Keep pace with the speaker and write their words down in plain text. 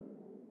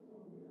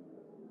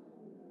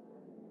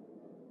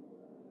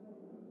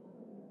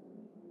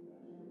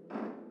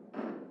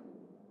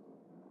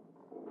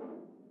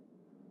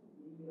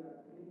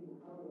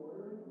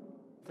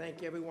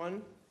thank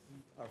everyone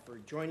for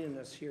joining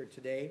us here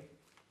today.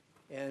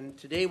 And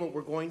today what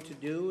we're going to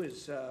do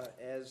is,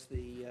 as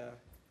the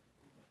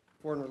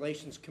Foreign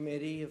Relations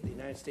Committee of the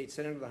United States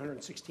Senate of the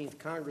 116th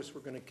Congress, we're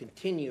going to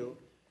continue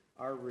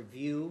our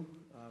review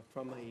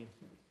from a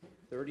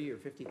 30 or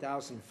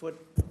 50,000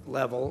 foot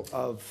level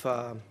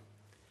of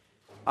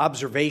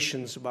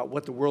observations about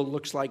what the world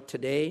looks like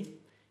today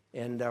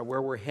and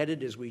where we're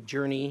headed as we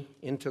journey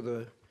into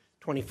the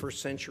 21st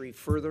century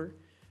further.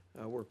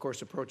 We're, of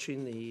course,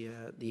 approaching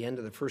the end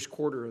of the first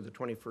quarter of the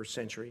 21st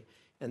century,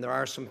 and there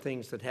are some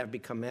things that have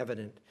become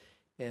evident,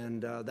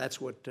 and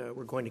that's what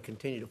we're going to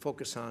continue to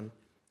focus on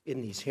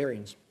in these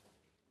hearings.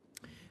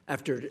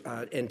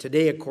 And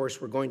today, of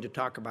course, we're going to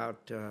talk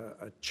about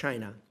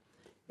China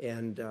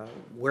and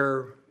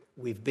where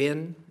we've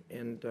been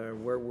and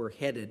where we're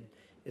headed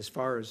as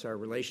far as our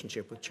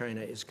relationship with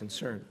China is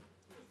concerned.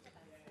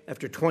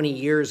 After 20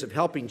 years of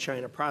helping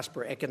China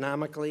prosper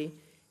economically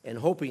and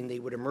hoping they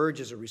would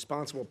emerge as a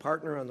responsible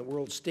partner on the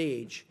world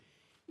stage,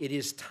 it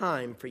is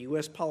time for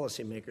U.S.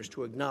 policymakers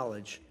to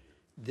acknowledge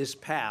this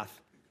path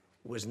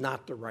was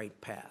not the right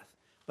path.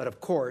 But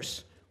of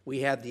course, we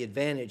have the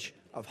advantage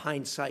of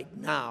hindsight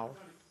now,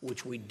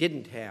 which we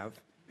didn't have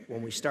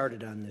when we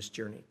started on this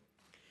journey.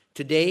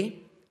 Today,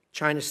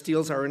 China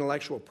steals our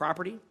intellectual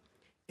property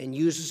and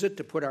uses it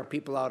to put our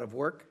people out of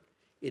work.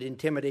 It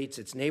intimidates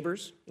its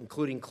neighbors,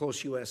 including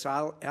close U.S.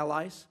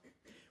 allies,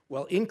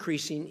 while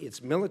increasing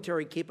its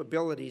military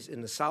capabilities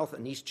in the South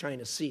and East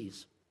China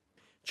Seas.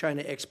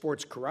 China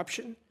exports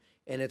corruption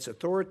and its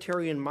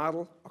authoritarian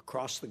model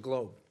across the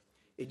globe.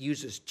 It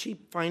uses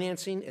cheap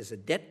financing as a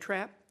debt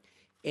trap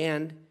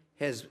and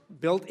has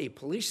built a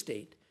police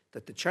state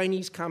that the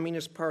Chinese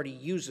Communist Party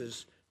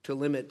uses to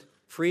limit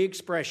free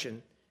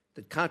expression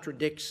that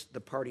contradicts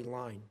the party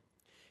line.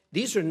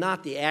 These are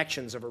not the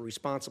actions of a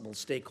responsible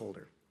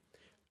stakeholder.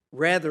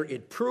 Rather,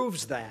 it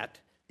proves that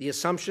the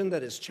assumption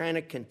that as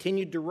China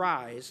continued to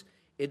rise,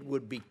 it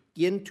would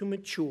begin to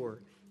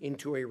mature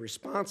into a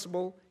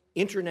responsible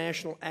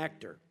international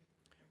actor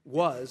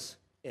was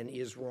and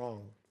is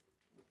wrong.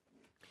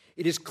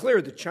 It is clear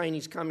the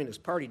Chinese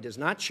Communist Party does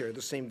not share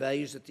the same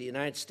values that the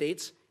United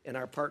States and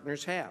our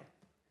partners have.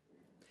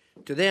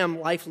 To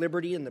them, life,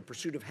 liberty, and the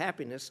pursuit of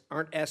happiness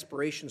aren't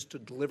aspirations to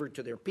deliver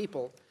to their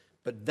people,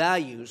 but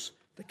values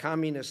the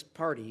Communist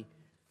Party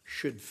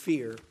should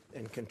fear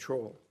and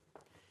control.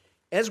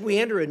 As we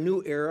enter a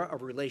new era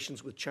of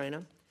relations with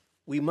China,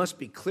 we must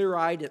be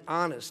clear-eyed and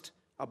honest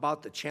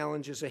about the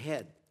challenges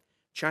ahead.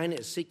 China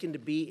is seeking to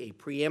be a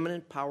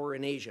preeminent power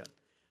in Asia,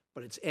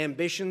 but its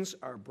ambitions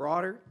are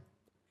broader.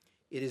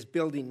 It is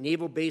building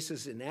naval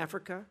bases in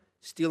Africa,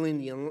 stealing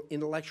the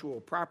intellectual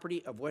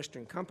property of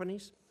Western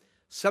companies,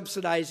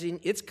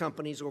 subsidizing its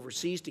companies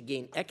overseas to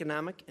gain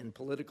economic and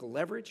political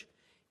leverage,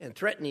 and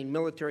threatening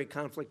military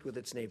conflict with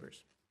its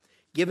neighbors.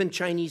 Given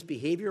Chinese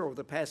behavior over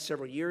the past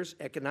several years,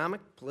 economic,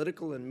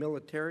 political, and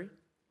military,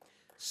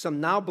 some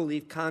now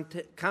believe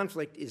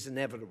conflict is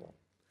inevitable.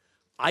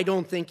 I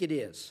don't think it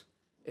is,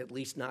 at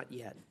least not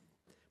yet.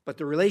 But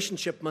the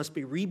relationship must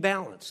be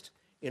rebalanced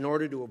in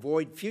order to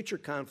avoid future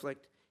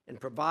conflict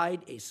and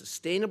provide a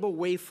sustainable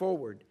way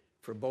forward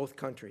for both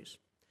countries.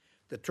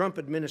 The Trump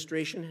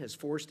administration has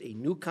forced a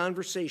new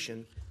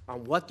conversation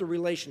on what the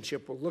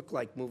relationship will look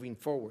like moving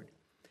forward.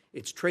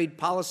 Its trade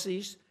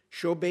policies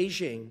show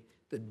Beijing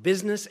that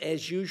business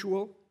as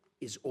usual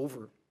is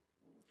over.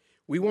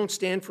 We won't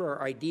stand for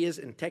our ideas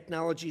and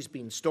technologies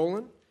being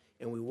stolen,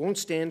 and we won't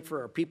stand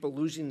for our people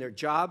losing their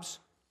jobs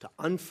to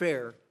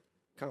unfair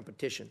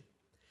competition.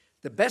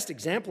 The best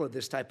example of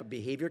this type of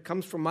behavior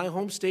comes from my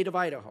home state of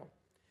Idaho.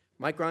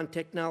 Micron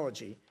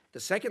Technology,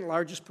 the second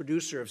largest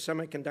producer of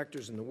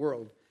semiconductors in the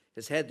world,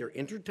 has had their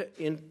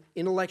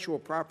intellectual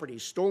property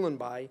stolen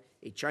by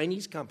a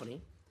Chinese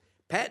company,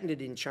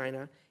 patented in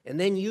China, and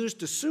then used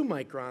to sue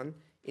Micron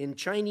in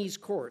Chinese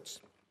courts,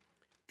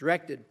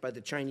 directed by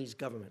the Chinese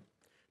government.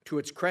 To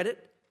its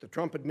credit, the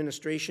Trump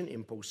administration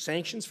imposed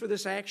sanctions for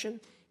this action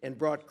and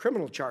brought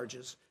criminal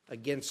charges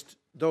against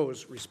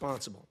those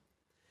responsible.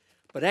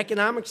 But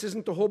economics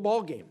isn't the whole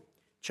ballgame.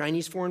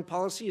 Chinese foreign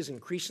policy is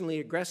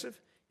increasingly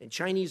aggressive, and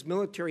Chinese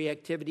military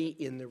activity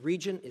in the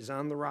region is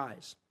on the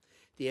rise.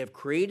 They have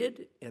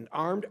created and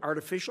armed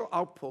artificial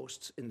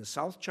outposts in the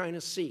South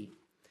China Sea,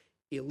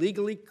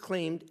 illegally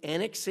claimed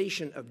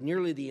annexation of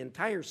nearly the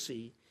entire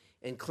sea,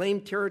 and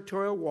claimed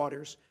territorial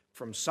waters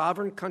from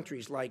sovereign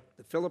countries like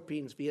the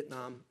Philippines,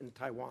 Vietnam, and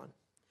Taiwan.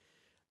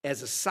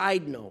 As a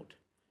side note,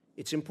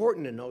 it's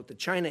important to note that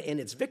China and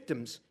its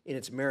victims in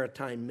its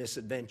maritime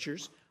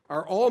misadventures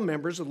are all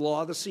members of the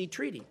Law of the Sea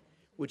Treaty,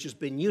 which has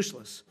been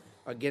useless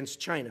against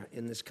China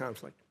in this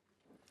conflict.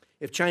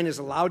 If China is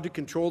allowed to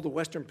control the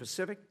Western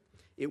Pacific,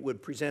 it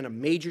would present a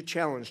major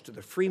challenge to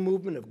the free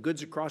movement of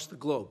goods across the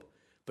globe,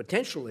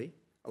 potentially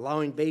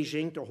allowing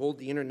Beijing to hold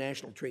the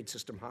international trade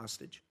system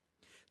hostage.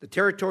 The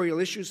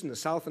territorial issues in the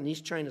South and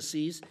East China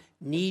Seas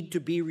need to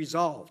be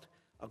resolved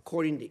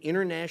according to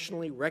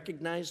internationally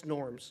recognized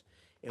norms,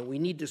 and we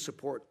need to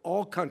support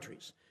all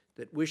countries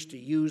that wish to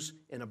use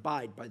and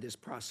abide by this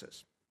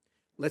process.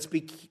 Let's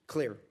be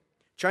clear.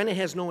 China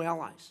has no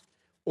allies,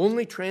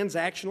 only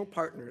transactional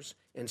partners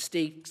and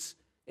states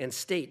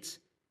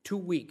too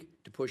weak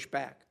to push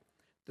back.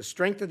 The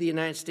strength of the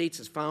United States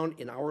is found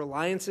in our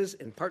alliances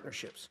and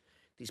partnerships.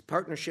 These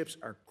partnerships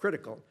are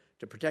critical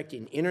to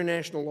protecting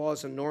international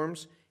laws and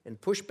norms and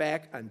push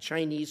back on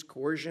Chinese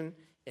coercion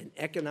and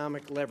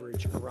economic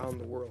leverage around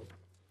the world.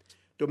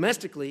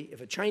 Domestically, if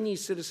a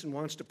Chinese citizen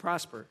wants to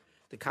prosper,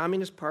 the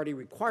Communist Party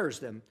requires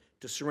them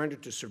to surrender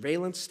to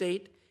surveillance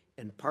state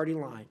and party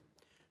line.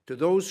 To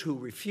those who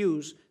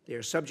refuse, they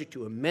are subject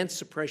to immense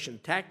suppression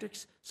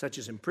tactics, such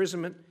as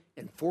imprisonment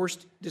and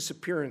forced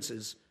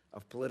disappearances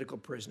of political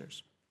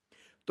prisoners.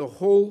 To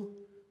whole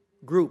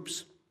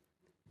groups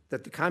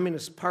the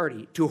Communist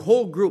Party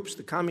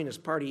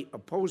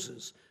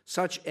opposes,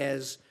 such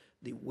as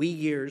the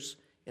Uyghurs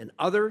and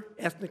other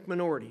ethnic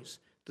minorities,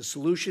 the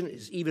solution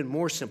is even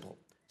more simple.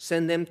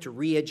 Send them to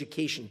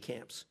re-education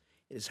camps.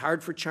 It is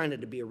hard for China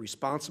to be a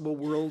responsible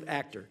world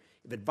actor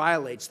if it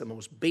violates the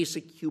most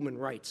basic human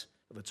rights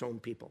of its own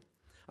people.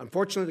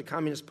 Unfortunately, the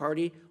Communist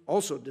Party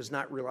also does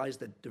not realize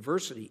that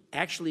diversity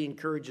actually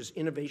encourages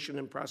innovation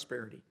and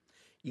prosperity.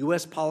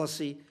 U.S.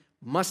 policy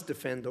must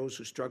defend those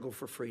who struggle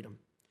for freedom.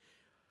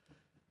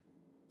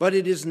 But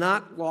it is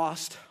not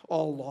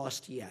all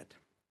lost yet.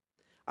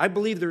 I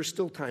believe there is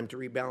still time to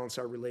rebalance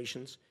our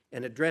relations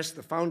and address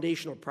the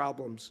foundational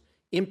problems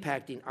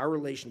impacting our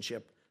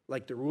relationship,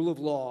 like the rule of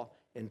law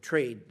and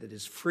trade that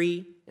is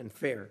free and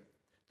fair.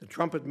 The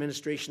Trump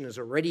administration is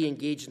already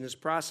engaged in this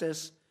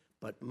process,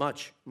 but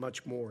much,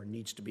 much more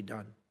needs to be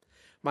done.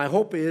 My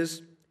hope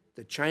is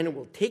that China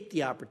will take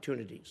the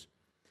opportunities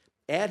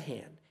at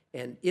hand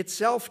and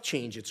itself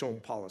change its own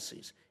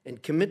policies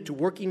and commit to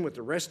working with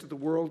the rest of the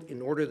world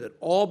in order that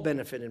all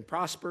benefit and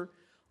prosper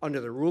under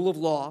the rule of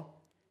law,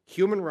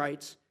 human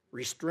rights,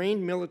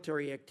 restrained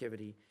military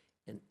activity,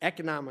 and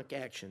economic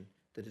action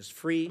that is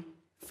free,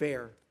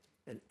 fair,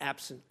 and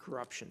absent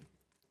corruption.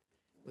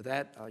 With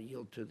that, I'll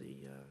yield to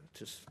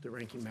the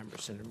ranking member,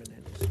 Senator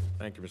Menendez.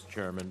 Thank you, Mr.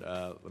 Chairman.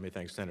 Let me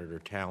thank Senator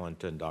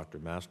Talent and Dr.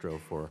 Mastro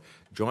for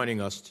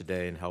joining us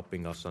today and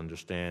helping us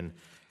understand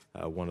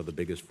one of the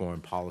biggest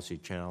foreign policy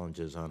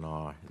challenges on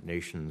our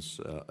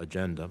nation's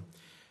agenda,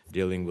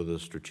 dealing with the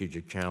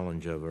strategic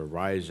challenge of a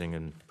rising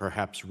and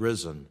perhaps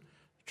risen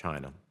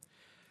China.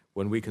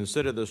 When we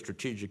consider the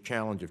strategic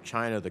challenge of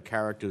China, the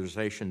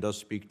characterization does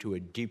speak to a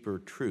deeper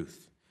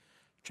truth.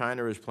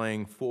 China is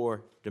playing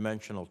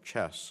four-dimensional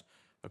chess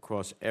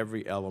across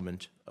every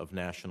element of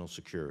national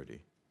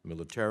security,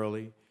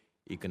 militarily,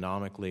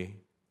 economically,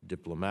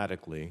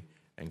 diplomatically,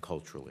 and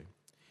culturally.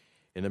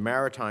 In the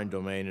maritime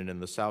domain and in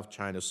the South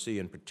China Sea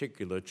in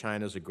particular,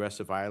 China's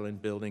aggressive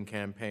island-building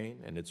campaign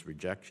and its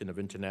rejection of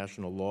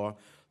international law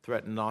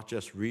threaten not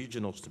just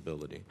regional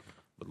stability,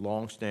 but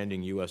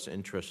long-standing U.S.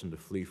 interests in the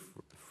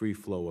free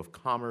flow of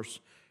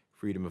commerce,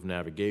 freedom of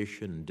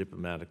navigation, and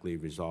diplomatically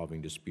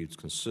resolving disputes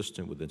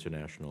consistent with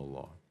international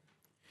law.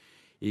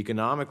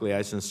 Economically,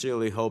 I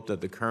sincerely hope that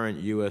the current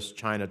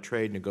U.S.-China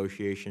trade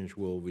negotiations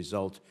will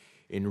result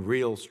in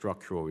real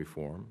structural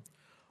reform.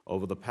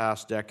 Over the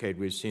past decade,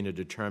 we've seen a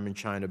determined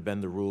China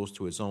bend the rules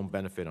to its own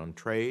benefit on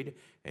trade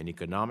and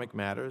economic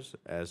matters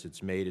as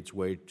it's made its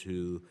way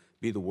to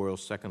be the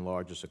world's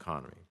second-largest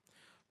economy.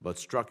 But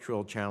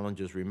structural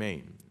challenges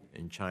remain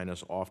in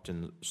China's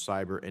often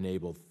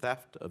cyber-enabled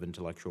theft of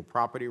intellectual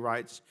property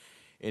rights,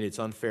 in its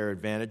unfair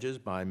advantages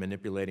by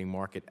manipulating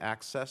market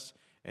access,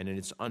 and in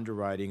its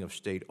underwriting of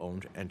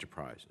state-owned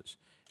enterprises,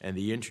 and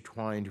the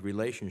intertwined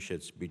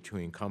relationships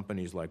between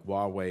companies like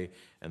Huawei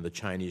and the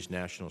Chinese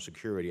national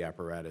security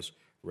apparatus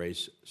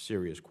raise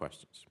serious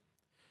questions.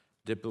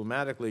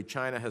 Diplomatically,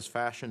 China has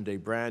fashioned a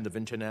brand of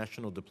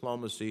international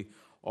diplomacy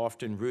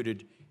often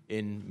rooted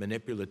in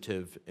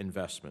manipulative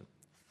investment.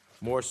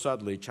 More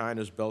subtly,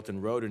 China's Belt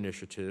and Road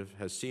Initiative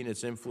has seen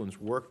its influence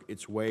work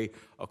its way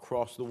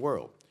across the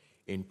world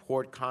in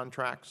port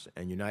contracts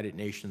and United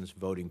Nations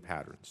voting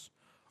patterns.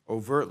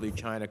 Overtly,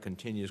 China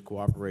continues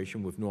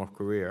cooperation with North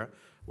Korea,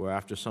 where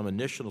after some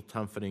initial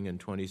toughening in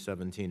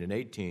 2017 and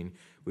 18,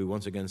 we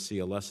once again see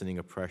a lessening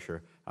of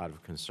pressure out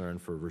of concern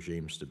for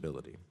regime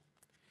stability.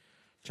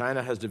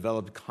 China has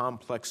developed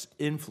complex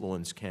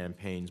influence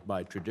campaigns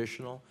by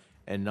traditional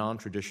and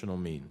non-traditional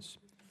means.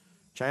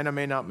 China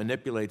may not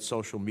manipulate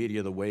social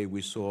media the way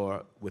we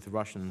saw with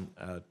Russian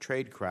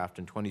tradecraft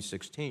in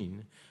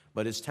 2016,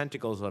 but its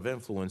tentacles of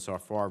influence are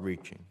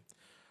far-reaching.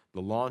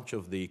 The launch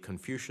of the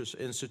Confucius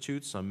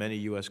Institutes on many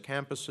U.S.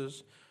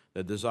 campuses,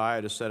 the desire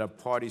to set up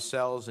party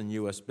cells in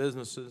U.S.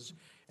 businesses,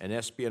 and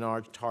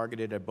espionage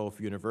targeted at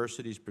both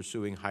universities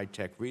pursuing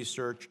high-tech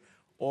research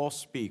all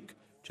speak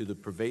to the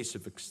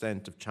pervasive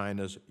extent of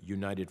China's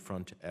United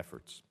Front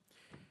efforts.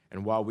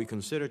 And while we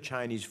consider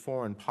Chinese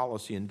foreign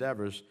policy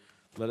endeavors,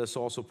 let us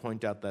also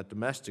point out that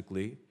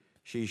domestically,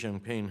 Xi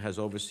Jinping has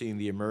overseen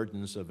the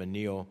emergence of a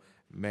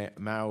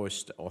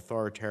neo-Maoist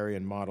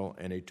authoritarian model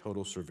and a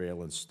total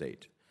surveillance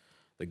state.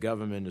 The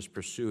government is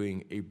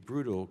pursuing a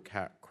brutal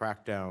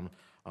crackdown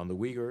on the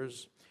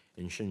Uyghurs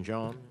in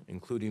Xinjiang,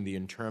 including the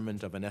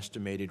internment of an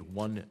estimated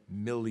 1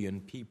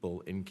 million people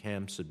in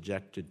camps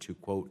subjected to,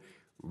 quote,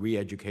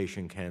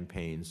 re-education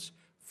campaigns,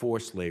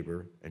 forced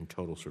labor, and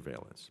total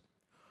surveillance.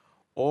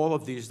 All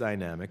of these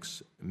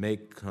dynamics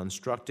make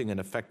constructing an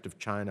effective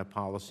China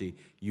policy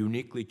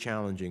uniquely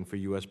challenging for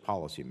U.S.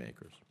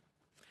 policymakers.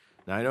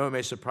 Now, I know it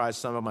may surprise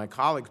some of my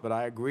colleagues, but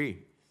I agree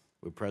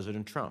with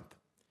President Trump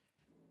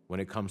when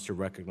it comes to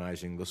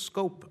recognizing the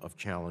scope of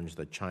challenge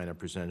that China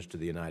presents to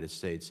the United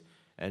States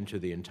and to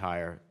the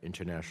entire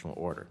international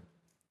order.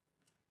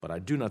 But I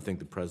do not think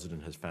the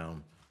President has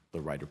found the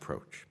right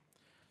approach.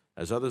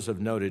 As others have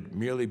noted,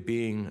 merely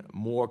being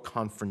more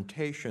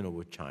confrontational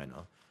with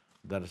China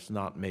does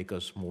not make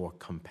us more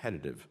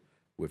competitive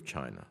with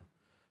China.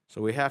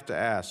 So we have to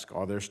ask,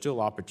 are there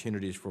still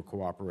opportunities for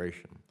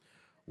cooperation?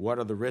 What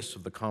are the risks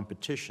of the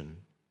competition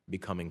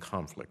becoming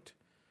conflict?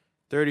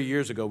 30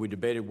 years ago, we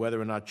debated whether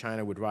or not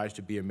China would rise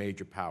to be a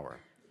major power.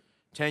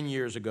 10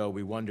 years ago,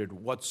 we wondered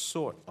what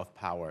sort of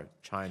power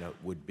China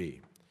would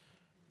be.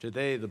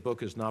 Today, the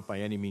book is not by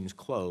any means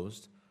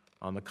closed.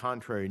 On the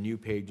contrary, new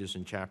pages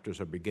and chapters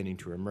are beginning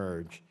to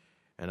emerge,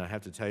 and I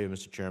have to tell you,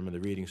 Mr. Chairman, the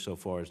reading so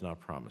far is not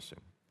promising.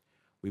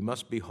 We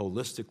must be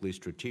holistically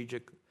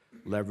strategic,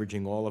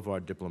 leveraging all of our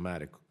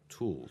diplomatic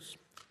tools.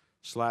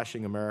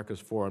 Slashing America's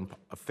foreign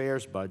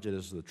affairs budget,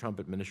 as the Trump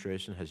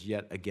administration has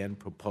yet again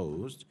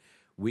proposed,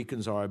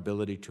 weakens our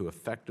ability to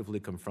effectively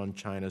confront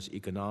China's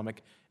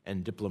economic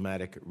and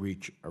diplomatic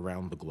reach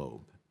around the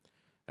globe.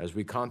 As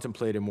we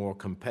contemplate a more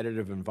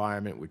competitive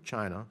environment with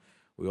China,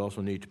 we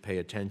also need to pay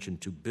attention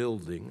to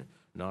building,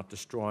 not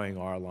destroying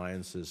our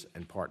alliances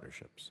and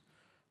partnerships.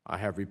 I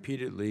have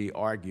repeatedly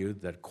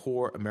argued that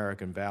core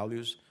American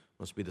values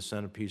must be the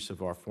centerpiece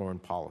of our foreign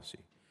policy.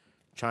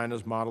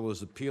 China's model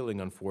is appealing,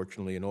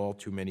 unfortunately, in all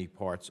too many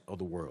parts of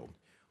the world.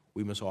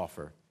 We must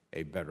offer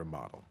a better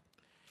model.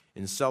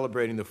 In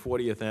celebrating the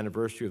 40th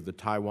anniversary of the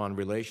Taiwan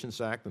Relations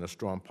Act and a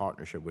strong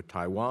partnership with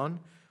Taiwan,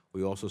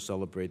 we also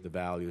celebrate the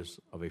values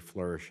of a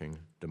flourishing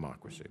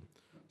democracy.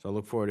 So I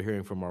look forward to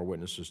hearing from our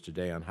witnesses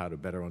today on how to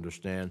better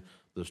understand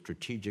the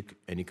strategic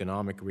and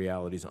economic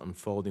realities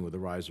unfolding with the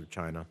rise of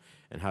China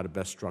and how to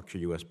best structure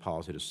U.S.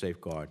 policy to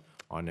safeguard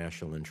our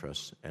national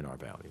interests and our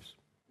values.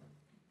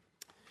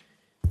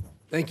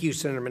 Thank you,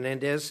 Senator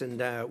Menendez.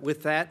 And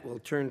with that, we'll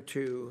turn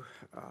to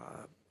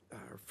our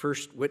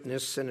first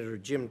witness, Senator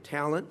Jim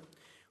Talent,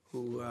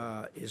 who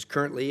is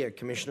currently a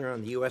commissioner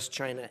on the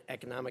U.S.-China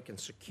Economic and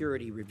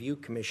Security Review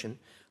Commission,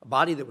 a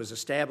body that was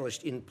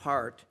established in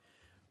part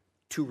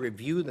to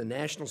review the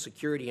national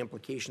security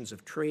implications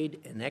of trade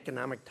and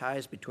economic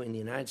ties between the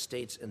United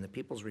States and the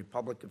People's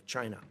Republic of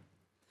China.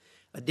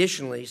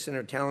 Additionally,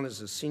 Senator Talent is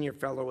a senior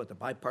fellow at the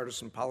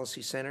Bipartisan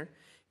Policy Center,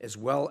 as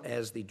well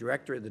as the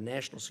director of the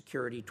National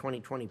Security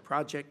 2020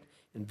 Project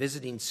and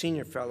visiting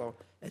senior fellow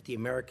at the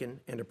American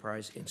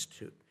Enterprise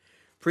Institute.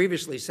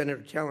 Previously,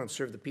 Senator Talent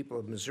served the people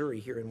of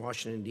Missouri here in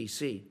Washington,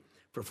 D.C.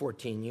 for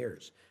 14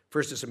 years,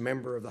 first as a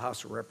member of the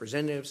House of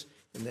Representatives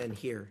and then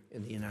here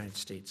in the United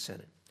States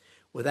Senate.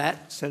 With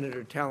that,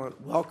 Senator Talent,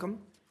 welcome.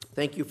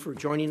 Thank you for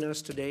joining us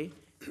today.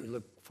 We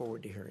look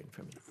forward to hearing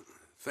from you.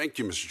 Thank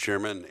you, Mr.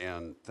 Chairman,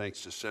 and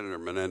thanks to Senator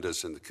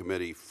Menendez and the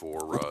committee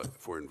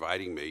for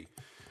inviting me.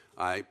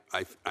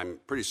 I'm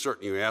pretty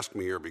certain you asked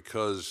me here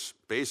because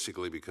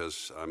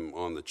I'm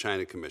on the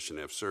China Commission.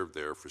 I've served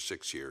there for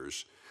 6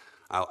 years.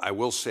 I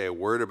will say a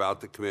word about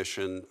the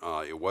commission.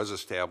 It was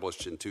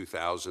established in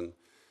 2000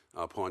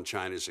 upon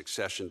China's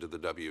accession to the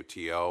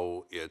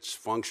WTO. Its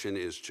function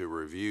is to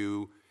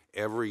review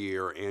every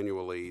year,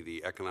 annually,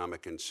 the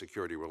economic and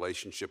security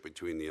relationship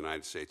between the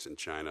United States and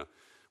China.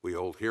 We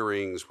hold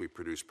hearings, we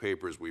produce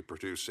papers, we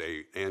produce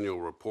an annual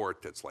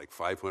report that's like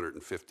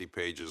 550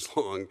 pages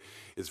long.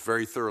 It's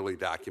very thoroughly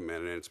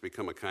documented, and it's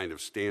become a kind of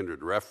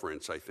standard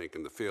reference, I think,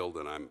 in the field,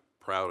 and I'm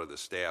proud of the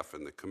staff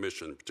and the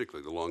commission,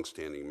 particularly the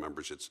longstanding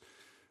members. It's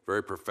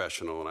very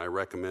professional, and I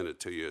recommend it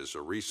to you as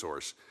a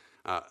resource.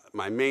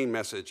 My main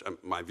message,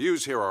 my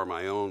views here are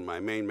my own. My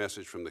main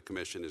message from the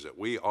commission is that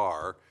we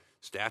are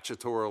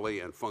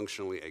statutorily and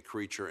functionally a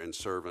creature and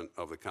servant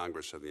of the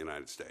Congress of the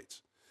United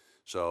States.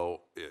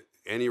 So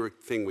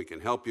anything we can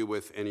help you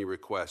with, any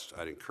request,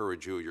 I'd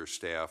encourage you, your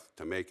staff,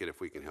 to make it if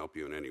we can help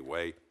you in any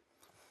way.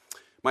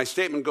 My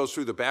statement goes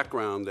through the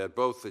background that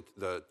both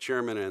the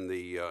chairman and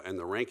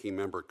the ranking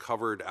member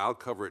covered. I'll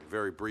cover it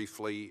very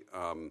briefly.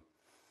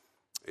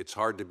 It's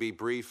hard to be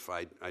brief.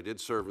 I did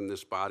serve in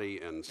this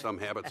body, and some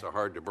habits are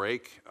hard to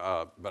break,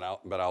 but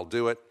I'll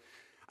do it.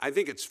 I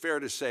think it's fair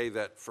to say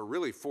that for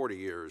really 40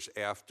 years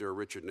after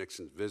Richard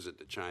Nixon's visit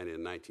to China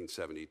in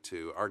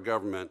 1972, our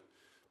government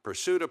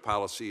pursued a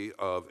policy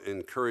of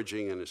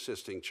encouraging and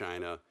assisting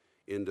China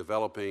in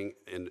developing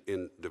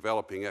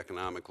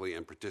economically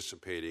and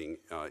participating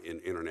in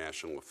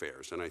international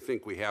affairs. And I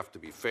think we have to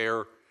be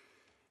fair.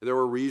 There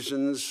were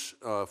reasons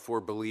for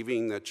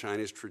believing that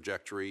China's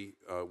trajectory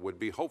would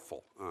be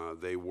hopeful.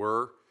 They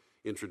were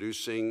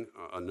introducing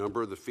a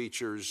number of the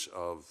features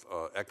of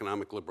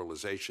economic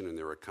liberalization in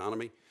their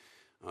economy.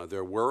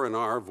 There were and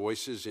are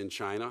voices in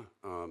China,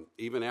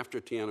 even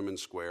after Tiananmen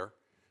Square,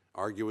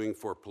 arguing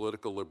for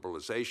political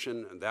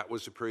liberalization, and that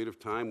was a period of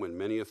time when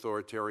many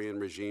authoritarian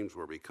regimes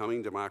were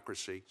becoming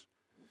democracies.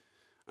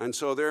 And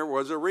so there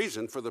was a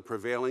reason for the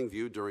prevailing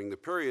view during the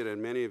period,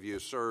 and many of you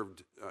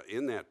served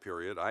in that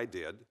period. I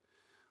did.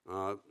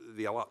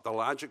 The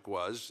logic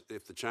was,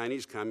 if the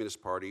Chinese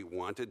Communist Party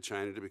wanted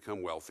China to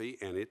become wealthy,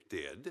 and it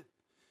did,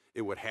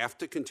 it would have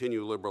to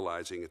continue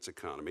liberalizing its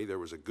economy. There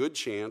was a good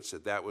chance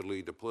that that would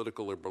lead to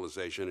political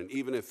liberalization, and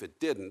even if it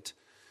didn't,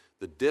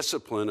 the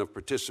discipline of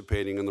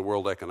participating in the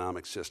world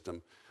economic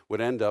system would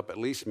end up at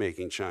least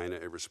making China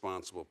a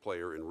responsible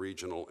player in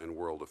regional and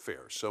world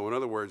affairs. So in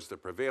other words, the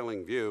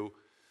prevailing view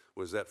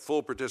was that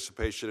full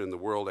participation in the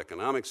world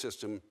economic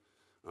system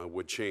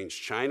would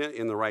change China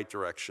in the right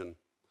direction.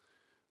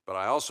 But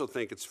I also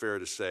think it's fair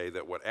to say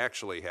that what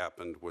actually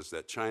happened was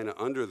that China,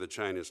 under the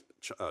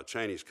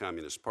Chinese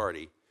Communist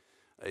Party,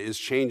 is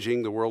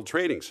changing the world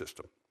trading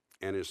system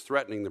and is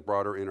threatening the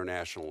broader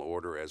international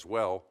order as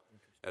well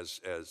as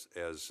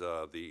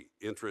the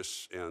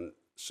interests and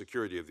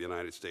security of the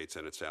United States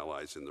and its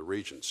allies in the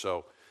region.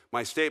 So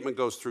my statement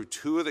goes through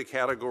two of the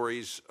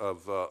categories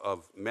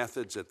of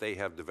methods that they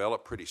have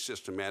developed pretty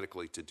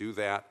systematically to do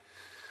that.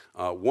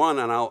 One,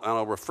 and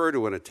I'll refer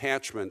to an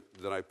attachment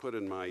that I put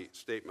in my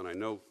statement. I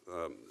know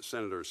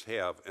senators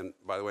have, and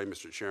by the way,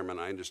 Mr. Chairman,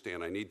 I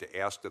understand I need to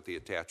ask that the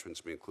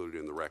attachments be included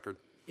in the record.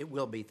 It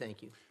will be,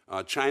 thank you.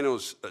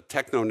 China's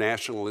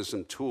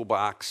techno-nationalism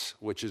toolbox,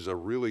 which is a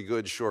really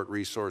good short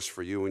resource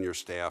for you and your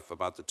staff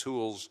about the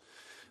tools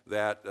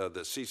that the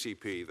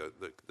CCP,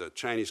 the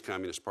Chinese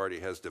Communist Party,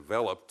 has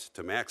developed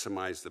to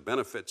maximize the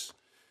benefits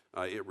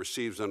it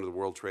receives under the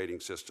world trading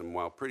system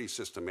while pretty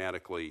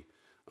systematically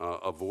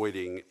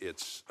avoiding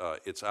its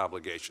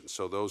obligations.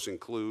 So those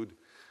include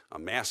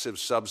massive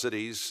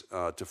subsidies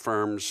to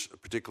firms,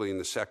 particularly in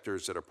the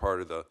sectors that are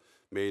part of the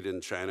Made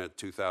in China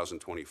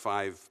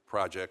 2025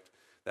 project,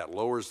 that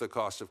lowers the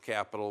cost of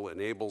capital,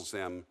 enables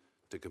them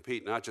to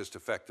compete not just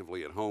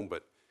effectively at home,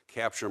 but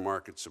capture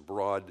markets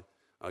abroad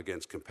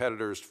against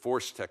competitors,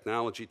 force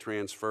technology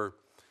transfer,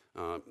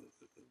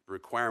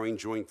 requiring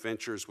joint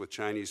ventures with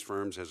Chinese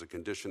firms as a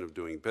condition of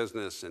doing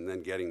business, and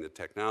then getting the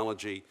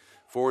technology,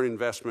 foreign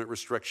investment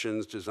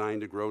restrictions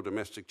designed to grow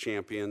domestic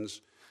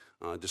champions,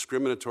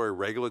 discriminatory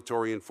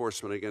regulatory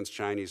enforcement against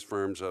Chinese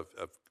firms.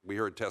 We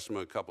heard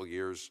testimony a couple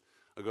years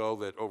ago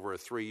that over a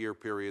 3-year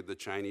period, the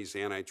Chinese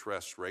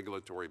antitrust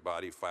regulatory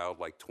body filed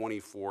like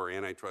 24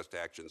 antitrust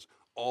actions,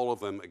 all of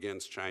them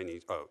against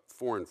Chinese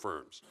foreign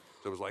firms.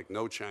 So it was like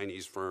no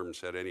Chinese firms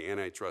had any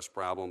antitrust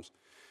problems.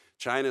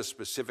 China's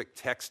specific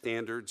tech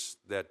standards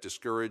that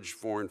discourage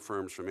foreign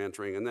firms from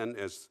entering, and then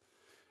as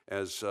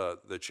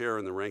the chair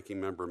and the ranking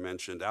member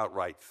mentioned,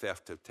 outright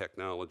theft of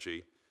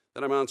technology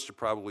that amounts to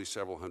probably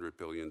several $100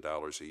 billion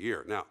a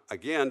year. Now,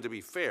 again, to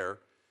be fair,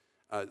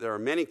 there are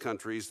many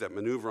countries that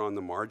maneuver on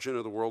the margin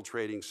of the world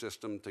trading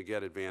system to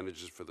get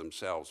advantages for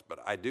themselves, but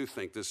I do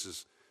think this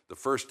is the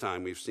first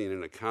time we've seen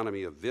an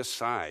economy of this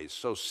size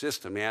so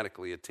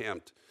systematically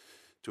attempt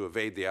to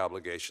evade the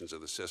obligations of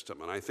the system.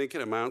 And I think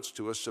it amounts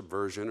to a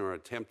subversion or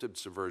attempted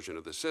subversion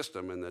of the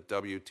system, and that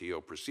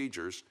WTO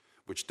procedures,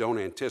 which don't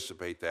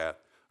anticipate that,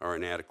 are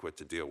inadequate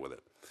to deal with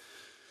it.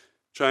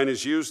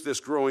 China's used this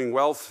growing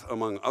wealth,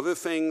 among other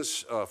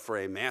things, for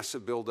a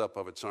massive buildup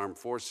of its armed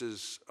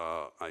forces.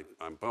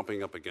 I'm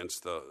bumping up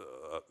against the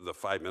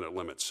 5-minute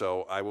limit,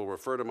 so I will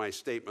refer to my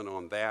statement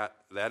on that.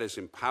 That has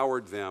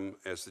empowered them,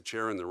 as the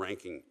chair and the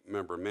ranking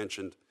member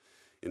mentioned,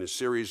 in a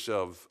series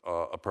of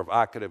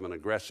provocative and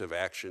aggressive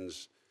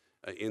actions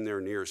in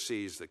their near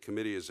seas. The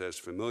committee is as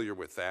familiar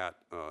with that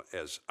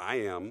as I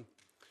am.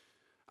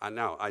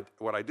 Now,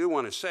 what I do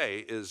want to say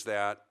is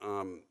that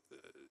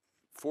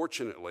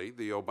fortunately,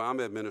 the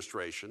Obama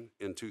administration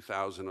in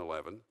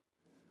 2011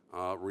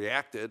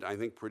 reacted, I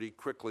think, pretty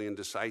quickly and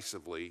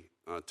decisively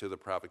to the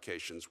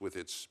provocations with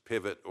its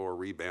pivot or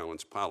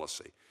rebalance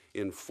policy.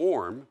 In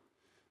form,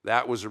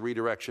 that was a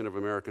redirection of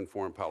American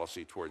foreign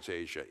policy towards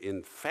Asia.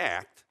 In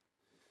fact,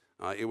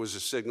 it was a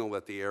signal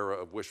that the era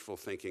of wishful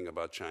thinking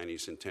about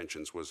Chinese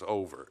intentions was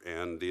over,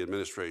 and the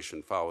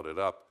administration followed it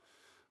up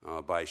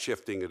by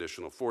shifting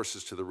additional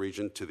forces to the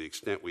region to the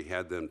extent we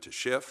had them to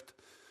shift.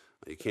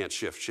 You can't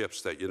shift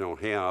ships that you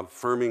don't have,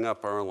 firming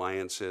up our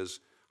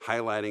alliances,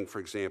 highlighting, for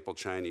example,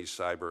 Chinese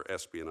cyber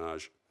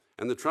espionage.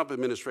 And the Trump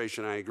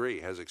administration, I agree,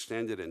 has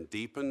extended and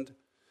deepened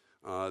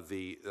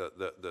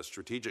the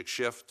strategic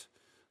shift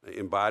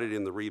embodied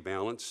in the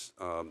rebalance.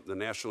 The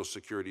national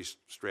security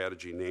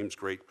strategy names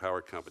great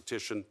power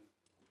competition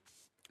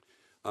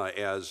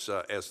as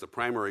the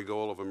primary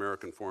goal of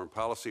American foreign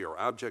policy or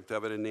object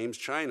of it, and names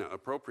China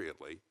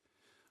appropriately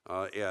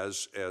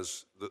as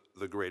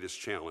the greatest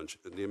challenge.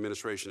 The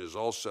administration has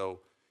also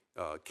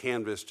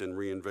canvassed and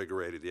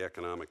reinvigorated the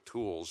economic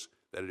tools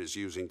that it is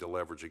using to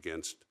leverage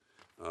against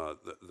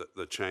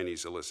the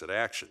Chinese illicit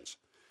actions.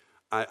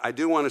 I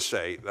do want to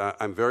say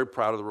I'm very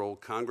proud of the role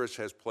Congress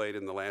has played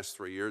in the last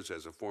 3 years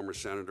as a former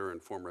senator and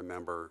former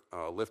member,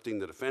 lifting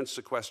the defense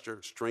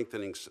sequester,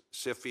 strengthening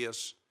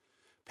CFIUS,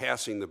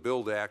 passing the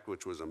BUILD Act,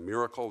 which was a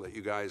miracle that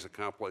you guys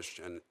accomplished,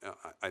 and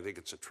I think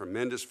it's a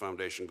tremendous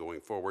foundation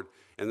going forward.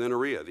 And then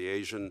ARIA, the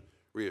Asian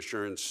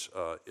Reassurance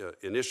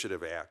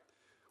Initiative Act,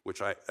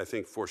 which I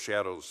think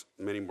foreshadows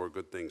many more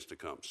good things to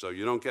come. So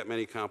you don't get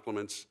many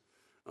compliments,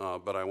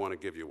 but I want to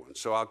give you one.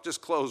 So I'll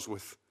just close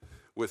with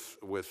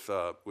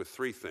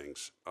three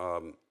things.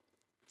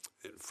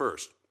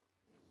 First,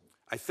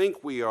 I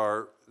think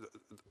the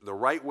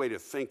right way to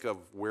think of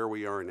where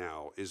we are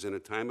now is in a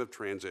time of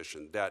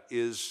transition that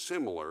is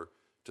similar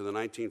to the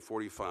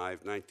 1945,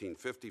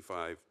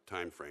 1955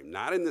 timeframe.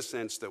 Not in the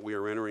sense that we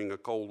are entering a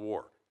Cold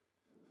War.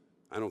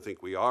 I don't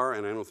think we are,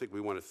 and I don't think we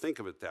want to think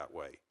of it that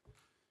way.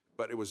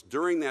 But it was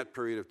during that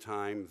period of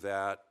time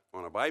that,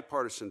 on a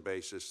bipartisan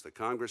basis, the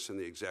Congress and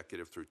the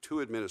executive, through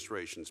two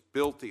administrations,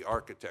 built the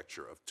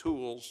architecture of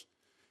tools,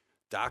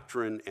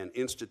 doctrine, and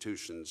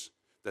institutions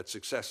that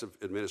successive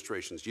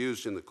administrations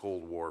used in the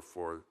Cold War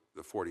for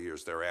the 40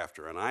 years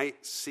thereafter. And I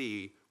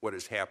see what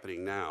is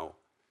happening now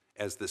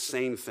as the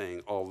same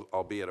thing,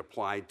 albeit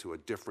applied to a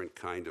different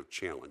kind of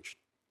challenge.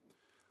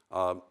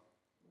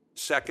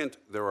 Second,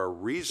 there are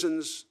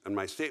reasons, and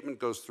my statement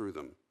goes through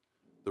them,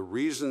 the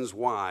reasons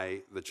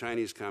why the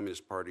Chinese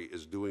Communist Party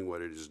is doing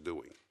what it is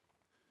doing.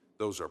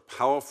 Those are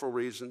powerful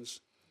reasons,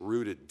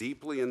 rooted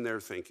deeply in their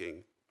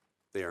thinking.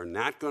 They are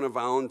not going to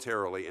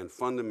voluntarily and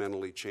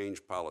fundamentally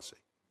change policy.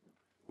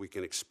 We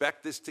can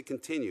expect this to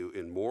continue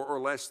in more or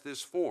less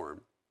this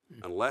form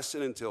unless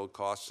and until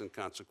costs and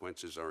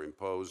consequences are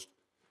imposed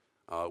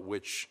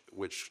which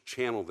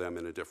channel them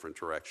in a different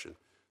direction.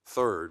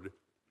 Third,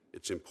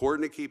 it's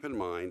important to keep in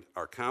mind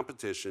our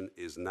competition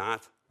is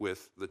not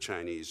with the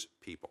Chinese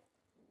people.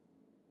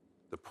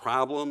 The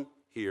problem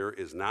here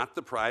is not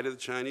the pride of the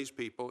Chinese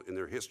people in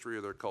their history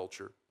or their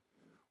culture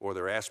or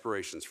their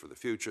aspirations for the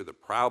future. The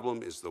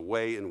problem is the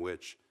way in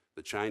which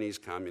the Chinese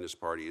Communist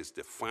Party is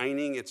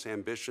defining its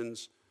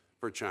ambitions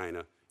for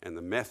China and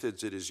the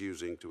methods it is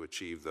using to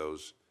achieve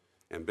those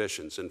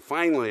ambitions. And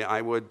finally,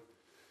 I would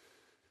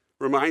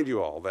remind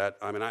you all that,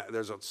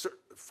 there's a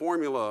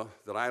formula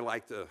that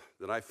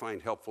I find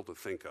helpful to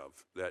think of,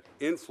 that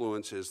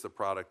influence is the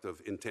product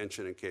of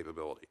intention and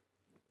capability.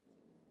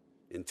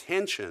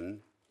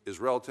 Intention is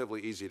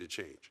relatively easy to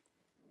change.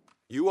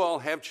 You all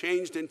have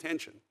changed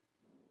intention,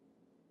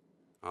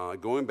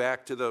 going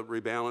back to the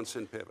rebalance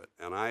and pivot.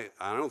 And I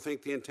don't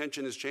think the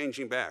intention is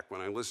changing back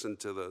when I listen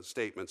to the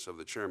statements of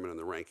the chairman and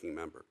the ranking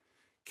member.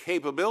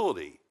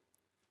 Capability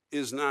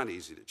is not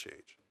easy to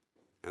change.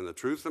 And the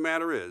truth of the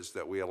matter is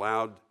that we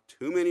allowed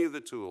too many of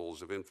the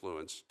tools of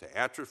influence to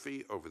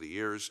atrophy over the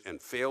years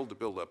and failed to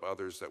build up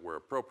others that were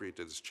appropriate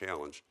to this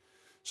challenge.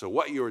 So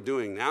what you are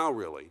doing now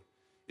really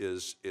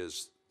is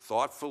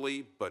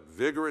thoughtfully but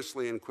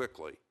vigorously and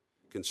quickly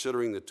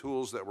considering the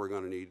tools that we're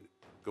going to need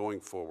going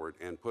forward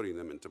and putting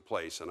them into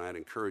place. And I'd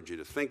encourage you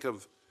to think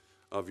of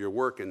your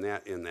work in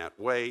that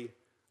way.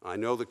 I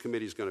know the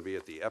committee is going to be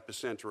at the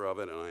epicenter of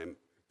it, and I'm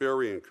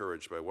very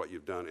encouraged by what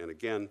you've done. And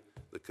again,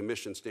 the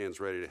commission stands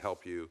ready to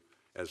help you,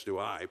 as do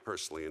I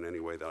personally, in any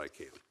way that I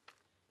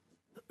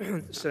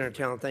can. Senator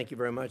Talent, thank you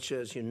very much.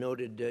 As you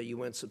noted, you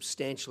went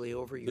substantially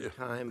over your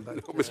time, but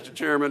No, Mr.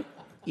 Chairman.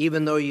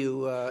 even though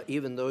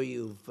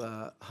you've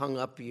hung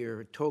up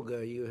your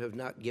toga, you have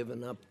not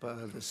given up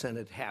the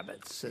Senate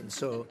habits, and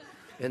so.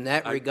 In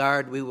that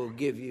regard, we will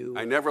give you.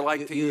 I never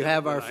liked to. You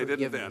have our forgiveness. I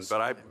didn't then,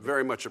 but I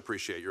very much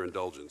appreciate your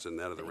indulgence in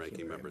that of the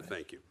ranking member.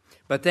 Thank you.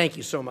 But thank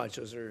you so much.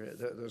 Those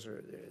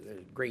are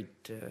great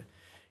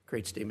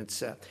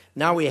statements.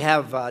 Now we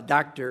have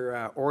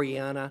Dr.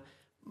 Oriana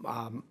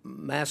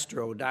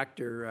Mastro.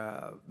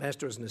 Dr.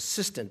 Mastro is an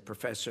assistant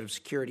professor of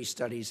security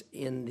studies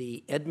in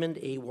the Edmund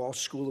A. Walsh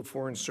School of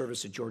Foreign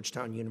Service at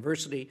Georgetown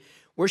University,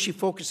 where she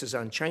focuses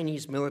on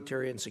Chinese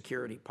military and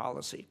security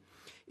policy,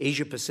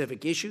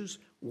 Asia-Pacific issues,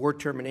 war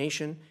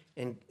termination,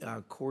 and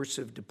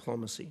coercive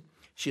diplomacy.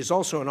 She is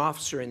also an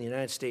officer in the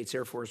United States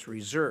Air Force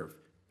Reserve,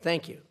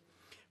 thank you,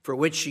 for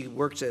which she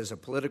works as a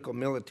political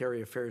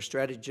military affairs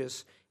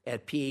strategist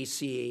at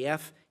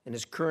PACAF and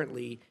is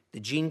currently the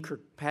Jeane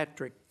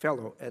Kirkpatrick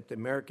Fellow at the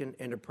American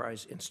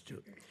Enterprise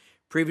Institute.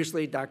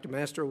 Previously, Dr.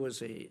 Mastro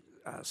was a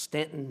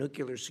Stanton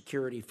Nuclear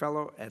Security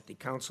Fellow at the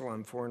Council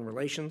on Foreign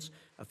Relations,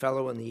 a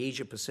Fellow in the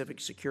Asia-Pacific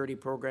Security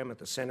Program at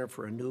the Center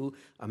for a New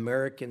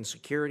American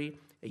Security,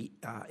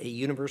 a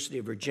University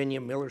of Virginia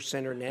Miller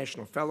Center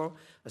National Fellow,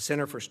 a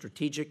Center for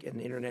Strategic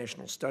and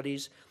International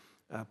Studies,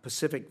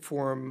 Pacific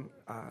Forum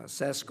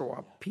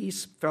Sasquatch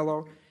Peace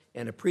Fellow,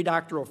 and a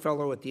predoctoral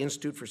fellow at the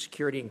Institute for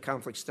Security and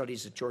Conflict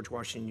Studies at George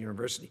Washington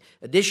University.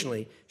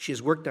 Additionally, she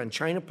has worked on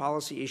China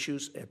policy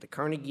issues at the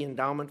Carnegie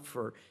Endowment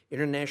for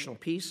International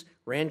Peace,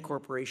 RAND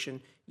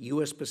Corporation,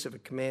 U.S.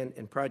 Pacific Command,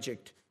 and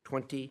Project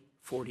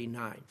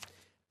 2049.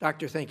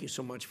 Doctor, thank you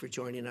so much for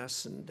joining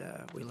us, and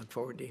we look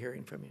forward to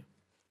hearing from you.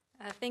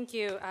 Thank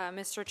you,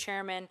 Mr.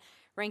 Chairman,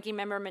 Ranking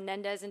Member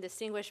Menendez, and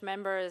distinguished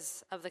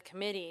members of the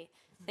committee.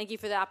 Thank you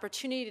for the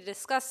opportunity to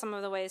discuss some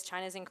of the ways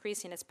China is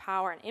increasing its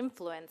power and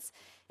influence,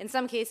 in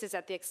some cases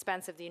at the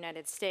expense of the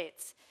United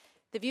States.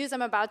 The views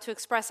I'm about to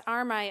express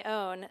are my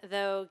own,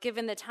 though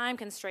given the time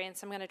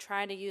constraints, I'm going to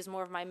try to use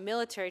more of my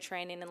military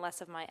training and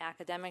less of my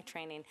academic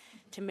training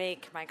to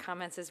make my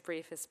comments as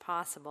brief as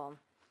possible.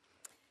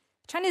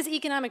 China's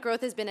economic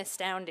growth has been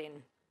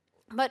astounding.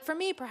 But for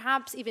me,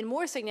 perhaps even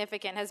more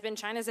significant has been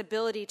China's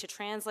ability to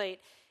translate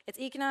its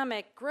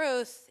economic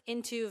growth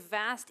into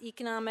vast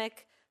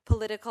economic,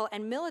 political,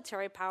 and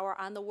military power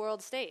on the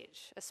world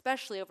stage,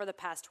 especially over the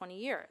past 20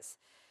 years.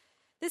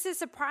 This is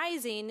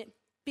surprising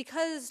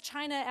because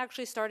China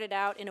actually started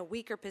out in a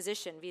weaker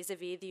position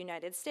vis-a-vis the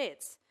United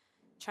States.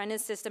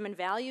 China's system and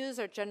values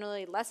are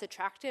generally less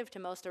attractive to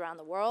most around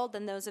the world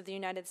than those of the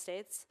United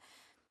States.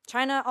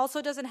 China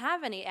also doesn't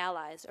have any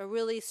allies or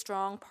really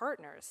strong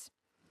partners.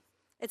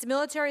 Its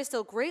military is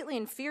still greatly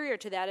inferior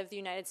to that of the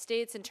United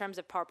States in terms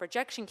of power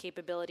projection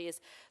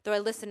capabilities, though I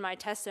list in my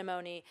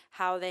testimony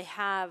how they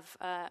have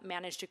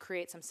managed to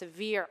create some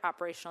severe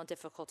operational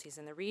difficulties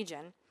in the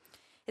region.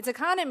 Its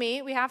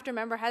economy, we have to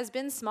remember, has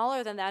been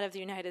smaller than that of the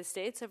United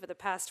States over the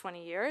past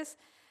 20 years,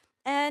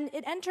 and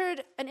it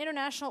entered an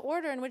international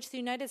order in which the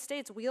United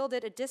States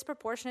wielded a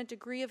disproportionate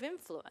degree of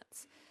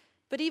influence.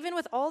 But even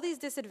with all these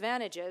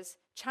disadvantages,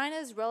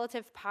 China's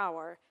relative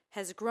power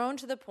has grown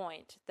to the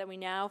point that we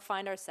now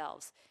find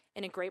ourselves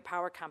in a great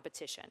power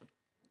competition.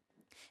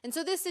 And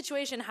so this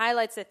situation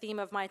highlights the theme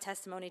of my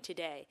testimony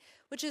today,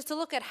 which is to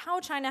look at how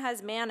China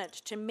has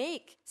managed to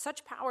make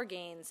such power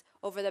gains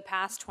over the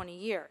past 20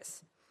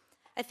 years.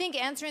 I think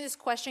answering this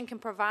question can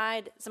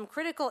provide some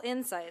critical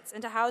insights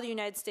into how the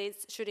United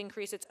States should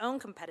increase its own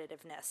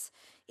competitiveness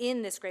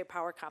in this great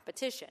power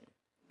competition.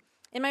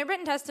 In my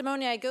written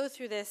testimony, I go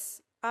through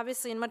this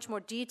obviously in much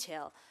more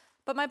detail,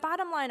 but my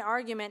bottom line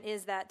argument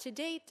is that to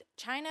date,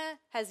 China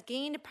has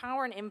gained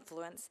power and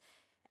influence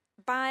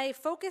by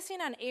focusing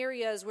on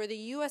areas where the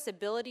U.S.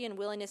 ability and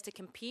willingness to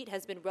compete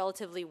has been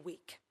relatively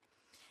weak,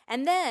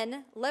 and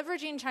then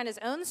leveraging China's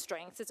own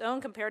strengths, its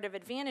own comparative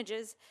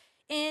advantages,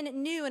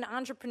 in new and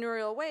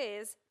entrepreneurial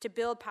ways to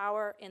build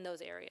power in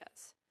those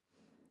areas.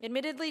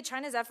 Admittedly,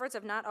 China's efforts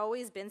have not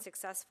always been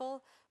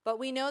successful, but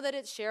we know that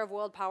its share of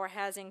world power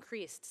has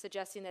increased,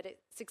 suggesting that it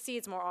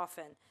succeeds more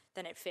often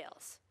than it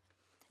fails.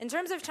 In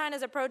terms of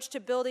China's approach to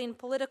building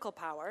political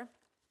power,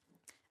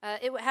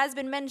 it has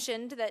been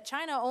mentioned that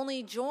China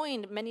only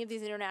joined many of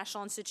these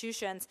international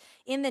institutions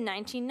in the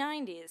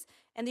 1990s,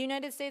 and the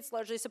United States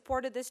largely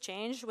supported this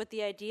change with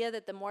the idea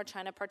that the more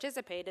China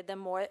participated, the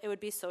more it would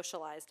be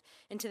socialized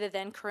into the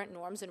then current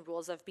norms and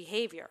rules of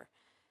behavior.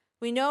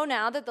 We know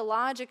now that the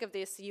logic of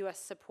this U.S.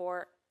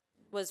 support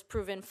was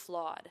proven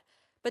flawed.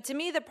 But to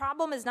me, the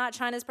problem is not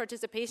China's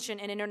participation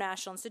in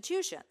international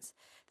institutions.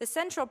 The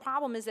central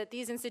problem is that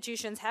these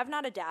institutions have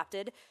not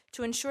adapted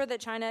to ensure that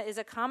China is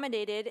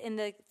accommodated in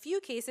the few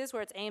cases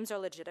where its aims are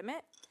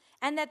legitimate,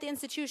 and that the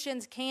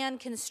institutions can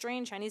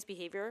constrain Chinese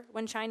behavior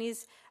when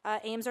Chinese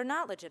aims are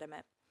not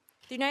legitimate.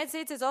 The United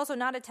States has also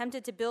not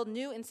attempted to build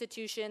new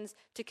institutions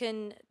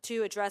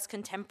to address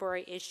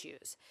contemporary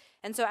issues.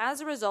 And so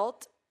as a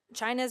result,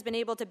 China has been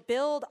able to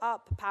build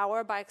up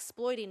power by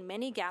exploiting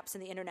many gaps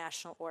in the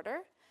international order,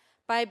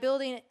 by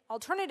building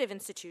alternative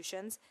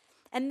institutions,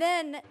 and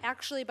then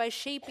actually by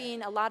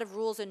shaping a lot of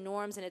rules and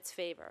norms in its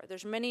favor.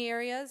 There's many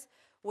areas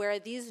where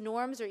these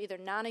norms are either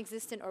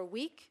non-existent or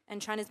weak,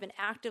 and China's been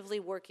actively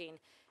working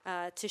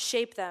to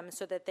shape them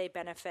so that they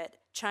benefit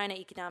China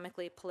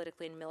economically,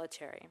 politically, and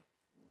military.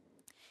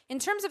 In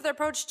terms of their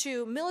approach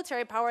to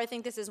military power, I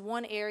think this is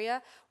one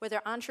area where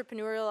their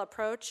entrepreneurial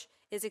approach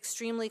is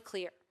extremely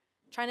clear.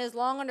 China has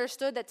long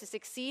understood that to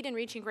succeed in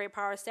reaching great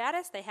power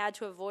status, they had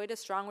to avoid a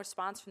strong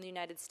response from the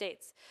United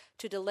States,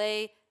 to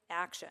delay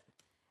action.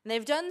 And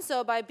they've done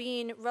so by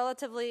being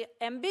relatively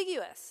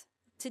ambiguous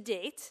to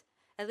date,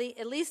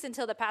 at least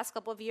until the past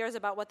couple of years,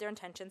 about what their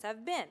intentions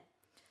have been.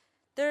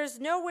 There's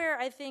nowhere,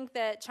 I think,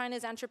 that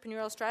China's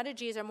entrepreneurial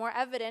strategies are more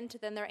evident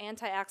than their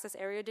anti-access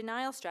area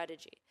denial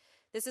strategy.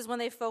 This is when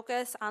they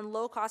focus on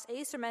low-cost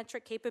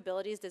asymmetric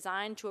capabilities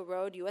designed to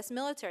erode U.S.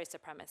 military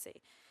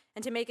supremacy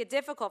and to make it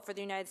difficult for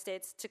the United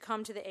States to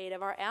come to the aid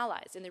of our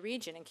allies in the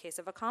region in case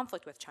of a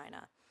conflict with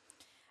China.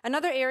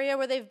 Another area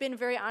where they've been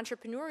very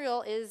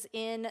entrepreneurial is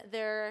in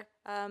their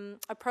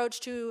approach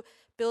to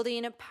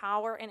building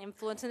power and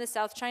influence in the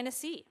South China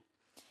Sea.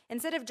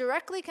 Instead of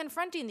directly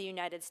confronting the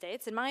United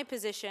States, in my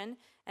position,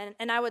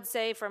 and I would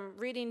say from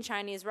reading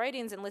Chinese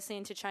writings and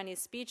listening to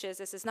Chinese speeches,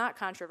 this is not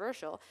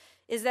controversial,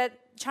 is that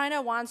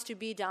China wants to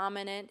be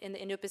dominant in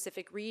the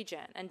Indo-Pacific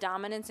region, and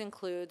dominance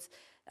includes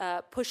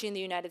pushing the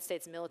United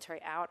States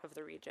military out of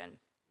the region.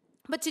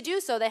 But to do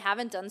so, they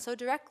haven't done so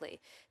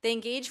directly. They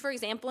engage, for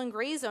example, in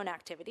gray zone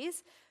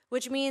activities,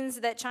 which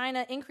means that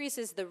China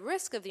increases the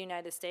risk of the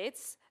United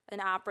States in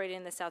operating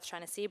in the South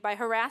China Sea by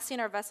harassing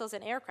our vessels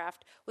and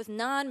aircraft with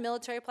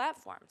non-military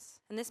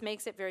platforms. And this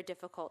makes it very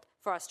difficult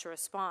for us to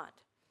respond.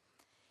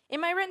 In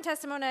my written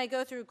testimony, I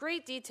go through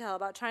great detail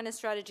about China's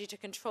strategy to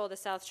control the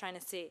South China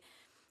Sea.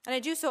 And I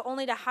do so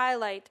only to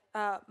highlight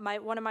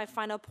one of my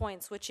final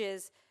points, which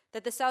is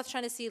that the South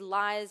China Sea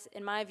lies,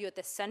 in my view, at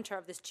the center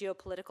of this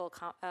geopolitical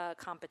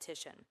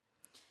competition.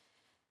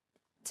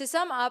 To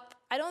sum up,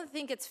 I don't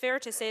think it's fair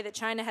to say that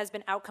China has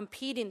been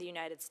outcompeting the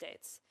United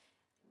States.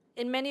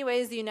 In many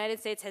ways, the United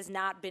States has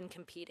not been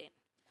competing.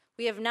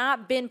 We have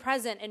not been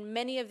present in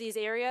many of these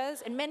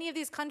areas, in many of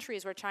these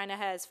countries where China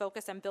has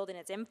focused on building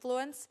its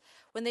influence.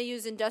 When they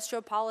use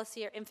industrial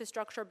policy or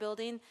infrastructure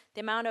building,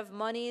 the amount of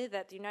money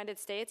that the United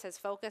States has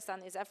focused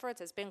on these efforts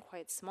has been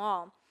quite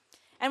small.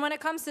 And when it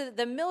comes to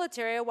the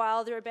military,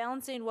 while the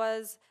rebalancing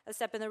was a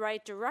step in the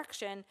right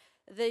direction,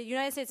 the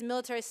United States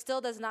military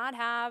still does not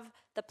have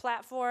the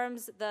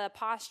platforms, the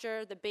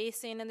posture, the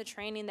basing, and the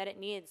training that it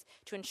needs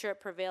to ensure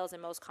it prevails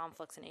in most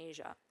conflicts in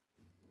Asia.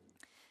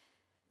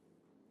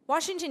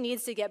 Washington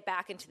needs to get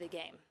back into the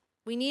game.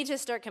 We need to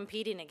start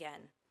competing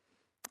again.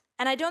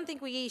 And I don't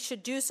think we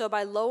should do so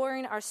by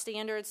lowering our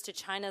standards to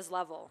China's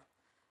level.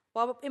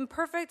 While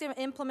imperfect in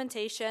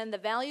implementation, the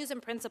values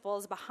and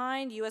principles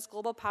behind U.S.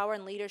 global power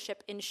and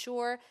leadership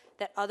ensure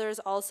that others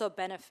also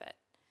benefit.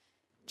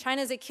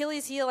 China's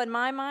Achilles heel, in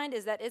my mind,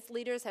 is that its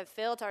leaders have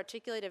failed to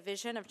articulate a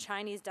vision of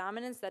Chinese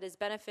dominance that is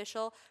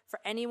beneficial for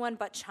anyone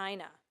but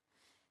China.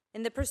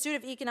 In the pursuit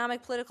of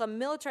economic, political, and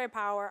military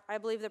power, I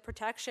believe the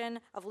protection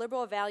of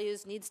liberal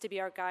values needs to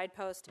be our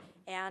guidepost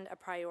and a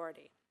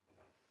priority.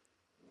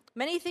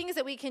 Many things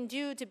that we can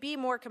do to be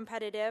more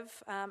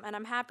competitive, and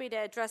I'm happy to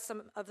address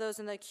some of those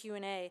in the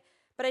Q&A,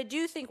 but I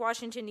do think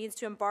Washington needs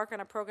to embark on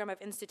a program of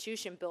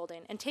institution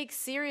building and take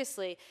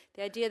seriously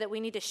the idea that we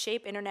need to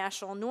shape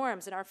international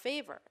norms in our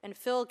favor and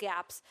fill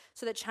gaps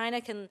so that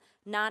China can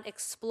not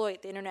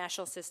exploit the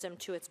international system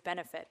to its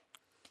benefit.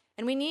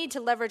 And we need to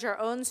leverage our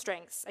own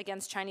strengths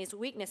against Chinese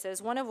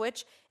weaknesses, one of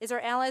which is our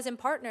allies and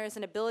partners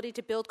and ability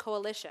to build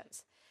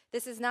coalitions.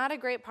 This is not a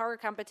great power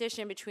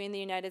competition between the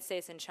United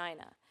States and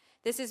China.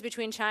 This is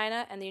between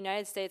China and the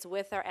United States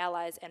with our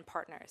allies and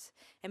partners.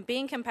 And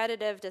being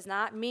competitive does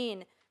not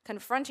mean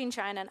confronting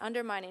China and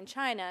undermining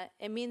China.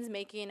 It means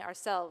making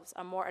ourselves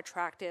a more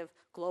attractive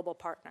global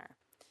partner.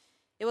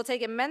 It will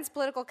take immense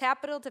political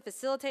capital to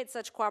facilitate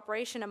such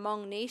cooperation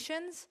among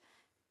nations,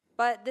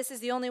 but this is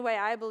the only way,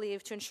 I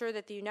believe, to ensure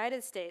that the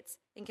United States,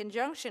 in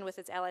conjunction with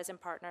its allies and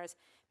partners,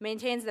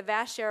 maintains the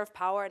vast share of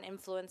power and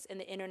influence in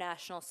the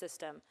international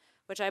system,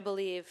 which I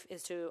believe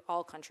is to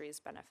all countries'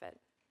 benefit.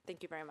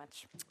 Thank you very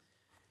much.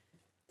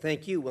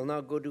 Thank you. We'll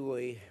now go to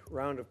a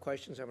round of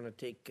questions. I'm going to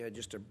take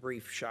just a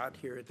brief shot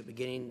here at the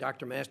beginning.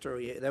 Dr.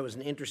 Mastro, that was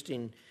an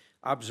interesting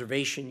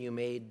observation you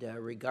made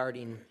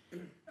regarding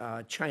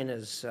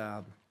China's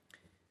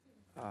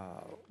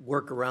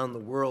work around the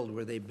world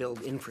where they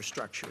build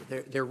infrastructure.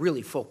 They're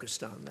really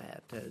focused on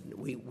that.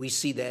 We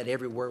see that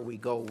everywhere we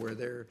go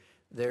where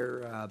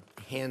their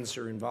hands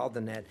are involved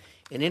in that.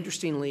 And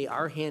interestingly,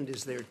 our hand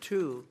is there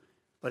too,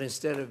 but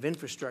instead of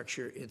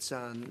infrastructure, it's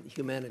on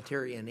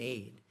humanitarian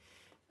aid.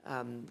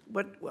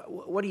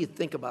 What do you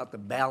think about the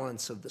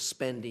balance of the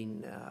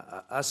spending,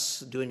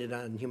 us doing it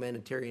on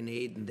humanitarian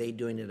aid and they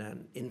doing it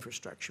on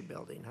infrastructure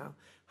building?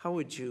 How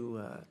would you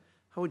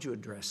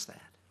address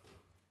that?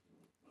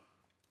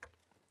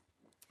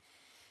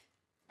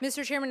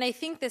 Mr. Chairman, I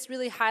think this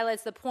really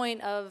highlights the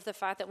point of the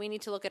fact that we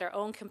need to look at our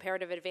own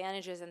comparative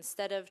advantages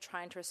instead of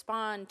trying to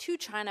respond to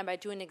China by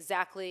doing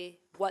exactly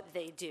what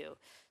they do.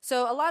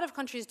 So a lot of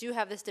countries do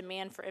have this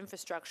demand for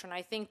infrastructure, and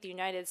I think the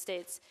United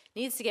States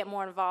needs to get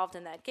more involved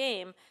in that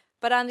game.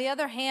 But on the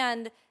other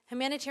hand,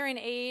 humanitarian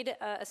aid,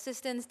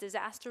 assistance,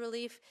 disaster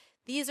relief,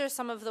 these are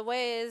some of the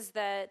ways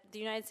that the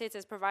United States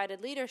has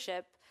provided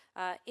leadership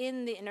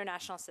in the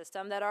international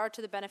system that are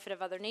to the benefit of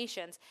other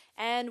nations,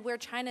 and where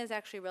China is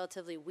actually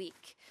relatively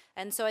weak.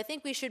 And so I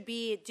think we should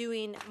be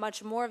doing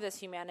much more of this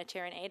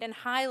humanitarian aid and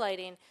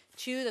highlighting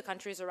to the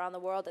countries around the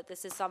world that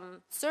this is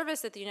some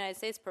service that the United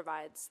States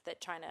provides that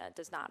China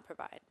does not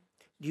provide.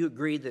 Do you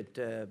agree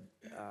that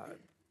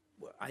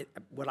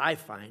what I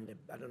find,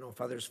 I don't know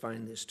if others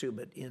find this too,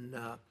 but in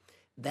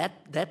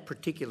that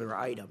particular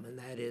item, and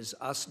that is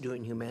us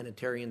doing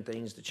humanitarian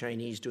things, the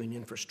Chinese doing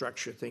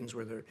infrastructure things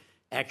where they're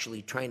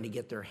actually trying to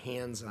get their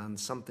hands on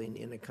something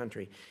in a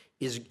country,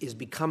 is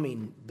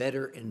becoming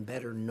better and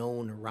better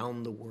known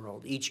around the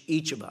world.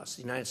 Each of us,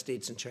 the United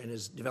States and China,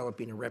 is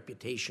developing a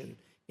reputation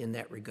in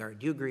that regard.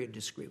 Do you agree or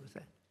disagree with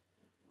that?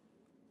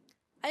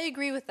 I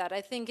agree with that. I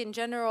think in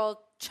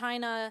general,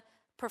 China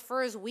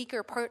prefers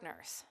weaker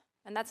partners.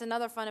 And that's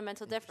another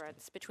fundamental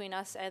difference between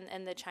us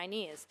and the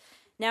Chinese.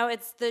 Now,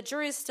 the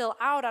jury's still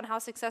out on how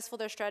successful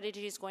their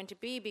strategy is going to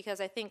be,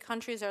 because I think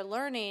countries are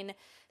learning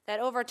that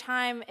over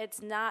time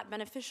it's not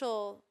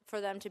beneficial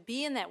for them to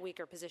be in that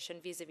weaker position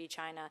vis-a-vis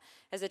China,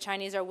 as the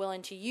Chinese are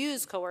willing to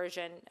use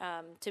coercion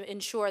to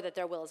ensure that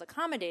their will is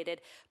accommodated.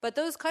 But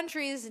those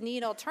countries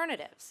need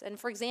alternatives. And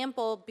for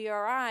example,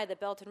 BRI, the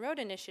Belt and Road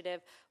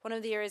Initiative, one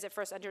of the areas it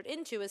first entered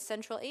into is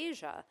Central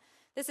Asia.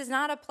 This is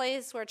not a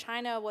place where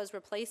China was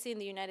replacing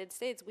the United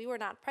States. We were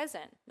not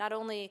present, not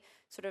only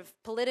sort of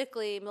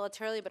politically,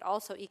 militarily, but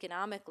also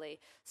economically.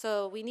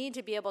 So we need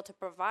to be able to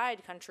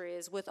provide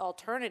countries with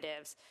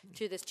alternatives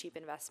to this cheap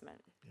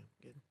investment. Yeah,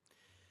 good.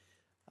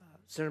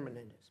 Senator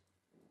Menendez.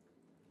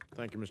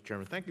 Thank you, Mr.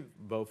 Chairman. Thank you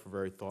both for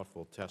very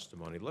thoughtful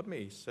testimony. Let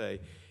me say,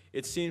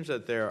 it seems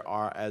that there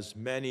are as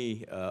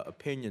many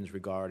opinions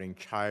regarding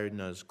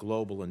China's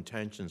global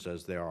intentions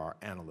as there are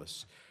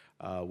analysts.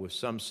 with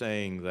some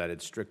saying that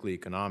it's strictly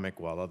economic,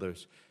 while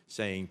others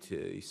saying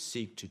to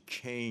seek to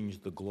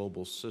change the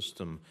global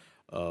system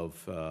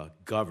of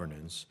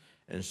governance,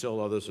 and still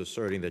others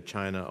asserting that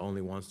China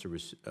only wants to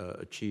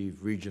achieve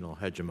regional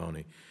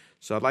hegemony.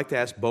 So I'd like to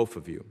ask both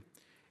of you,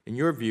 in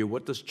your view,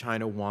 what does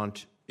China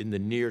want in the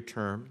near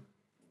term,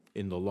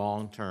 in the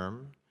long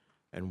term,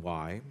 and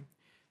why?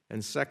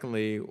 And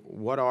secondly,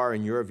 what are,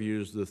 in your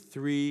views, the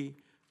three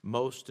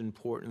most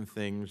important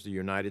things the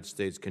United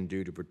States can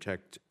do to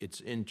protect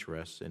its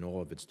interests in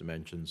all of its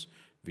dimensions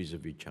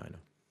vis-a-vis China?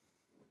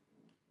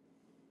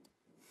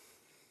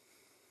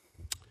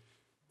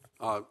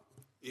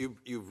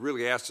 You've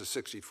really asked a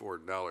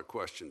 $64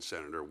 question,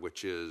 Senator,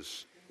 which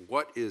is,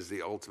 what is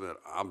the ultimate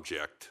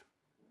object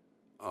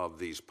of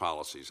these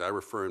policies? I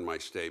refer in my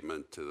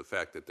statement to the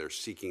fact that they're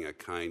seeking a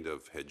kind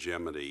of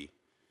hegemony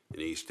in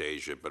East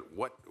Asia, but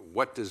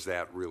what does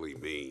that really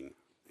mean?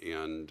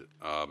 And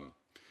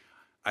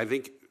I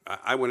think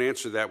I would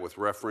answer that with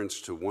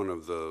reference to one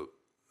of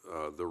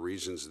the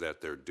reasons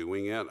that they're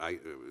doing it.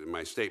 In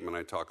my statement,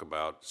 I talk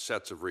about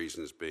sets of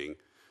reasons being,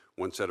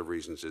 one set of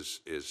reasons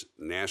is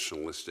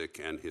nationalistic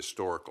and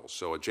historical.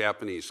 So a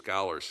Japanese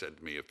scholar said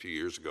to me a few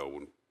years ago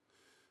when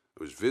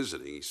I was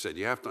visiting, he said,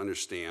 you have to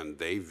understand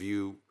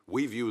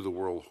we view the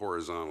world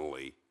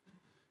horizontally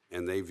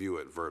and they view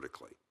it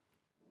vertically.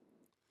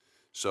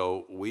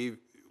 So we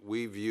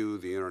view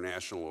the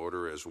international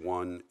order as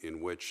one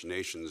in which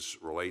nations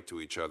relate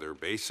to each other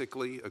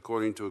basically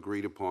according to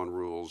agreed upon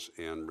rules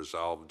and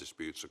resolve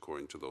disputes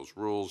according to those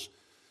rules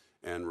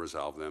and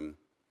resolve them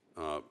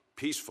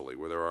peacefully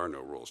where there are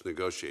no rules,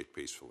 negotiate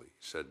peacefully.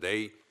 He said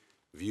they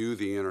view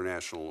the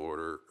international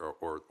order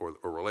or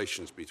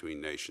relations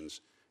between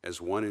nations as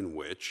one in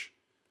which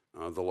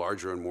the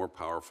larger and more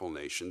powerful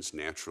nations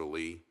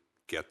naturally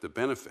get the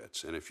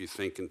benefits. And if you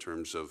think in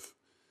terms of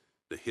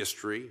the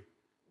history,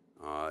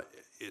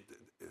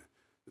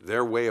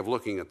 their way of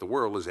looking at the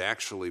world has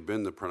actually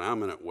been the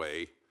predominant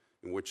way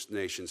in which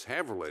nations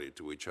have related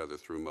to each other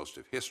through most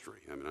of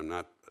history. I mean, I'm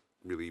not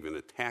really even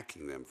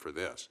attacking them for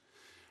this.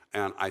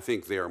 And I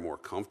think they are more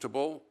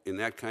comfortable in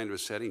that kind of a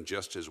setting,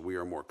 just as we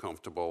are more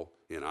comfortable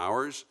in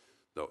ours.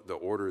 The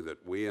order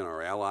that we and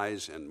our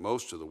allies and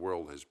most of the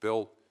world has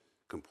built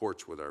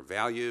comports with our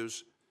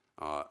values.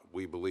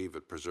 We believe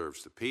it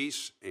preserves the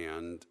peace,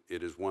 and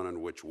it is one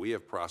in which we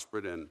have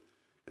prospered, and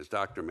as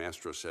Dr.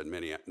 Mastro said,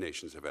 many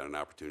nations have had an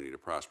opportunity to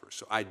prosper.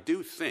 So I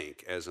do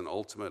think, as an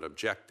ultimate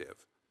objective,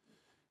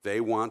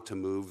 they want to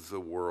move the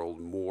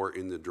world more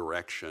in the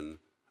direction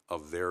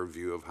of their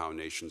view of how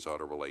nations ought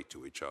to relate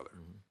to each other.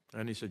 Mm-hmm.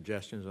 Any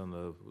suggestions on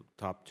the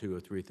top 2 or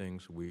 3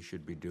 things we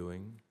should be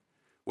doing?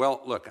 Well,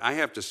 look, I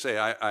have to say,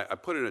 I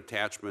put an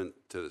attachment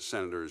to the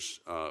senators,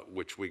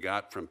 which we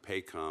got from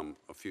PACOM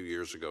a few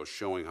years ago,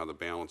 showing how the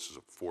balance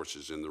of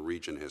forces in the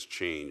region has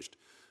changed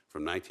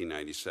from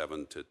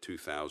 1997 to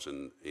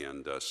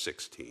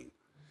 2016.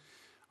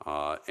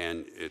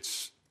 And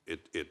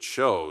it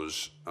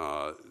shows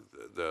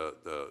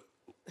the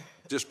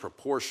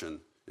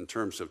disproportion in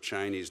terms of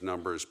Chinese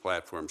numbers,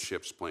 platforms,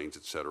 ships, planes,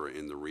 et cetera,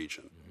 in the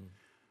region. Mm-hmm.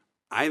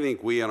 I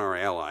think we and our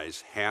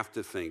allies have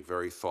to think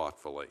very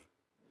thoughtfully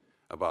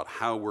about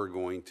how we're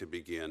going to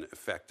begin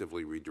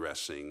effectively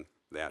redressing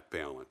that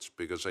balance.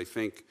 Because I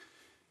think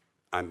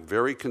I'm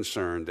very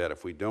concerned that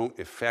if we don't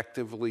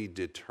effectively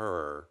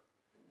deter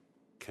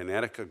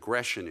kinetic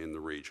aggression in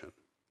the region,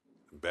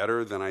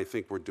 better than I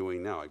think we're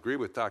doing now. I agree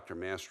with Dr.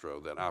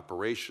 Mastro that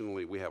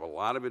operationally we have a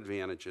lot of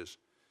advantages,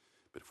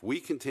 but if we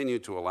continue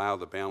to allow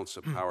the balance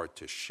of power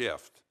to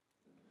shift,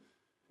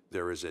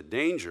 there is a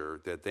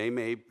danger that they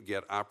may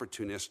get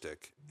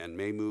opportunistic and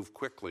may move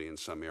quickly in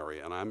some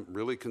area. And I'm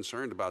really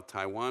concerned about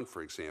Taiwan,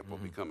 for example,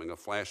 becoming a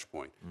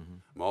flashpoint.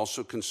 I'm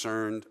also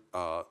concerned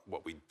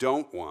what we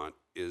don't want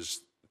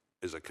is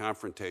a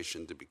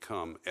confrontation to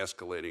become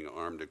escalating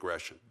armed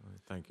aggression.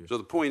 Thank you. So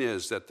the point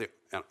is that,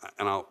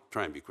 and I'll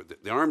try and be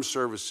quick, the armed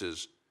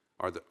services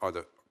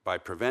by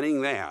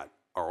preventing that,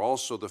 are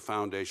also the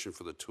foundation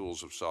for the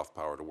tools of soft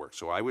power to work.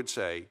 So I would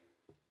say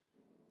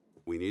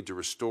we need to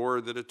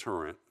restore the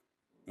deterrent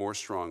more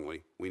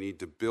strongly. We need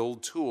to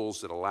build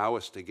tools that allow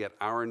us to get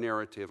our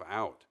narrative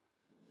out,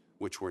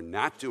 which we're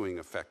not doing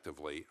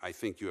effectively. I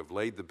think you have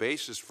laid the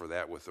basis for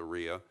that with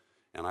ARIA,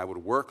 and I would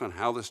work on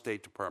how the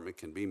State Department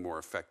can be more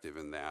effective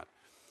in that.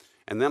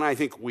 And then I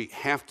think we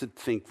have to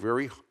think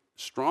very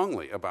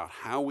strongly about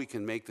how we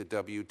can make the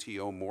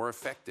WTO more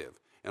effective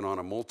and on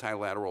a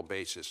multilateral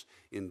basis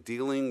in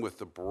dealing with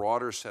the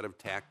broader set of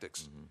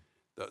tactics.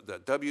 The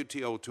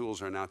WTO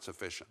tools are not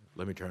sufficient.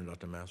 Let me turn to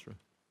Dr. Mastro.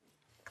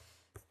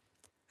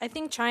 I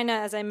think China,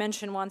 as I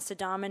mentioned, wants to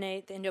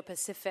dominate the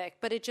Indo-Pacific,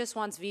 but it just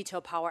wants veto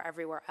power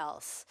everywhere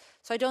else.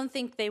 So I don't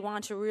think they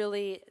want to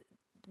really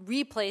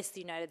replace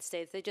the United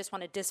States. They just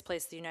want to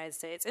displace the United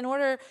States in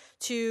order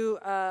to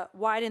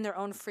widen their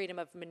own freedom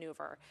of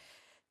maneuver.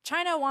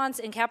 China wants,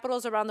 in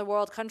capitals around the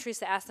world, countries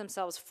to ask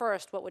themselves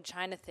first, what would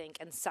China think?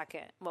 And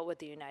second, what would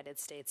the United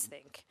States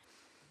think?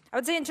 I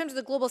would say in terms of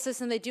the global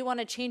system, they do want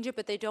to change it,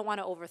 but they don't want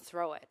to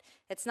overthrow it.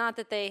 It's not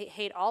that they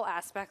hate all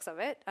aspects of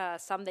it.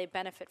 Some they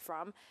benefit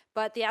from,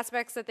 but the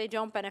aspects that they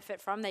don't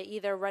benefit from, they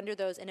either render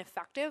those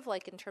ineffective,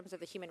 like in terms of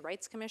the human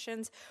rights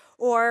commissions,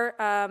 or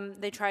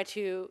they try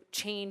to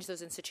change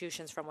those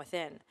institutions from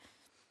within.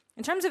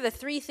 In terms of the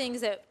three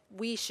things that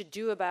we should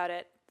do about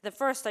it, the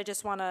first, I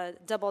just want to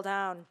double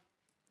down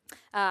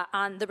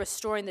on the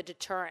restoring the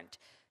deterrent.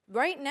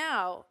 Right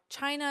now,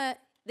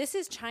 this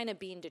is China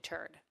being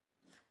deterred.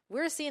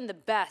 We're seeing the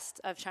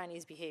best of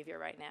Chinese behavior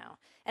right now.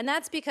 And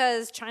that's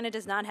because China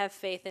does not have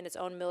faith in its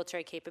own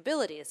military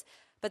capabilities.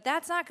 But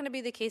that's not going to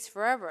be the case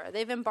forever.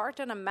 They've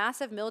embarked on a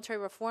massive military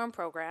reform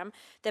program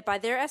that, by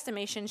their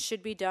estimation,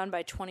 should be done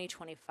by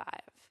 2025.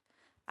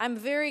 I'm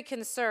very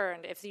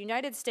concerned if the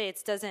United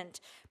States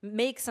doesn't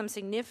make some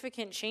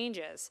significant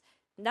changes,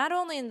 not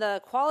only in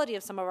the quality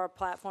of some of our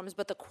platforms,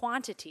 but the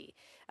quantity,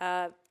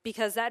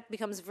 because that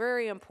becomes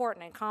very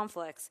important in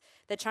conflicts,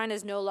 that China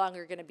is no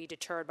longer going to be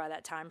deterred by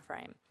that time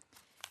frame.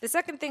 The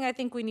second thing I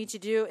think we need to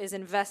do is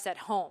invest at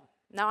home.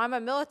 Now, I'm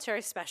a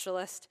military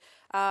specialist,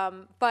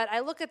 but I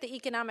look at the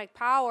economic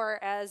power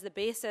as the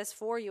basis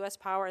for U.S.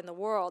 power in the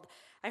world.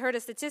 I heard a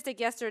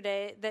statistic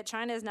yesterday that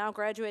China is now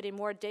graduating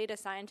more data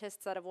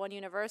scientists out of one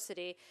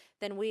university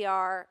than we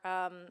are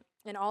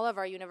in all of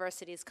our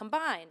universities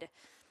combined.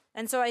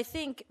 And so I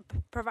think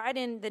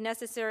providing the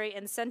necessary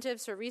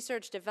incentives for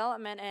research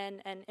development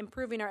and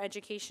improving our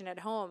education at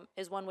home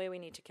is one way we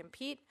need to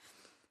compete.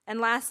 And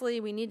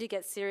lastly, we need to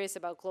get serious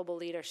about global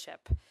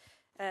leadership.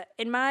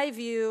 In my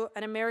view,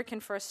 an American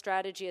first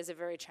strategy is a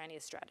very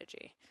Chinese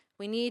strategy.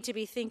 We need to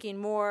be thinking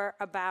more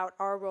about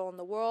our role in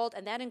the world,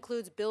 and that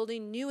includes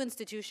building new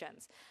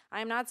institutions.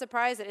 I'm not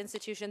surprised that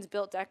institutions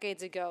built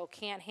decades ago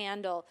can't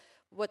handle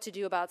what to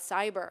do about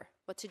cyber,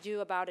 what to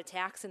do about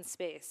attacks in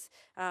space,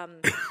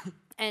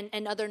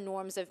 and other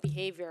norms of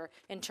behavior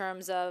in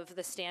terms of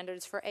the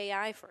standards for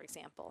AI, for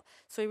example.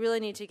 So we really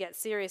need to get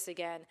serious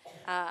again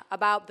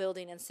about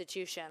building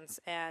institutions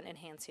and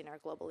enhancing our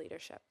global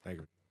leadership. Thank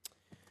you.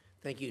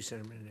 Thank you,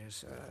 Senator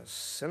Menendez.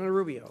 Senator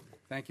Rubio.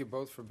 Thank you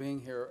both for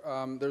being here.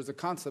 There's a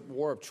concept,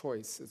 war of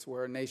choice. It's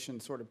where a nation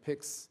sort of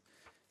picks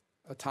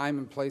a time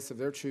and place of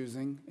their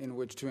choosing in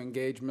which to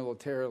engage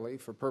militarily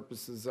for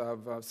purposes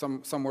of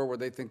somewhere where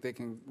they think they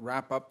can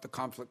wrap up the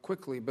conflict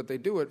quickly, but they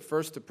do it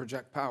first to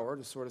project power,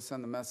 to sort of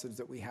send the message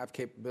that we have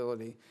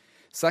capability.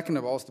 Second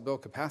of all is to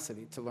build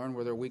capacity, to learn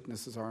where their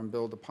weaknesses are and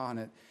build upon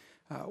it.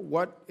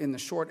 What, in the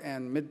short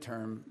and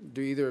midterm,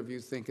 do either of you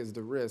think is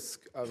the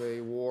risk of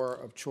a war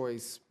of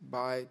choice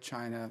by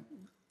China,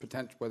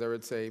 whether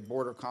it's a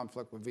border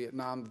conflict with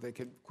Vietnam that they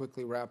could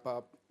quickly wrap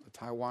up, a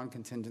Taiwan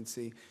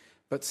contingency,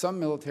 but some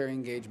military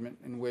engagement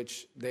in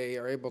which they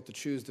are able to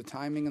choose the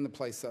timing and the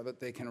place of it.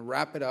 They can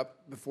wrap it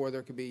up before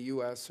there could be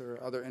U.S. or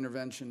other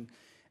intervention,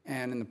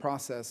 and in the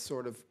process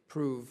sort of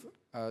prove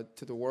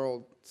to the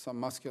world some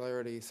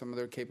muscularity, some of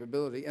their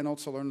capability, and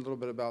also learn a little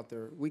bit about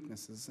their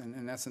weaknesses, and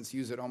in essence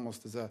use it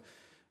almost as a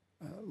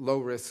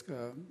low-risk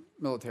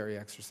military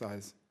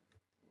exercise.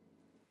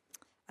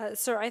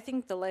 Sir, I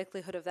think the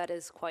likelihood of that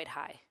is quite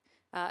high,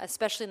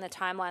 especially in the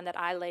timeline that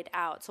I laid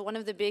out. So one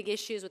of the big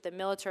issues with the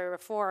military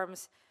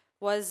reforms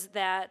was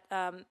that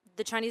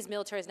the Chinese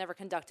military has never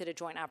conducted a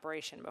joint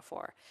operation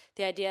before.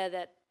 The idea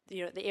that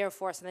the Air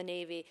Force and the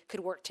Navy could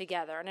work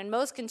together. And in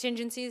most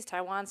contingencies,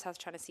 Taiwan, South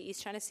China Sea,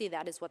 East China Sea,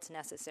 that is what's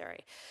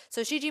necessary.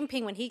 So Xi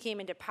Jinping, when he came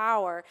into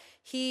power,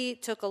 he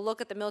took a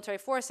look at the military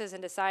forces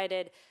and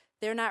decided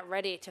they're not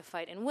ready to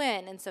fight and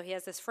win. And so he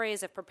has this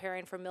phrase of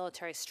preparing for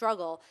military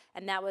struggle,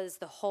 and that was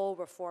the whole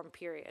reform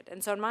period.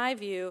 And so in my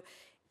view,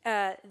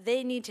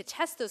 they need to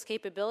test those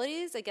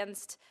capabilities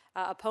against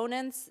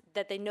opponents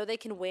that they know they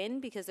can win,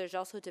 because there's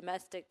also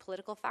domestic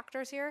political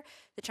factors here.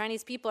 The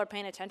Chinese people are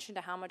paying attention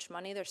to how much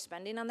money they're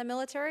spending on the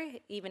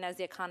military, even as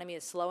the economy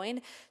is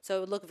slowing. So it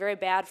would look very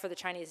bad for the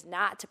Chinese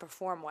not to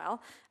perform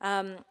well.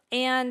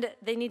 And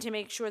they need to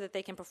make sure that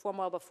they can perform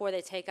well before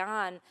they take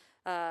on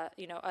a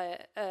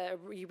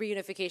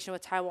reunification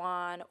with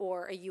Taiwan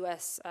or a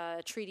U.S.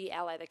 Treaty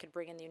ally that could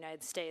bring in the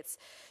United States.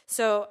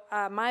 So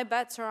my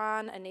bets are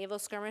on a naval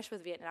skirmish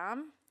with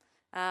Vietnam.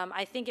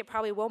 I think it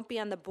probably won't be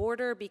on the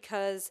border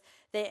because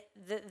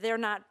they're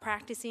not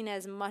practicing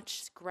as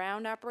much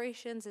ground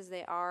operations as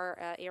they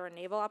are air and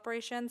naval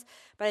operations.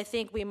 But I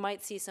think we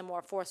might see some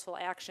more forceful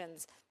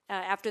actions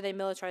after they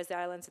militarize the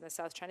islands in the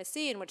South China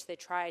Sea, in which they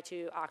try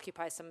to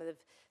occupy some of the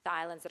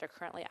islands that are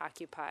currently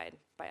occupied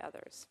by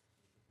others.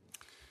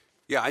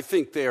 Yeah, I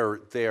think they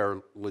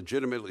are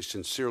legitimately,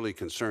 sincerely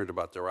concerned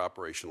about their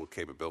operational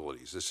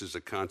capabilities. This is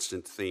a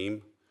constant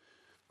theme.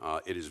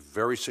 It is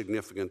very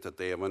significant that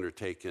they have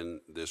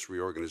undertaken this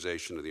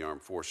reorganization of the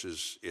armed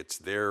forces. It's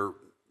their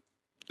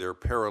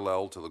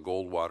parallel to the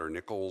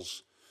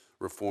Goldwater-Nichols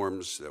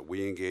reforms that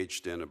we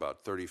engaged in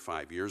about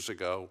 35 years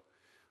ago.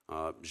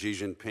 Xi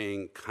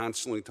Jinping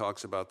constantly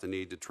talks about the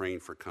need to train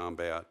for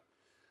combat.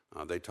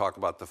 They talk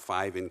about the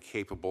 5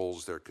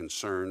 incapables, their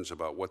concerns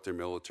about what their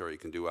military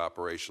can do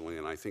operationally,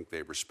 and I think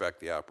they respect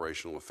the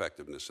operational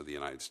effectiveness of the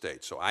United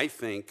States. So I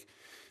think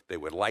they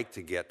would like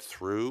to get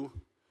through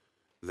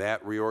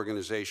that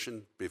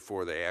reorganization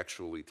before they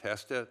actually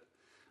test it.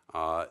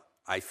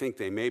 I think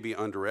they may be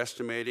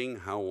underestimating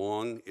how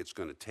long it's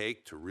going to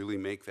take to really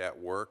make that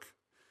work.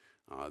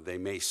 They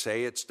may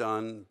say it's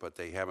done, but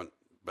they haven't.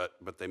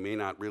 But they may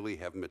not really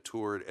have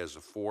matured as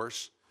a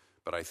force.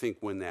 But I think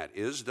when that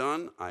is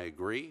done, I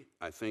agree.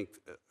 I think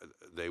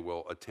they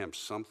will attempt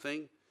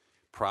something,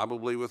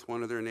 probably with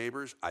one of their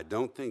neighbors. I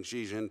don't think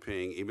Xi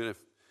Jinping, even if,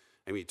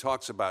 I mean, he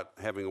talks about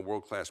having a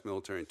world-class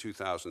military in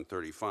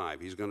 2035.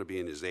 He's going to be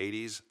in his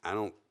 80s. I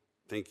don't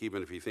think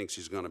even if he thinks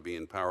he's going to be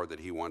in power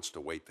that he wants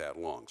to wait that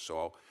long.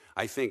 So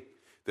I think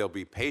they'll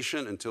be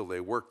patient until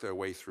they work their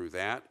way through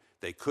that.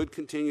 They could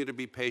continue to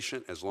be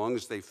patient as long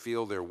as they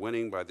feel they're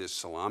winning by this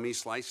salami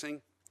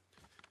slicing,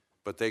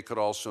 but they could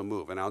also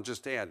move. And I'll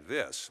just add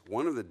this.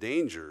 One of the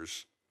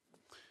dangers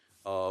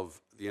of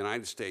the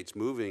United States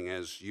moving,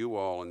 as you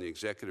all in the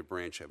executive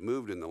branch have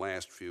moved in the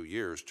last few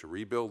years, to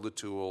rebuild the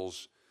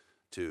tools,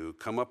 to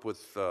come up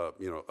with a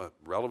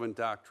relevant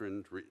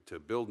doctrine, to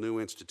build new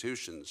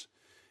institutions,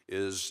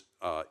 is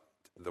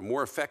the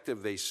more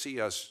effective they see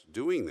us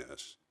doing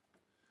this,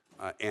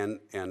 and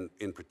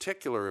in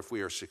particular, if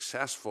we are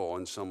successful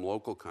in some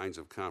local kinds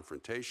of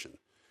confrontation,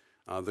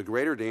 the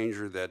greater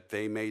danger that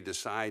they may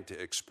decide to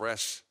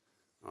express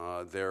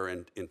their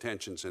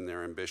intentions and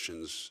their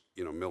ambitions,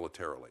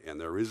 militarily. And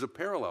there is a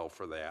parallel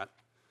for that,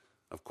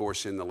 of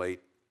course, in the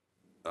late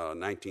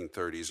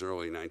 1930s,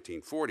 early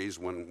 1940s,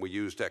 when we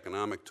used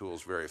economic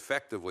tools very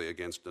effectively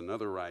against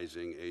another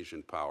rising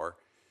Asian power,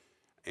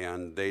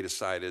 and they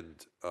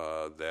decided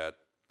that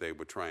they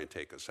would try and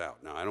take us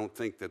out. Now, I don't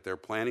think that they're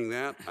planning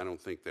that. I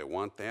don't think they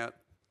want that.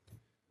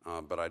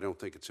 But I don't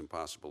think it's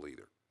impossible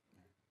either.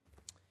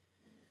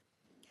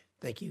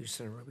 Thank you,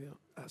 Senator Rubio.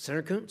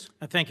 Senator Coons?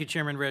 Thank you,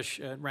 Chairman Risch,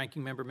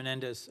 Ranking Member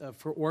Menendez,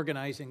 for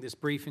organizing this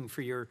briefing,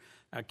 for your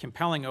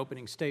compelling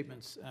opening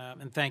statements.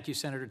 And thank you,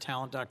 Senator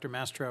Talent, Dr.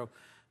 Mastro,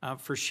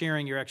 for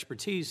sharing your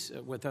expertise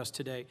with us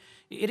today.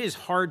 It is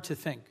hard to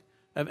think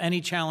of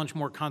any challenge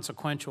more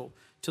consequential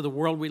to the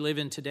world we live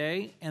in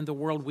today and the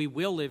world we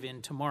will live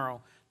in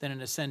tomorrow than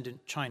an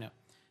ascendant China.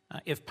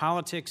 If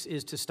politics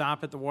is to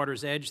stop at the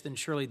water's edge, then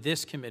surely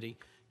this committee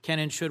can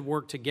and should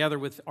work together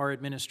with our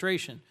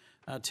administration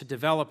to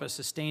develop a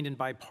sustained and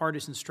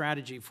bipartisan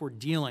strategy for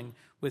dealing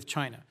with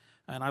China.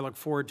 And I look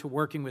forward to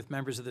working with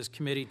members of this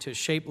committee to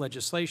shape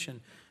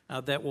legislation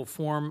that will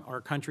form our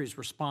country's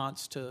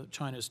response to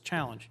China's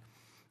challenge.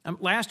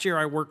 Last year,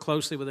 I worked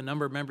closely with a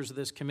number of members of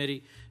this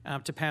committee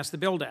to pass the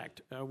BUILD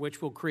Act,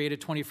 which will create a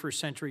 21st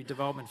Century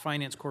Development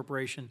Finance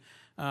Corporation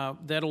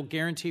that'll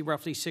guarantee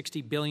roughly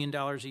 $60 billion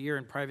a year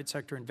in private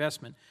sector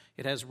investment.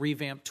 It has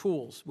revamped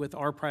tools with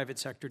our private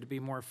sector to be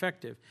more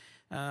effective.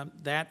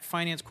 That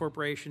finance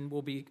corporation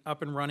will be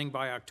up and running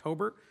by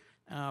October,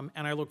 and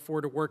I look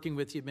forward to working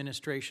with the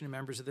administration and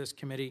members of this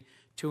committee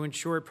to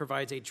ensure it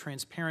provides a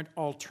transparent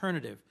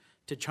alternative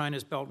to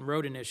China's Belt and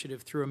Road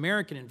Initiative through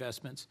American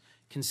investments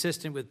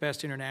consistent with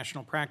best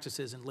international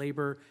practices in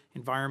labor,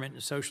 environment,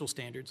 and social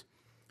standards.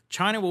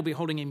 China will be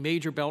holding a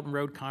major Belt and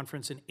Road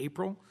conference in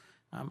April.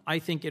 I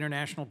think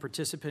international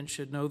participants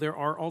should know there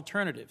are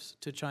alternatives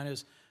to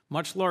China's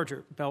much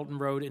larger Belt and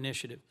Road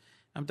Initiative.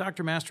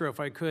 Dr. Mastro, if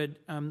I could,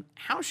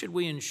 how should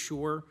we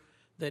ensure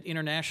that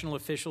international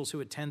officials who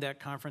attend that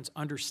conference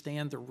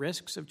understand the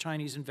risks of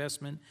Chinese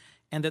investment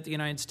and that the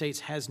United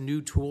States has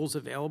new tools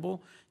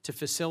available to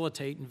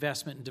facilitate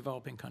investment in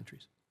developing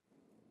countries?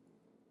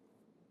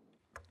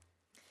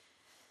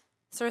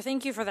 Sir,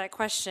 thank you for that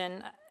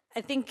question.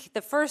 I think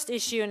the first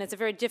issue, and it's a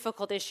very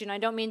difficult issue, and I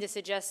don't mean to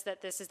suggest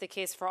that this is the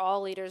case for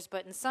all leaders,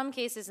 but in some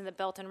cases in the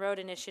Belt and Road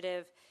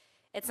Initiative,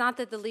 it's not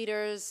that the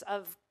leaders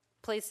of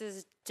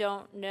places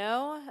don't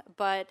know,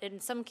 but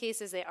in some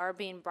cases they are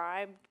being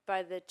bribed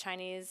by the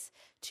Chinese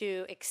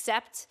to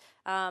accept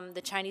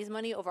the Chinese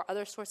money over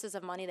other sources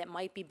of money that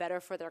might be better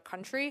for their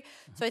country.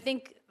 So I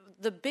think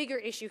the bigger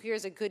issue here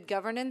is a good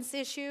governance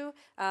issue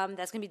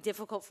that's going to be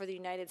difficult for the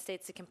United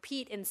States to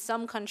compete in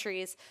some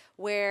countries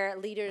where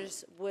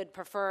leaders would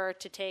prefer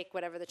to take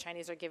whatever the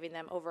Chinese are giving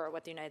them over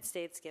what the United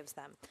States gives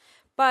them.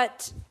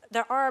 But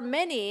there are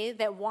many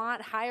that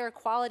want higher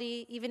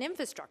quality, even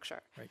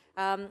infrastructure.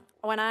 Right.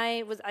 When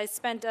I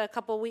spent a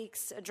couple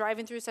weeks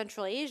driving through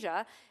Central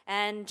Asia,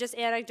 and just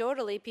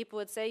anecdotally, people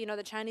would say,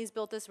 the Chinese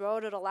built this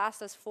road, it'll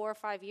last us 4 or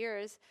 5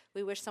 years.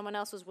 We wish someone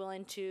else was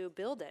willing to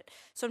build it.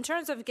 So in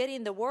terms of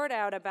getting the word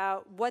out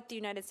about what the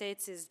United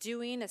States is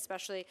doing,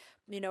 especially,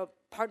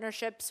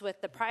 partnerships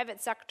with the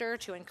private sector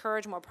to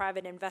encourage more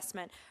private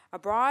investment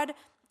abroad,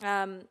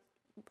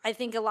 I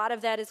think a lot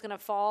of that is going to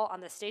fall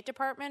on the State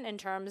Department in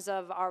terms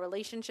of our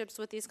relationships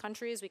with these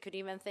countries. We could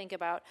even think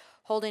about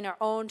holding our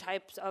own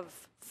types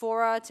of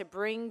fora to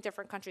bring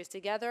different countries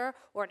together,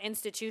 or an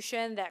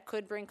institution that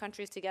could bring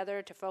countries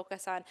together to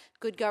focus on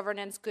good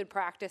governance, good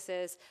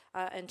practices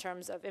in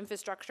terms of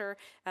infrastructure.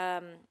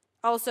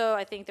 Also,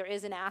 I think there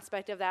is an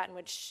aspect of that in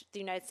which the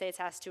United States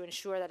has to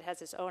ensure that it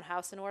has its own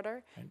house in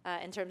order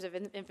in terms of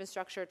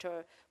infrastructure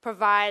to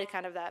provide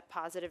kind of that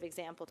positive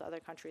example to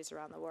other countries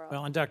around the world.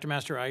 Well, and Dr.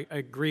 Mastro, I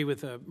agree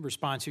with a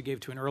response you gave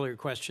to an earlier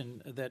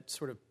question that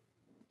sort of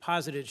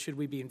posited, should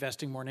we be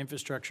investing more in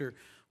infrastructure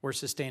or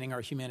sustaining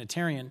our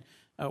humanitarian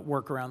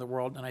work around the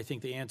world? And I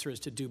think the answer is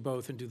to do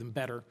both and do them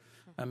better,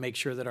 make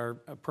sure that our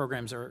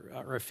programs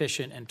are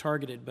efficient and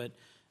targeted. But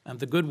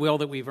the goodwill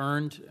that we've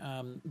earned,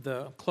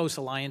 the close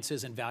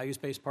alliances and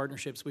values-based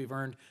partnerships we've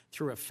earned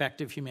through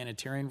effective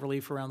humanitarian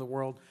relief around the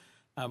world,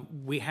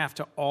 we have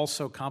to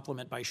also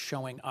complement by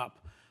showing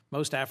up.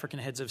 Most African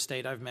heads of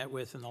state I've met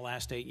with in the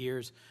last 8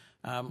 years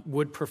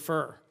would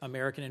prefer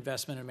American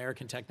investment,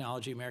 American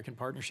technology, American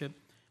partnership,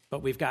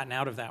 but we've gotten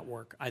out of that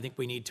work. I think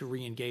we need to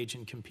re-engage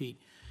and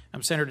compete.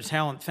 Senator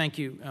Talent, thank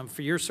you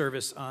for your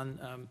service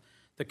on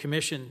the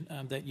commission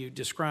that you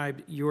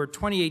described. Your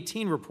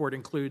 2018 report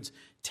includes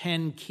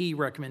 10 key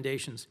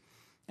recommendations,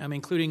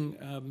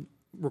 including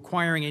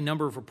requiring a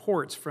number of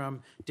reports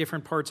from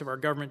different parts of our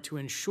government to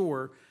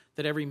ensure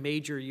that every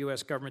major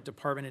U.S. government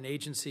department and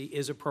agency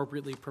is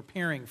appropriately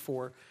preparing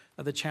for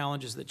the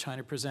challenges that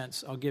China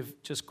presents. I'll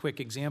give just quick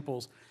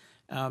examples.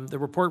 The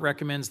report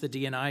recommends the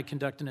DNI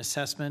conduct an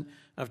assessment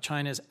of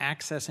China's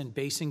access and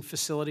basing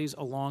facilities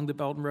along the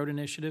Belt and Road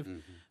Initiative,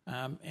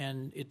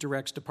 and it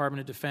directs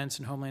Department of Defense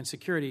and Homeland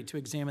Security to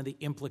examine the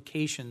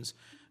implications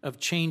of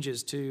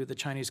changes to the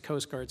Chinese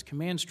Coast Guard's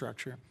command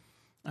structure.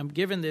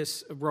 Given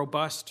this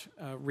robust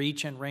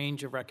reach and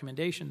range of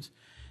recommendations,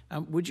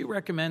 would you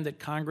recommend that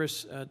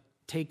Congress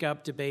take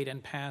up, debate,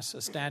 and pass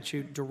a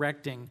statute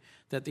directing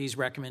that these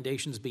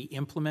recommendations be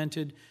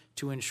implemented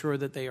to ensure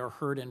that they are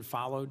heard and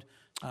followed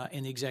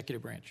in the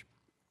executive branch?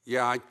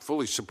 Yeah, I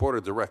fully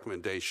supported the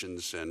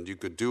recommendations, and you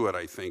could do it,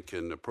 I think,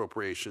 in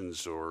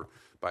appropriations or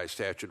by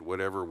statute,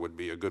 whatever would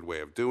be a good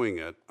way of doing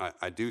it.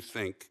 I do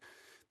think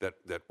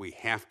that we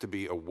have to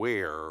be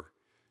aware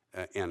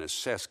and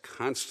assess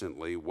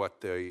constantly what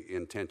the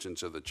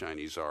intentions of the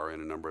Chinese are in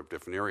a number of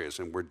different areas.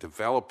 And we're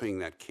developing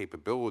that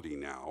capability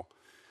now.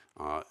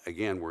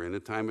 Again, we're in a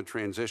time of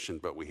transition,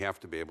 but we have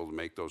to be able to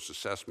make those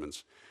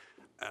assessments.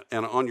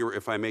 And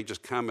if I may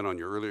just comment on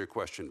your earlier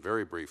question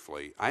very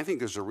briefly, I think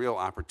there's a real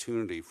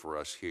opportunity for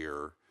us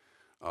here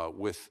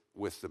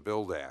with the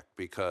BUILD Act,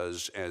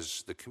 because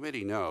as the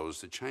committee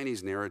knows, the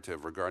Chinese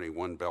narrative regarding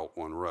One Belt,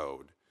 One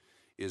Road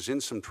is in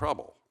some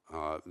trouble.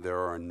 There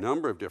are a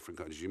number of different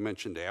countries. You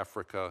mentioned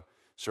Africa,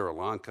 Sri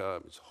Lanka.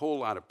 There's a whole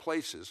lot of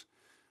places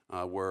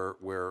where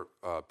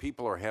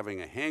people are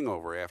having a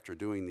hangover after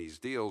doing these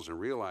deals and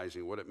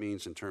realizing what it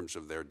means in terms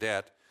of their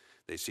debt.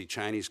 They see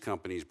Chinese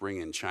companies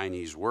bring in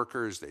Chinese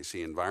workers. They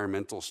see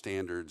environmental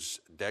standards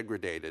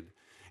degraded.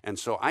 And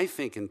so I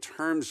think in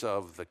terms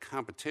of the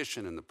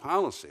competition and the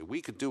policy,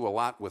 we could do a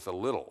lot with a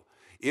little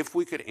if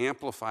we could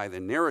amplify the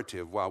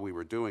narrative while we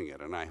were doing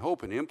it. And I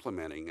hope in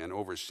implementing and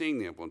overseeing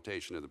the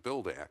implementation of the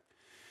BUILD Act,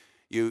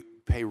 you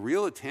pay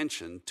real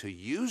attention to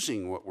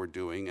using what we're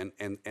doing,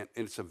 and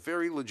it's a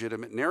very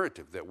legitimate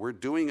narrative that we're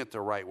doing it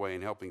the right way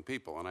and helping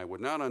people. And I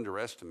would not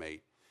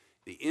underestimate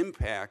the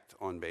impact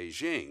on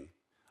Beijing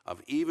of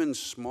even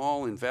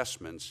small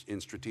investments in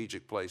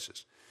strategic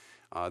places.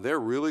 They're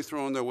really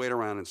throwing their weight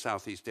around in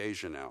Southeast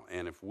Asia now.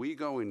 And if we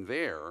go in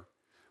there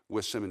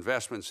with some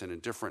investments in a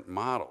different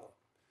model,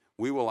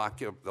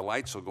 the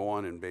lights will go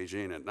on in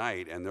Beijing at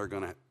night, and they're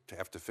going to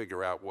have to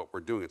figure out what we're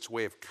doing. It's a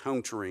way of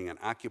countering and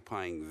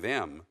occupying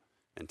them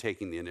and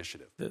taking the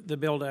initiative. The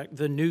BUILD Act,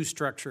 the new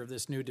structure of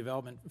this new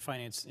development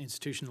finance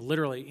institution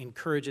literally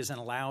encourages and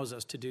allows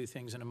us to do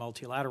things in a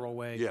multilateral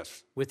way.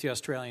 Yes. With the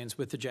Australians,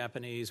 with the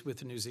Japanese, with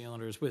the New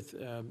Zealanders, with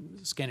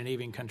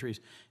Scandinavian countries.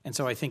 And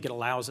so I think it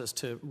allows us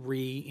to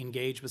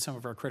re-engage with some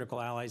of our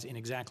critical allies in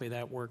exactly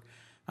that work.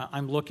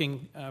 I'm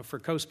looking for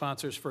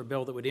co-sponsors for a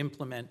bill that would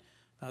implement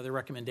the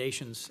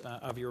recommendations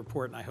of your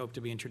report, and I hope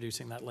to be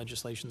introducing that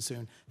legislation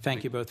soon.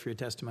 Thank you both for your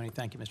testimony.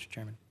 Thank you, Mr.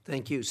 Chairman.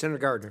 Thank you. Senator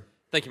Gardner.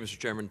 Thank you, Mr.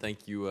 Chairman.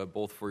 Thank you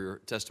both for your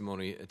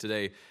testimony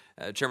today.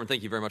 Chairman,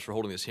 thank you very much for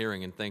holding this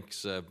hearing, and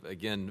thanks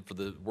again for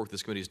the work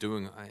this committee is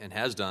doing and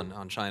has done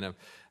on China.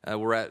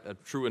 We're at a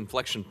true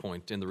inflection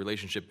point in the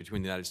relationship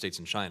between the United States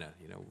and China.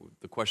 You know,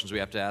 the questions we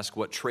have to ask: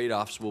 what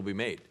trade-offs will be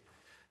made?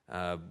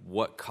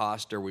 What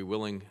cost are we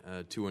willing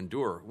to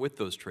endure with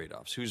those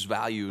trade-offs? Whose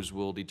values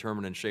will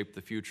determine and shape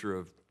the future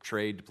of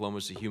trade,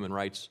 diplomacy, human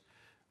rights,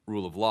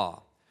 rule of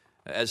law?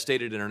 As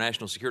stated in our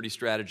national security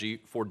strategy,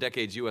 for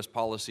decades, U.S.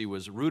 policy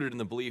was rooted in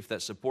the belief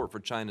that support for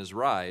China's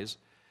rise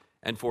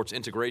and for its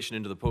integration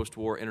into the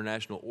post-war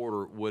international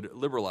order would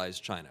liberalize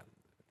China.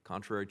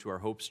 Contrary to our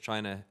hopes,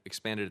 China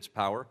expanded its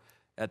power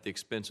at the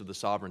expense of the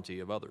sovereignty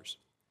of others.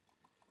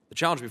 The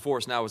challenge before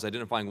us now is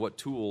identifying what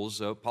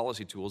tools,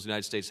 policy tools, the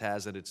United States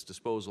has at its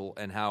disposal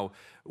and how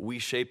we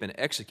shape and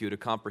execute a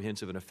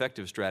comprehensive and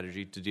effective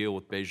strategy to deal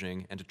with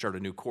Beijing and to chart a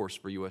new course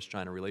for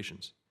U.S.-China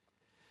relations.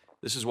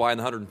 This is why in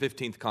the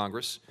 115th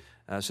Congress,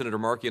 Senator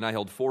Markey and I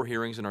held 4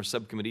 hearings in our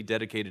subcommittee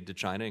dedicated to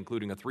China,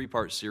 including a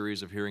 3-part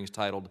series of hearings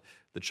titled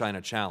The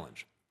China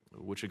Challenge,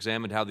 which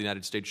examined how the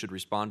United States should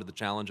respond to the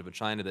challenge of a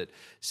China that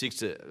seeks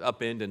to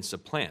upend and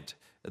supplant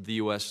the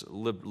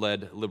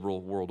U.S.-led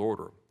liberal world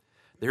order.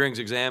 The hearings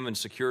examined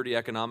security,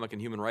 economic,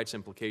 and human rights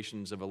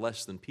implications of a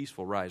less than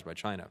peaceful rise by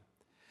China.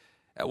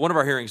 At one of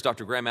our hearings,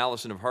 Dr. Graham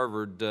Allison of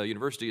Harvard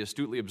University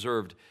astutely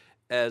observed,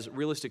 As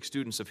realistic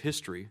students of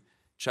history,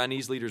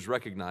 Chinese leaders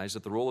recognize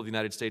that the role of the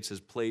United States has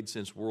played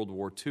since World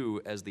War II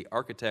as the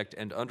architect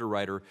and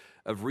underwriter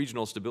of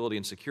regional stability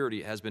and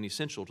security has been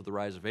essential to the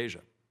rise of Asia,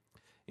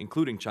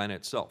 including China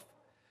itself.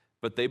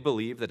 But they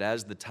believe that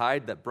as the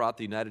tide that brought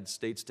the United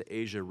States to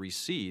Asia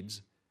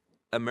recedes,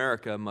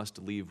 America must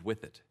leave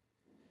with it.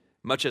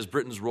 Much as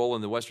Britain's role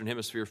in the Western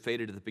Hemisphere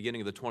faded at the beginning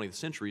of the 20th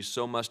century,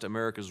 so must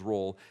America's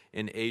role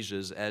in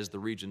Asia's as the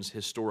region's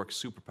historic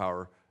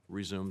superpower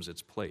resumes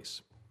its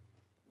place.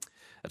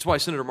 That's why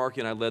Senator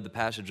Markey and I led the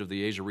passage of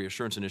the Asia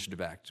Reassurance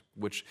Initiative Act,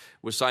 which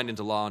was signed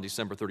into law on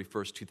December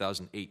 31st,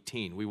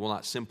 2018. We will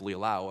not simply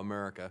allow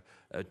America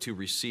to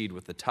recede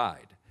with the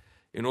tide.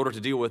 In order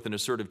to deal with an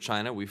assertive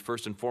China, we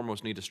first and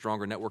foremost need a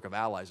stronger network of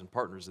allies and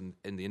partners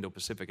in the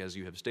Indo-Pacific, as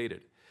you have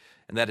stated.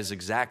 And that is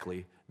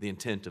exactly the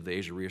intent of the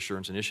Asia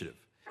Reassurance Initiative.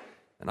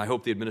 And I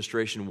hope the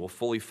administration will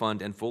fully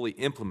fund and fully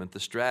implement the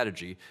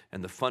strategy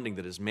and the funding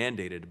that is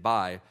mandated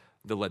by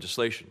the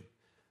legislation.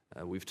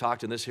 We've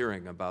talked in this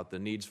hearing about the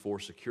needs for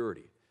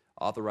security,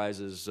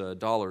 authorizes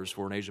dollars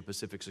for an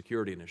Asia-Pacific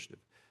security initiative,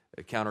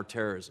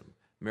 counterterrorism,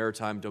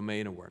 maritime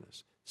domain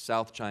awareness,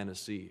 South China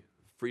Sea,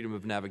 freedom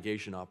of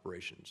navigation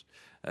operations.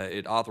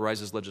 It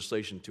authorizes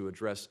legislation to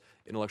address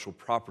intellectual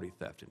property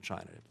theft in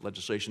China,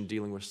 legislation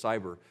dealing with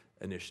cyber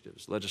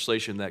initiatives,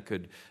 legislation that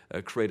could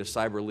create a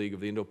cyber league of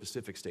the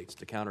Indo-Pacific states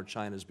to counter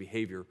China's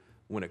behavior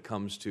when it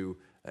comes to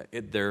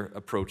their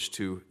approach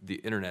to the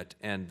internet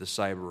and the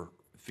cyber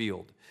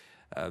field.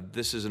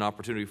 This is an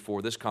opportunity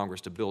for this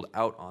Congress to build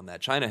out on that.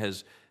 China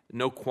has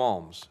no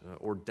qualms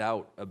or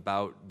doubt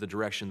about the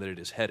direction that it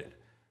is headed,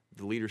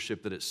 the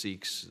leadership that it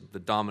seeks, the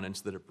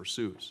dominance that it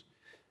pursues.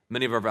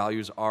 Many of our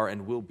values are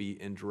and will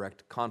be in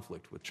direct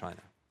conflict with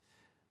China.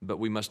 But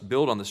we must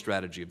build on the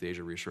strategy of the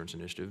Asia Reassurance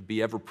Initiative,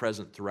 be ever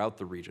present throughout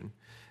the region,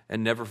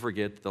 and never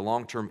forget that the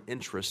long-term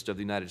interest of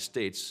the United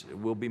States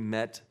will be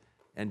met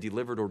and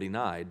delivered or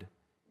denied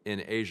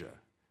in Asia.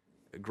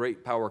 A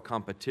great power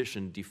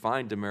competition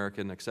defined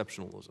American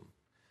exceptionalism.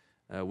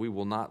 We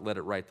will not let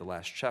it write the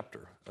last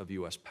chapter of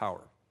U.S. power.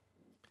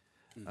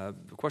 The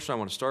question I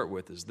want to start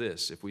with is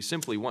this. If we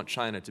simply want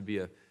China to be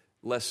a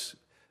less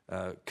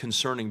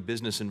concerning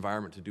business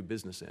environment to do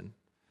business in,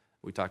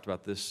 we talked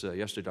about this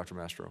yesterday, Dr.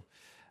 Mastro.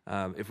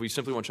 If we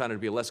simply want China to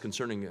be a less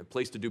concerning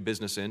place to do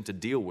business in, to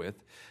deal with,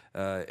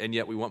 and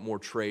yet we want more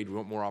trade, we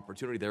want more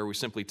opportunity there, we're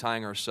simply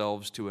tying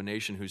ourselves to a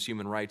nation whose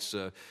human rights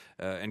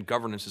and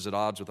governance is at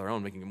odds with our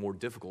own, making it more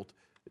difficult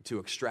to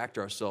extract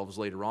ourselves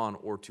later on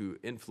or to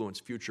influence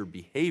future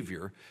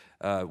behavior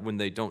when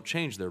they don't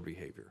change their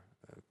behavior.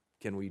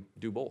 Can we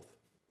do both?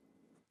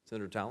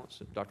 Senator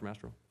Talents, Dr.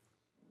 Mastro?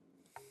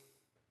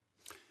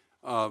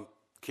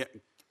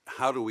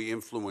 How do we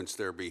influence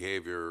their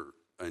behavior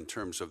in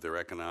terms of their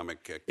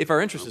economic? If our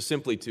interest is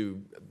simply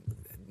to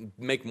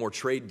make more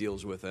trade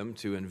deals with them,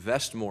 to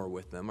invest more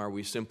with them, are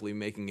we simply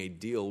making a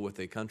deal with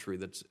a country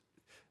that's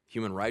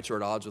human rights are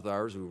at odds with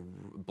ours, who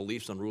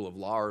beliefs on rule of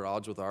law are at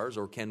odds with ours,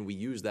 or can we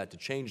use that to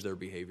change their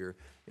behavior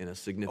in a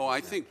significant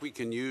I think we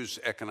can use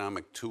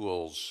economic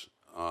tools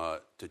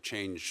to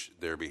change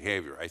their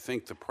behavior. I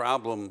think the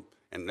problem,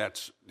 and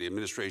that's the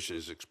administration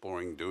is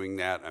exploring doing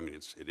that. I mean,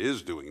 it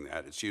is doing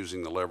that. It's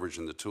using the leverage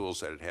and the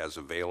tools that it has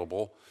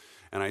available.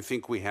 And I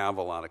think we have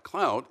a lot of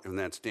clout from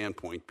that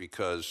standpoint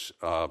because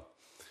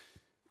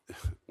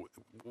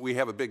we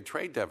have a big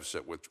trade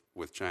deficit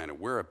with China.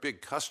 We're a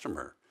big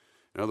customer.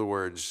 In other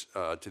words,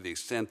 to the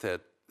extent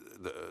that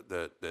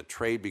the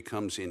trade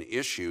becomes an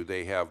issue,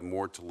 they have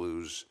more to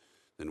lose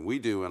than we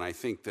do, and I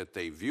think that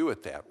they view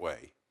it that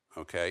way,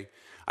 okay?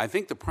 I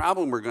think the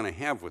problem we're going to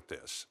have with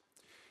this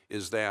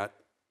is that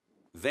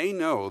they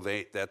know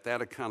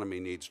that economy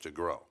needs to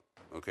grow,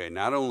 okay?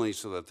 Not only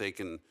so that they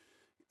can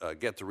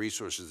get the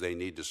resources they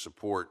need to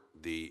support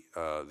the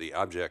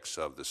objects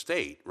of the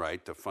state,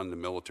 right, to fund the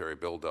military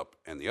buildup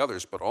and the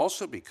others, but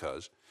also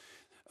because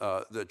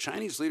the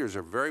Chinese leaders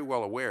are very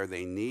well aware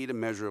they need a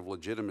measure of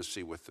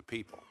legitimacy with the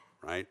people,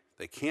 right?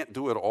 They can't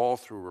do it all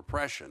through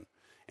repression.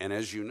 And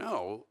as you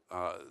know,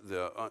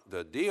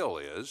 the deal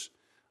is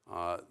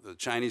the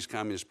Chinese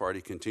Communist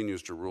Party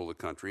continues to rule the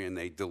country, and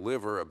they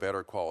deliver a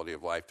better quality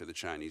of life to the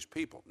Chinese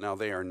people. Now,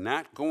 they are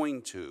not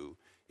going to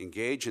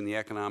engage in the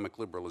economic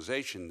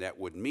liberalization that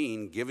would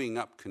mean giving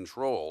up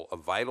control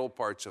of vital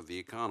parts of the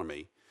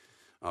economy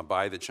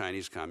by the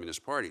Chinese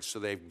Communist Party. So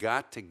they've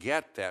got to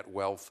get that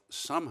wealth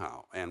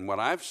somehow. And what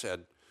I've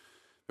said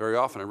very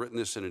often, I've written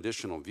this in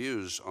additional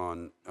views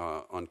on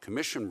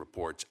commission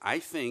reports, I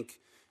think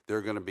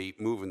they're going to be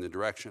moving in the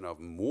direction of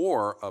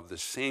more of the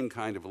same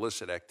kind of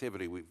illicit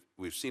activity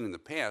we've seen in the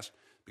past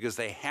because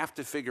they have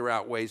to figure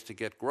out ways to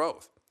get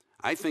growth.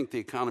 I think the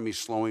economy's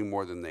slowing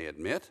more than they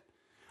admit.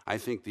 I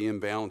think the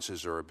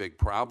imbalances are a big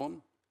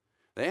problem.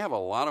 They have a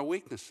lot of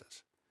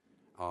weaknesses.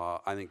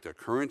 I think their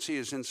currency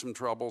is in some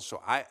trouble.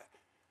 So I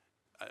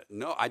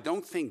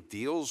don't think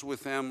deals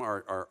with them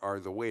are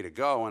the way to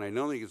go, and I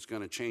don't think it's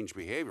going to change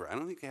behavior. I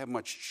don't think they have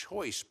much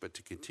choice but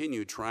to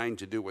continue trying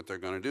to do what they're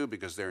going to do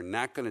because they're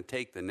not going to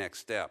take the next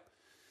step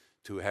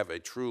to have a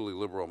truly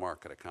liberal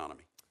market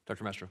economy.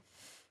 Dr. Mastro.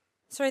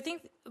 So I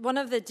think one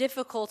of the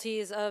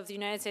difficulties of the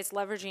United States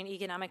leveraging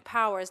economic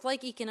power is,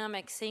 like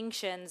economic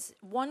sanctions,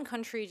 one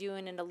country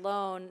doing it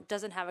alone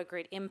doesn't have a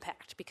great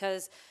impact,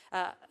 because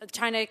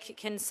China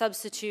can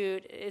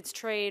substitute its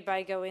trade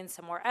by going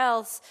somewhere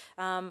else.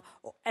 And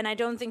I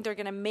don't think they're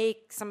going to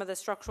make some of the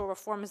structural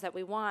reforms that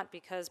we want,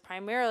 because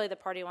primarily the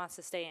party wants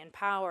to stay in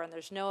power, and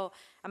there's no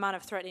amount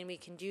of threatening we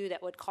can do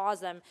that would cause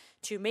them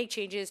to make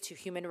changes to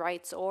human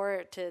rights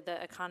or to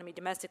the economy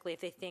domestically if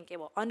they think it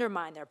will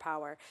undermine their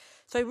power.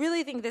 So I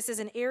really think this is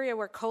an area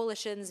where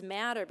coalitions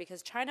matter,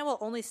 because China will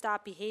only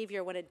stop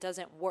behavior when it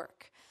doesn't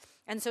work.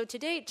 And so to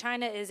date,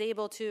 China is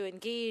able to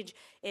engage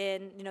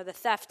in, the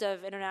theft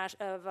of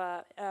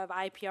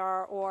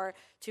IPR, or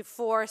to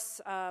force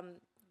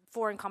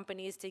foreign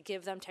companies to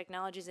give them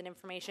technologies and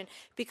information,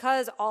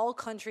 because all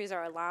countries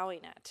are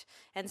allowing it.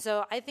 And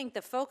so I think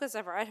the focus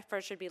of our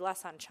efforts should be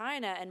less on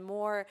China and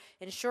more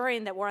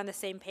ensuring that we're on the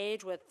same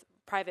page with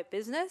private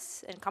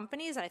business and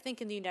companies. And I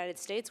think in the United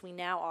States we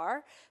now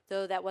are,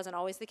 though that wasn't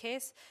always the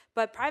case.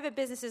 But private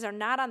businesses are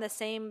not on the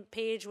same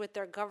page with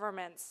their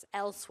governments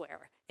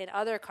elsewhere in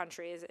other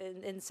countries,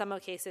 in some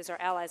cases are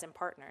allies and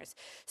partners.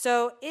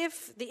 So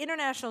if the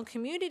international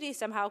community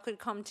somehow could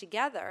come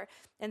together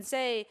and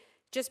say,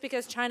 just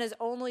because China's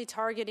only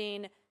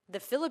targeting the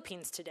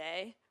Philippines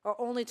today, or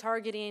only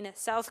targeting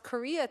South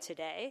Korea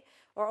today,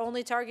 or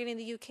only targeting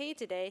the UK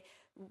today,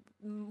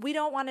 we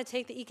don't want to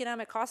take the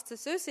economic costs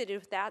associated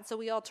with that, so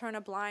we all turn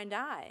a blind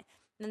eye.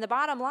 And the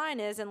bottom line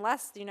is,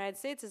 unless the United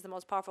States is the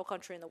most powerful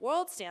country in the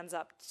world stands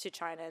up to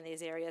China in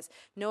these areas,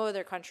 no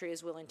other country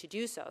is willing to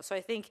do so. So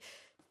I think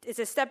it's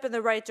a step in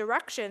the right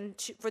direction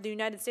for the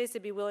United States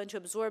to be willing to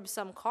absorb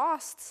some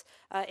costs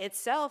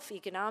itself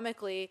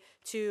economically,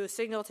 to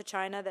signal to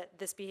China that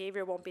this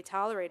behavior won't be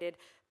tolerated.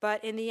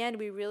 But in the end,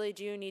 we really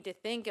do need to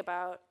think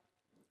about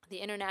the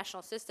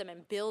international system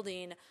and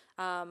building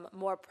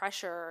more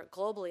pressure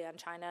globally on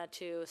China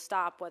to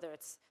stop, whether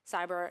it's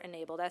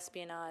cyber-enabled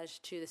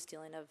espionage to the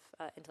stealing of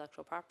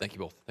intellectual property. Thank you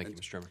both. Thank you,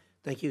 Mr. Chairman.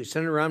 Thank you.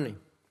 Senator Romney.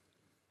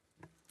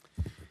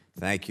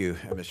 Thank you,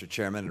 Mr.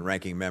 Chairman and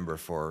Ranking Member,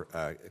 for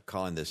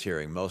calling this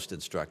hearing most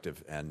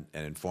instructive and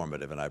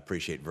informative, and I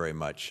appreciate very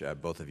much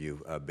both of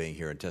you being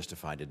here and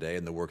testifying today,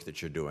 and the work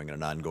that you're doing on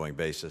an ongoing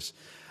basis.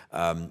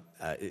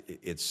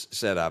 It's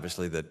said,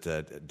 obviously, that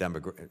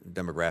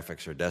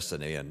demographics are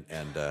destiny,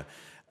 and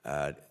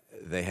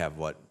they have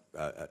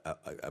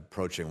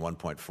approaching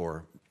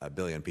 1.4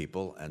 billion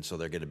people, and so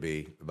they're going to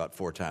be about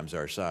 4 times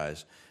our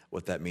size.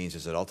 What that means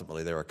is that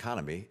ultimately their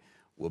economy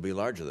will be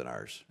larger than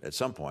ours. At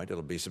some point,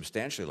 it'll be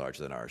substantially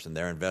larger than ours, and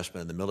their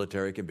investment in the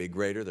military can be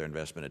greater, their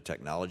investment in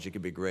technology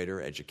can be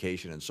greater,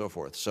 education, and so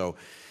forth. So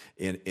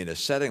in a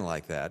setting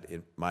like that,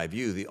 in my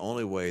view, the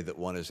only way that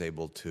one is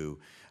able to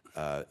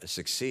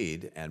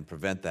succeed and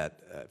prevent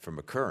that from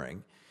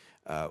occurring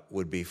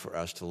would be for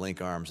us to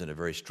link arms in a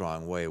very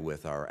strong way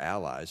with our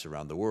allies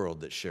around the world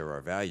that share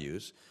our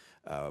values,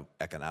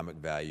 economic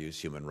values,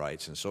 human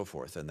rights, and so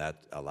forth. And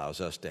that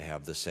allows us to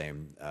have the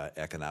same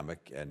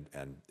economic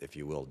and, if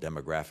you will,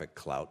 demographic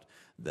clout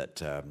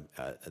that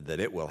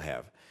it will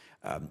have.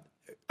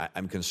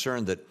 I'm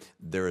concerned that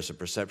there is a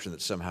perception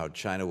that somehow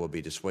China will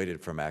be dissuaded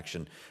from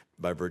action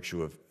by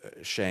virtue of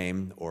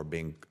shame, or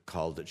being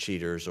called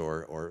cheaters,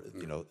 or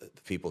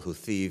people who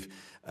thieve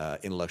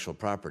intellectual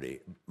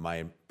property.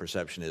 My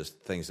perception is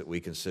things that we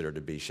consider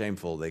to be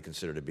shameful, they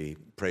consider to be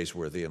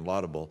praiseworthy and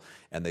laudable,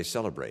 and they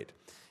celebrate.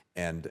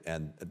 And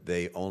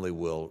they only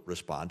will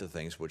respond to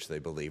things which they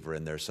believe are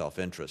in their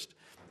self-interest.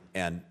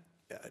 And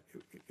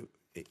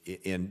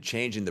in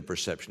changing the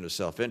perception of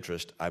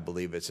self-interest, I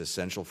believe it's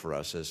essential for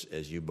us,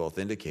 as you both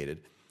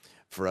indicated,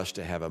 for us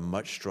to have a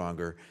much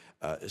stronger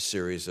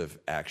series of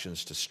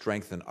actions to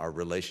strengthen our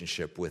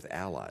relationship with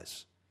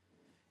allies.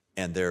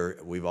 And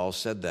we've all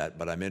said that,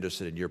 but I'm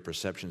interested in your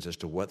perceptions as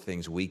to what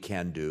things we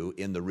can do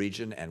in the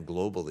region and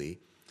globally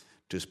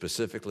to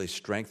specifically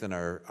strengthen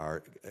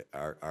our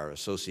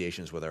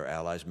associations with our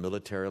allies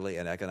militarily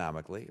and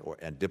economically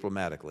and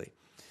diplomatically,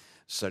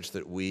 such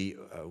that we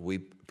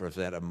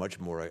present a much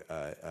more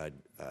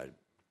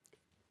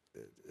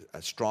a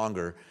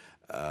stronger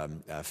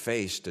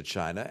face to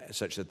China,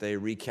 such that they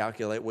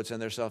recalculate what's in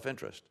their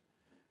self-interest.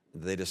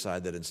 They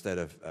decide that instead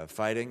of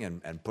fighting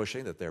and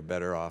pushing, that they're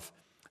better off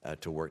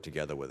to work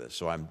together with us.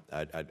 So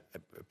I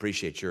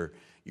appreciate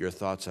your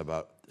thoughts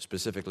about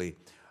specifically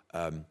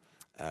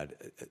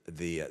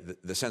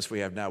the sense we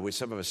have now.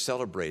 Some of us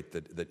celebrate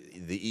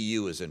that the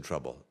EU is in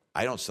trouble.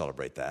 I don't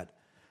celebrate that.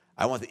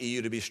 I want the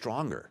EU to be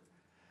stronger.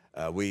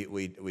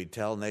 We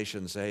tell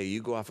nations, hey,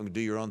 you go off and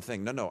do your own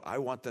thing. No, I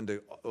want them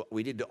to,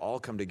 we need to all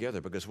come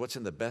together, because what's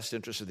in the best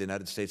interest of the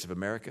United States of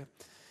America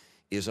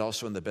is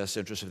also in the best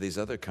interest of these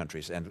other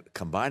countries, and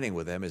combining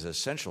with them is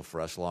essential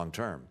for us long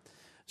term.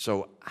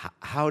 So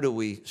how do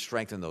we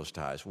strengthen those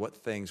ties? What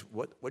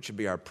should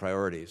be our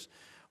priorities?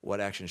 What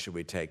action should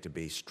we take to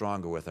be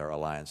stronger with our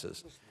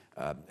alliances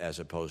as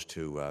opposed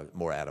to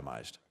more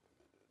atomized?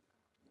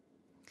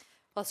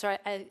 Well, sir,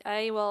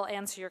 I will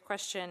answer your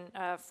question.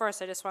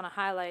 First, I just want to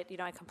highlight,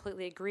 I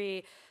completely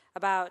agree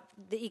about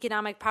the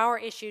economic power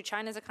issue.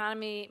 China's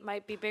economy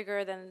might be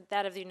bigger than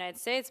that of the United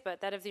States,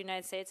 but that of the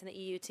United States and the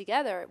EU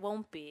together, it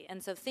won't be.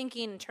 And so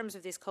thinking in terms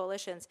of these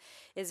coalitions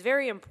is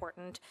very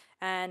important.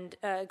 And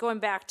going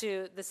back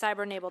to the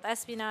cyber-enabled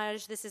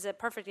espionage, this is a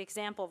perfect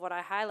example of what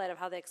I highlight of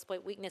how they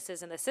exploit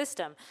weaknesses in the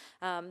system.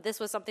 This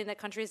was something that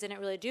countries didn't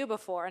really do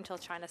before until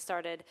China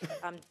started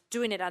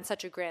doing it on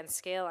such a grand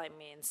scale, I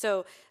mean.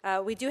 So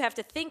we do have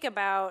to think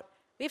about,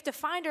 we have to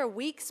find our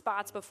weak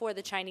spots before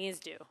the Chinese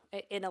do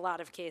in a lot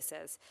of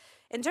cases.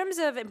 In terms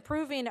of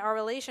improving our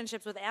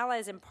relationships with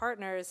allies and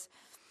partners,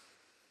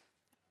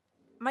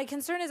 my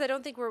concern is I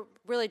don't think we're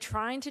really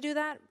trying to do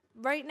that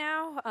right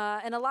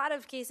now. In a lot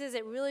of cases,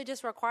 it really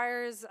just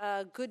requires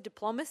good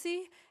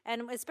diplomacy.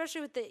 And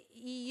especially with the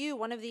EU,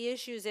 one of the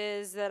issues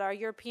is that our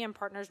European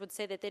partners would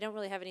say that they don't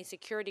really have any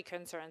security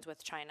concerns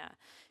with China.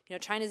 You know,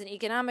 China is an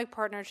economic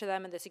partner to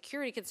them, and the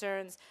security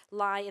concerns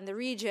lie in the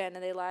region,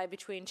 and they lie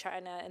between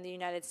China and the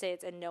United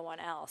States and no one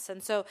else.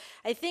 And so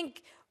I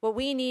think what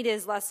we need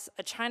is less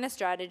a China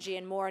strategy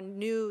and more a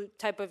new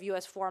type of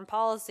U.S. foreign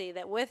policy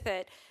that with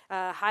it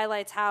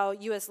highlights how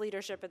U.S.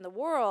 leadership in the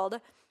world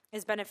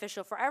is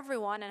beneficial for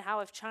everyone, and how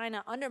if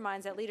China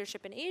undermines that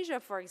leadership in Asia,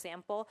 for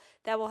example,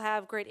 that will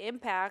have great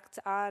impact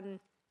on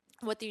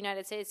what the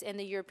United States and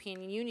the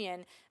European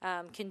Union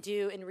can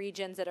do in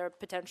regions that are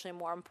potentially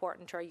more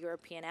important to our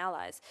European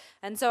allies.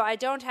 And so I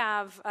don't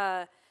have,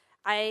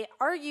 I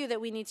argue that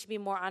we need to be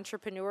more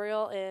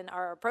entrepreneurial in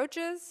our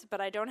approaches, but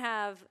I don't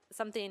have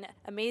something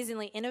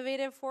amazingly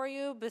innovative for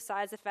you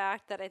besides the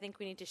fact that I think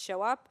we need to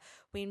show up.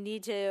 We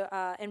need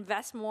to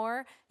invest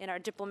more in our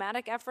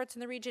diplomatic efforts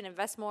in the region,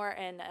 invest more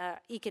in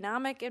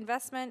economic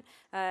investment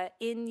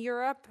in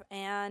Europe,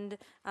 and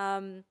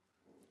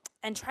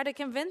try to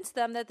convince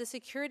them that the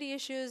security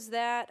issues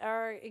that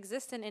are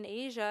existent in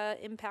Asia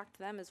impact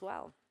them as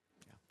well.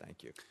 Yeah,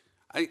 thank you.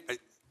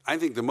 I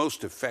think the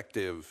most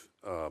effective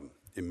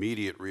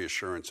immediate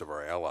reassurance of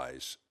our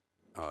allies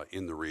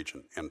in the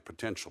region and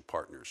potential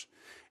partners,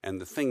 and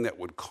the thing that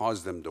would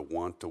cause them to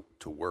want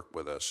to work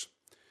with us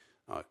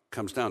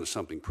comes down to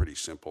something pretty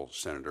simple,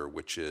 Senator,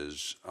 which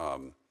is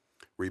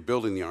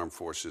rebuilding the armed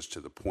forces to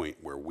the point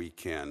where we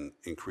can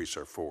increase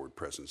our forward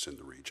presence in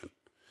the region.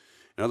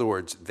 In other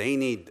words, they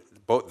need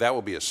both. That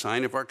will be a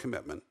sign of our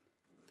commitment.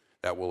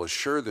 That will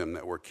assure them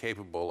that we're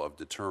capable of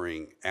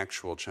deterring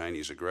actual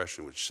Chinese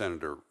aggression, which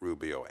Senator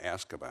Rubio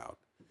asked about.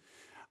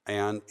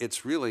 And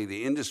it's really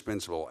the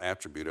indispensable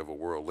attribute of a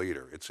world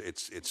leader.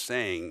 It's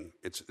saying,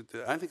 I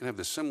think it'll have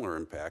the similar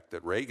impact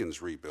that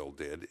Reagan's rebuild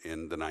did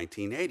in the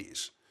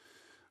 1980s.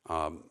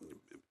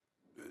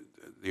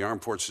 The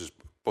armed forces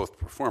both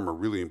perform a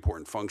really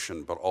important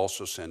function, but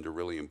also send a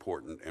really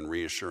important and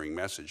reassuring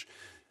message.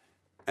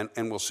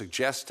 And will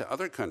suggest to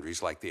other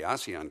countries, like the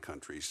ASEAN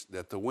countries,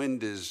 that the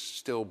wind is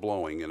still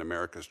blowing in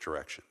America's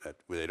direction, that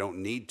they don't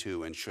need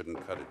to and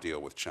shouldn't cut a deal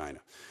with China.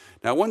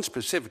 Now, one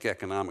specific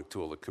economic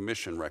tool the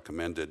Commission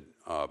recommended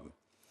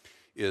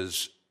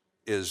is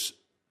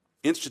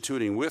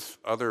instituting with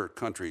other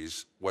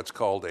countries what's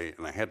called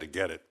and I had to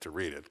get it to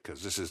read it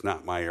because this is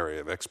not my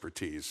area of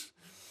expertise,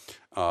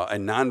 a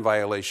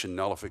non-violation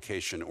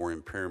nullification or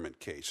impairment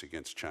case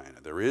against China.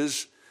 There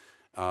is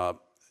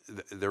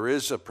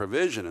a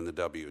provision in the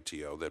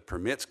WTO that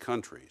permits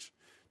countries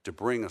to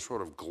bring a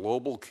sort of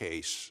global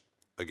case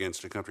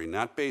against a country,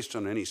 not based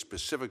on any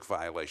specific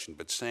violation,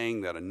 but saying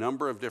that a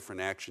number of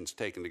different actions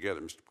taken together,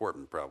 Mr.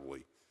 Portman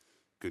probably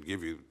could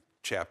give you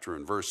chapter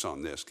and verse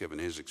on this, given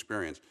his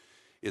experience,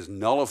 is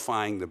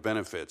nullifying the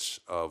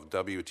benefits of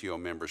WTO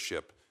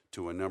membership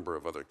to a number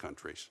of other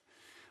countries.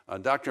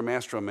 Dr.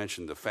 Mastro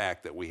mentioned the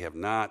fact that we have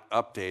not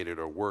updated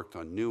or worked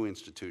on new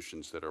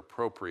institutions that are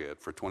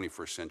appropriate for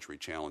 21st century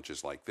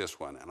challenges like this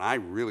one. And I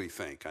really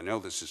think, I know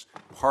this is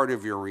part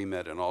of your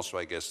remit and also,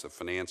 I guess, the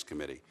Finance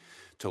Committee,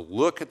 to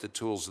look at the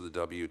tools of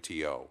the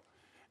WTO.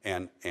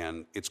 And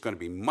it's going to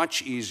be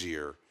much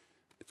easier,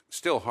 it's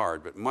still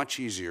hard, but much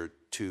easier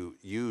to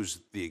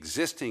use the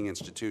existing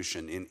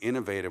institution in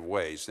innovative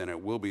ways than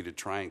it will be to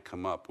try and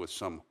come up with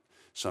some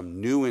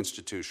new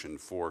institution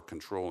for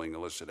controlling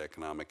illicit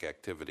economic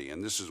activity,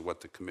 and this is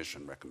what the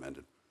Commission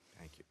recommended.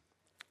 Thank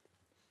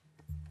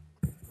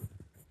you.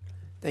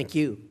 Thank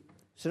you.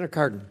 Senator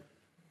Cardin.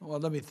 Well,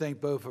 let me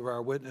thank both of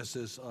our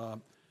witnesses.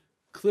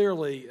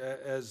 Clearly,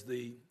 as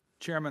the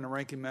chairman and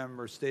ranking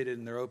member stated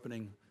in their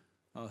opening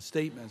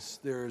statements,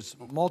 there's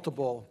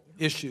multiple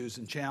issues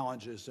and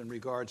challenges in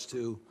regards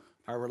to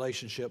our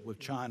relationship with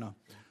China.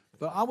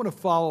 But I want to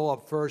follow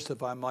up first,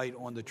 if I might,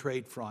 on the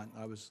trade front.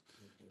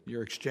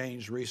 Your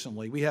exchange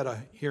recently. We had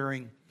a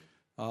hearing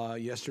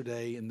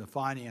yesterday in the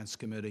Finance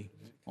Committee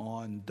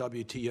on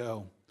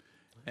WTO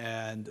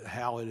and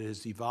how it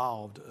has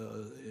evolved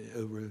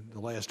over the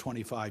last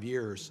 25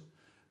 years.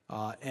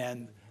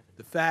 And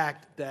the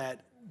fact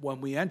that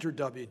when we entered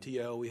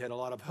WTO, we had a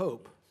lot of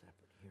hope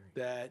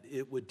that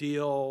it would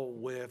deal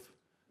with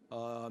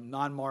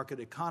non-market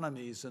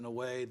economies in a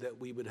way that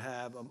we would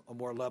have a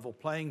more level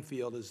playing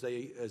field as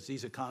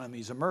these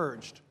economies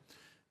emerged.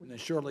 And then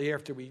shortly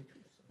after we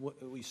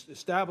we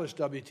established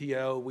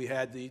WTO, we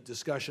had the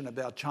discussion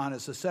about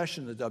China's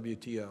accession to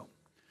WTO.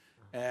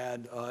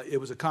 And it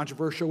was a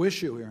controversial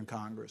issue here in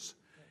Congress.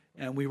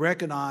 And we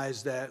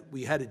recognized that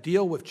we had to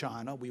deal with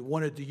China. We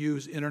wanted to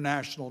use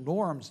international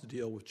norms to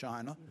deal with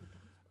China.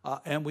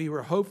 And we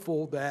were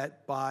hopeful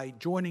that by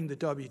joining the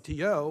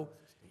WTO,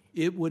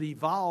 it would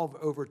evolve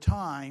over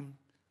time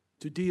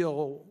to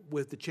deal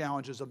with the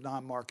challenges of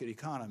non-market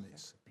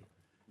economies.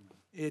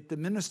 At the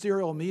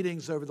ministerial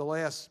meetings over the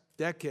last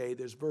decade,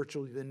 there's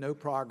virtually been no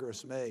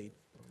progress made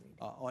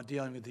on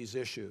dealing with these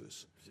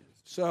issues.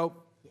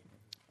 So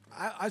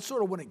I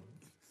sort of want to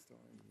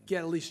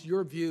get at least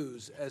your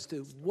views as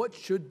to what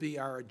should be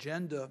our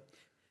agenda,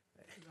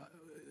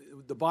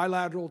 the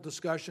bilateral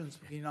discussions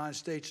between the United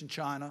States and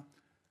China,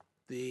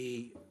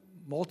 the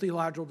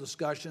multilateral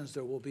discussions.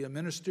 There will be a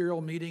ministerial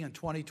meeting in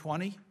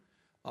 2020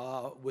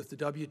 with the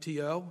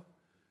WTO.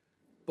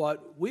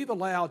 But we've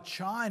allowed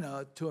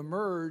China to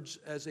emerge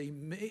as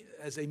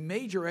a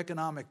major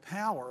economic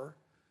power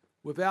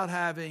without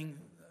having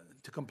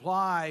to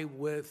comply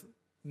with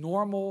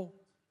normal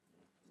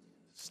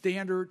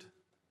standard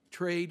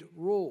trade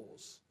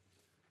rules.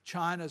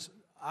 China's,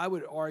 I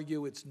would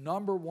argue, its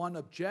number one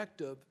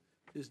objective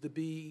is to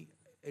be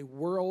a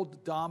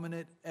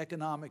world-dominant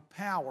economic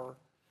power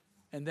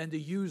and then to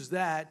use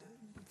that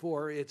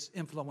for its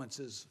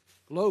influences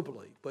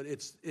globally. But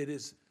it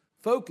is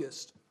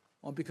focused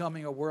on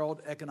becoming a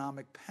world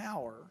economic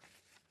power,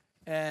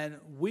 and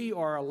we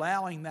are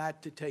allowing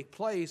that to take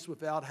place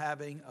without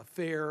having a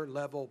fair,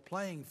 level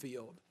playing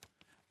field.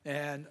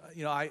 And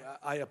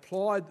I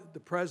applaud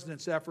the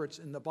President's efforts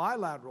in the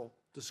bilateral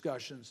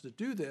discussions to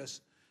do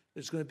this.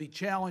 It's going to be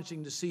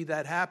challenging to see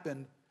that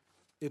happen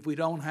if we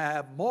don't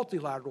have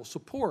multilateral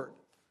support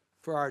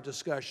for our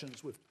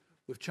discussions with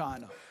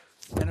China.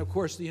 And of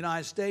course, the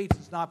United States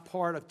is not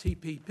part of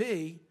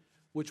TPP,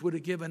 which would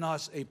have given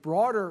us a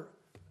broader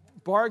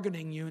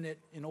bargaining unit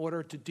in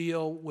order to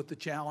deal with the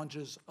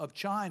challenges of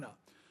China.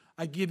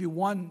 I give you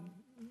one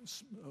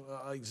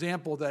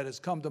example that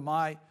has come to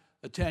my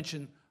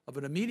attention of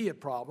an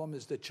immediate problem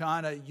is that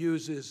China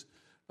uses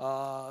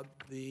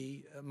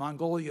the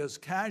Mongolia's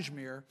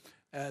Kashmir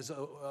as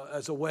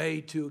a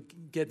way to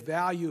get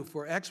value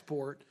for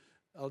export,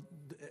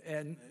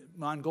 and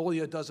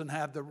Mongolia doesn't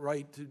have the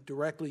right to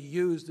directly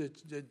use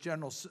the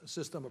general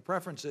system of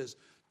preferences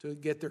to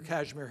get their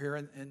Kashmir here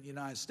in the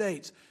United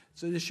States.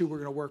 It's an issue we're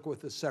going to work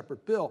with a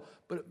separate bill.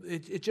 But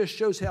it just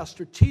shows how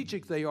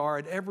strategic they are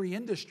at every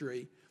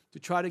industry to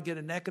try to get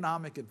an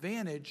economic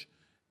advantage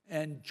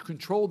and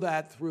control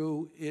that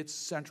through its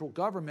central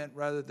government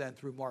rather than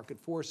through market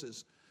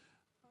forces.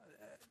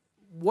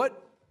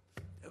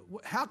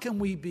 How can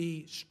we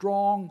be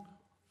strong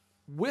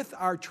with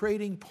our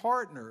trading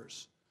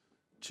partners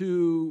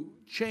to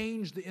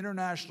change the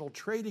international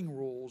trading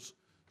rules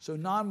so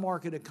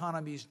non-market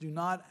economies do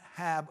not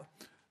have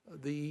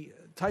the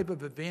type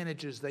of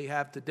advantages they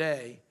have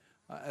today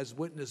as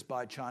witnessed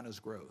by China's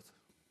growth?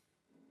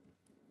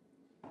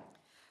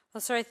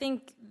 Well, sir, I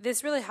think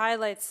this really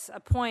highlights a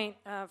point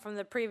from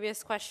the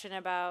previous question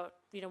about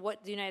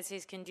what the United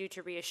States can do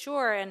to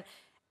reassure.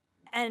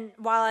 And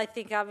while I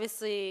think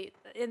obviously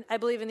I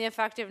believe in the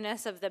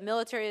effectiveness of the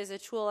military as a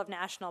tool of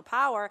national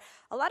power,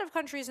 a lot of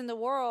countries in the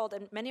world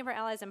and many of our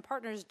allies and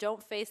partners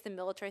don't face the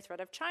military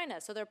threat of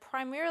China. So they're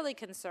primarily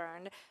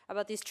concerned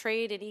about these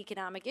trade and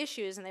economic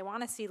issues, and they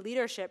want to see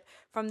leadership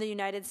from the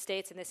United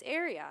States in this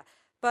area.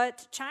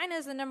 But China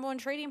is the number one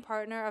trading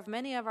partner of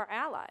many of our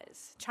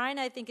allies.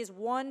 China, I think, is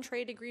one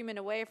trade agreement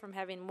away from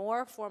having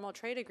more formal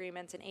trade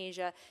agreements in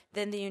Asia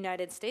than the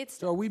United States.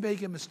 So are we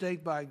making a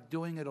mistake by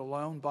doing it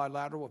alone,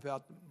 bilateral,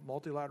 without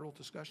multilateral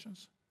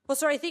discussions? Well,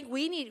 sir, I think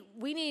we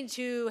need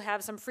to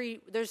have some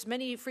there's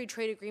many free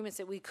trade agreements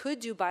that we could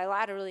do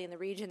bilaterally in the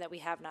region that we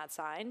have not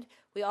signed.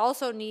 We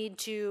also need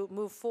to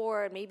move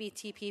forward. Maybe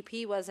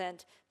TPP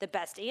wasn't the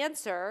best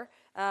answer,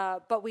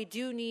 but we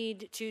do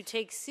need to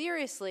take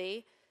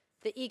seriously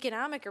the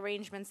economic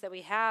arrangements that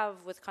we have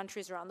with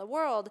countries around the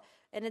world,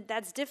 and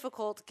that's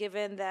difficult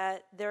given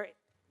that the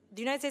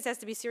United States has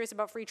to be serious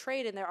about free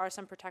trade, and there are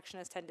some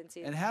protectionist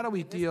tendencies. And how do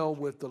we deal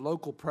with the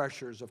local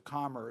pressures of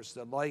commerce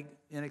that like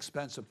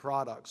inexpensive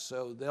products?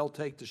 So they'll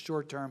take the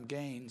short-term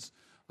gains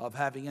of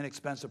having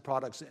inexpensive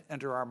products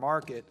enter our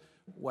market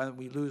when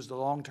we lose the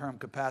long-term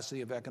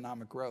capacity of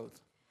economic growth.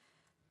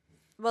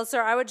 Well,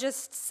 sir, I would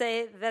just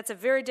say that's a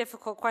very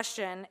difficult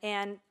question.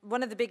 And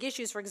one of the big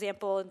issues, for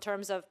example, in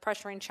terms of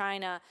pressuring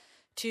China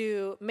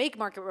to make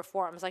market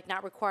reforms, like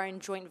not requiring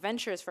joint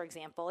ventures, for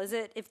example, is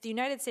that if the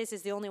United States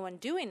is the only one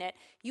doing it,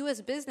 U.S.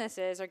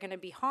 businesses are going to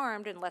be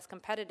harmed and less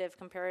competitive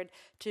compared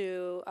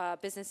to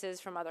businesses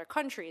from other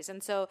countries.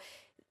 And so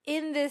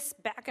in this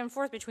back and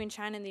forth between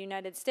China and the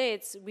United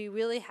States, we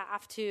really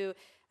have to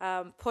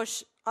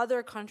push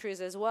other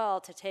countries as well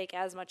to take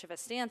as much of a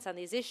stance on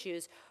these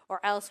issues, or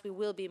else we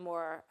will be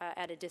more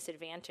at a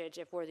disadvantage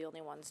if we're the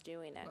only ones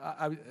doing it.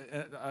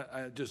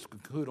 I just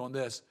conclude on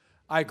this.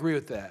 I agree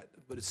with that,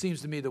 but it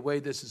seems to me the way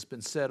this has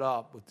been set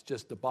up with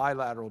just the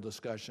bilateral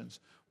discussions,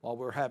 while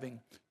we're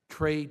having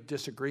trade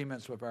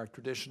disagreements with our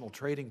traditional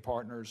trading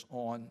partners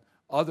on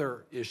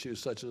other issues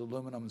such as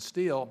aluminum and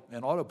steel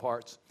and auto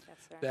parts,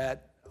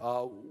 that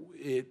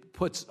it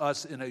puts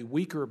us in a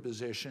weaker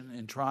position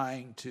in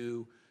trying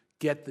to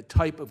get the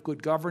type of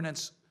good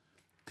governance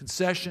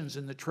concessions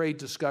in the trade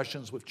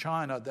discussions with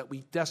China that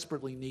we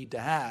desperately need to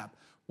have.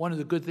 One of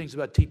the good things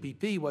about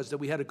TPP was that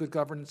we had a good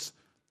governance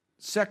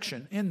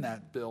section in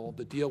that bill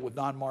to deal with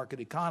non-market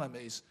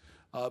economies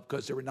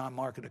because there were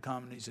non-market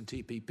economies in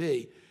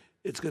TPP.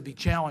 It's going to be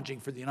challenging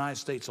for the United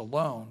States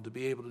alone to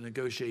be able to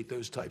negotiate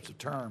those types of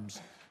terms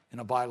in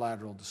a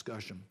bilateral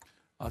discussion.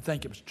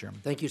 Thank you, Mr.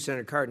 Chairman. Thank you,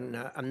 Senator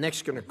Cardin. I'm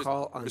next going to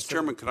call on... Mr.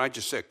 Chairman, could I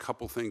just say a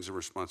couple things in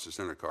response to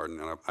Senator Cardin,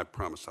 and I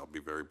promise I'll be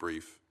very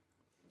brief.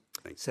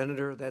 Thank you.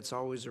 Senator, that's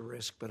always a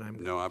risk, but I'm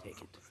going to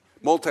take it.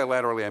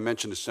 Multilaterally, I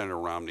mentioned to Senator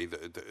Romney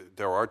that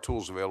there are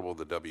tools available at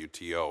the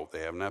WTO.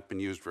 They have not been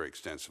used very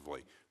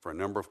extensively for a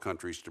number of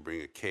countries to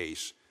bring a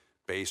case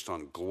based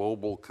on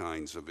global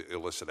kinds of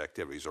illicit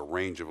activities, a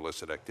range of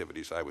illicit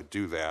activities. I would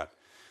do that.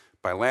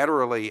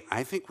 Bilaterally,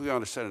 I think we ought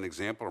to set an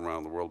example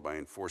around the world by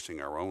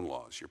enforcing our own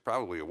laws. You're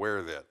probably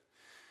aware that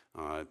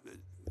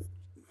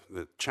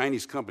the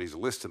Chinese companies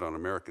listed on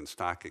American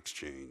Stock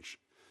Exchange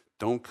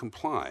don't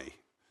comply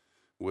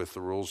with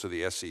the rules of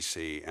the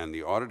SEC and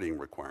the auditing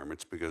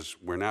requirements because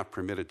we're not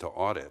permitted to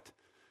audit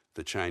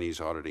the Chinese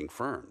auditing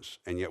firms,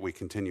 and yet we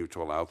continue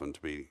to allow them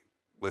to be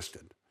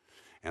listed.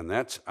 And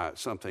that's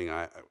something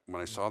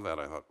when I saw that,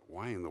 I thought,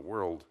 why in the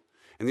world?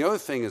 And the other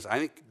thing is, I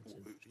think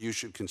you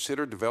should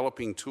consider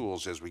developing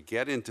tools as we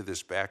get into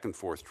this back and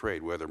forth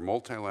trade, whether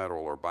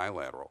multilateral or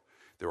bilateral.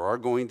 There are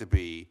going to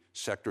be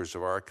sectors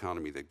of our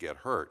economy that get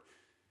hurt.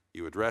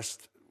 You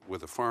addressed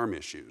with the farm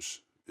issues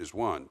is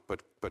one,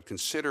 but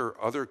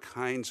consider other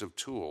kinds of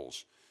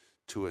tools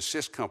to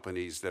assist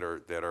companies that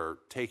are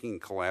taking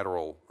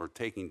collateral or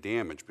taking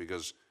damage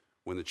because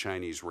when the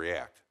Chinese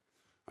react.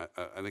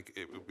 I think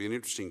it would be an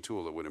interesting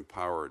tool that would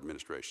empower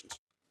administrations.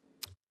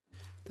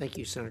 Thank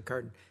you, Senator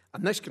Cardin.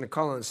 I'm next going to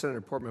call on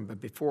Senator Portman,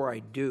 but before I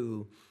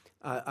do,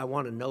 I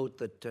want to note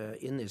that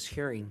in this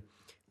hearing,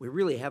 we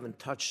really haven't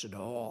touched at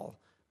all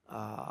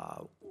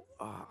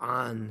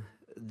on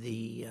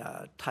the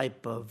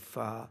type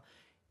of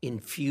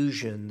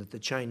infusion that the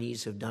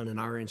Chinese have done in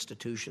our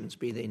institutions,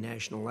 be they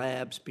national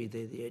labs, be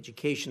they the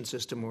education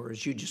system, or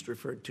as you just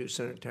referred to,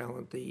 Senator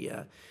Talent,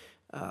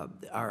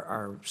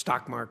 our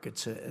stock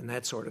markets and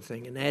that sort of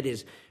thing. And that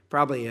is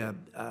probably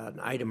an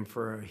item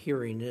for a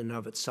hearing in and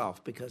of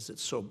itself because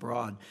it's so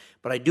broad.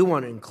 But I do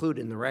want to include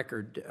in the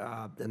record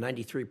the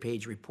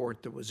 93-page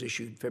report that was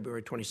issued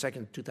February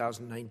 22nd,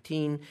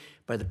 2019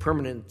 by the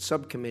Permanent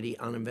Subcommittee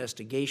on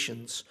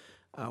Investigations,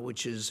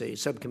 which is a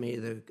subcommittee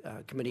of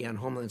the Committee on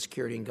Homeland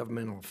Security and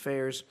Governmental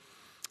Affairs,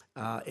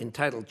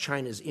 entitled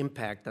China's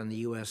Impact on the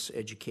U.S.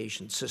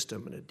 Education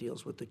System, and it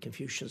deals with the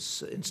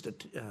Confucius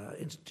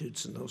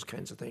Institutes and those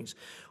kinds of things,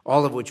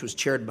 all of which was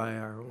chaired by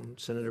our own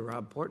Senator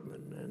Rob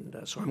Portman.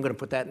 And so I'm going to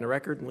put that in the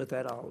record, and with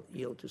that, I'll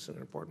yield to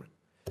Senator Portman.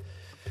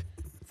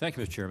 Thank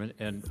you, Mr. Chairman,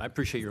 and I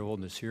appreciate your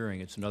holding this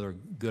hearing. It's another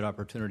good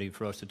opportunity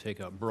for us to take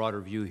a broader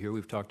view here.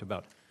 We've talked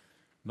about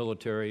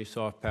military,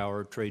 soft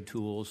power, trade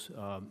tools,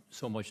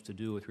 so much to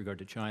do with regard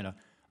to China.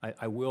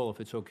 I will,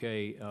 if it's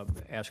okay,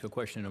 ask a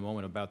question in a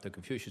moment about the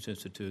Confucius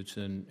Institutes.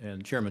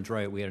 And Chairman's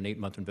right, we had an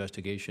 8-month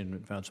investigation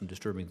and found some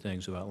disturbing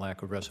things about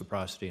lack of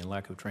reciprocity and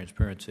lack of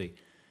transparency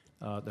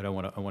that I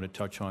want to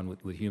touch on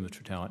with you,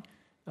 Mr. Talent.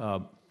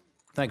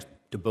 Thanks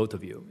to both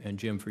of you and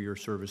Jim for your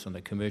service on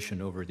the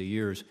commission over the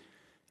years.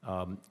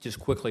 Just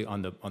quickly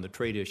on the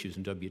trade issues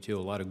in WTO, a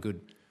lot of good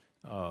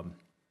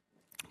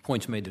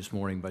points made this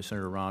morning by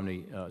Senator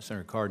Romney,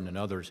 Senator Cardin, and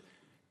others.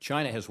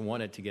 China has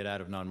wanted to get out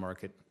of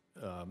non-market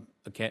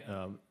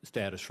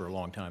status for a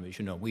long time. As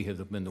you know, we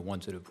have been the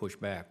ones that have pushed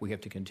back. We have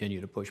to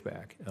continue to push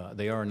back.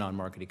 They are a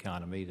non-market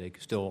economy. They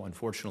still,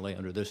 unfortunately,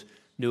 under this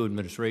new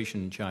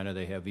administration in China,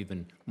 they have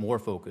even more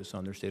focus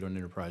on their state-owned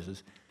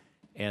enterprises.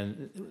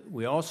 And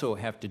we also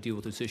have to deal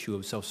with this issue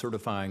of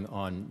self-certifying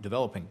on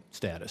developing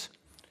status.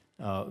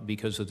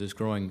 Because of this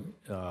growing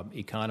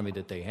economy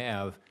that they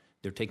have,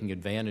 they're taking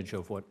advantage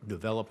of what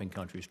developing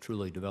countries,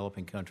 truly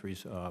developing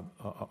countries,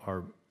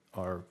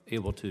 are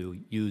able to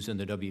use in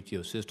the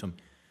WTO system.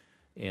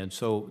 And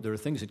so there are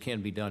things that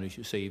can be done, as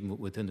you say, even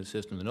within the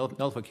system. The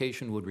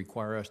nullification would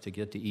require us to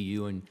get the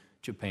EU and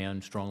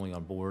Japan strongly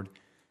on board.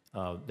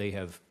 They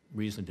have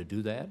reason to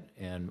do that,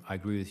 and I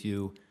agree with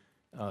you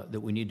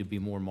that we need to be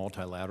more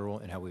multilateral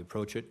in how we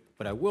approach it.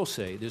 But I will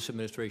say this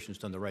administration has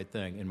done the right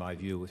thing, in my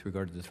view, with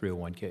regard to the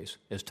 301 case.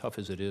 As tough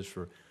as it is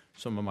for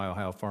some of my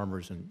Ohio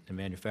farmers and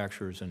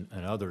manufacturers and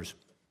others,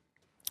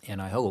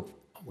 and I hope,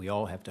 we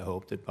all have to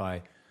hope, that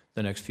by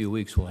the next few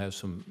weeks we'll have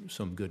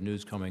some good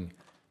news coming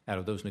out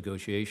of those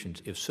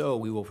negotiations. If so,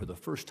 we will for the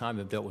first time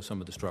have dealt with some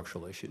of the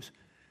structural issues.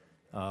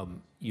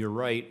 You're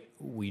right,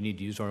 we need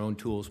to use our own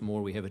tools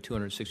more. We have a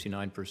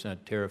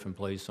 269% tariff in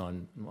place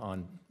on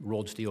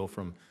rolled steel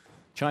from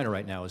China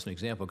right now as an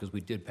example, because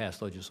we did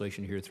pass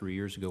legislation here 3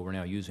 years ago. We're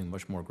now using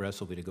much more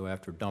aggressively to go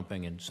after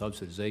dumping and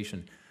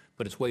subsidization.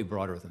 but it's way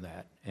broader than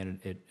that. And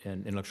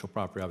intellectual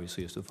property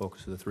obviously is the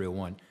focus of the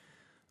 301.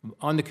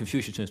 On the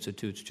Confucius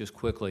Institutes, just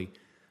quickly,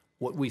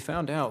 what we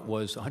found out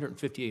was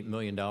 $158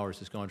 million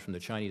has gone from the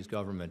Chinese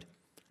government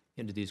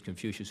into these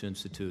Confucius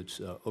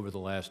Institutes over the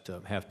last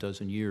half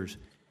dozen years.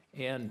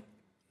 And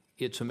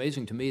it's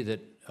amazing to me that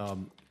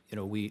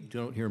we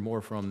don't hear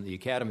more from the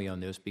Academy on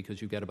this,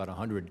 because you've got about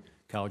 100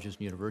 colleges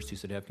and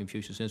universities that have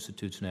Confucius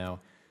Institutes now,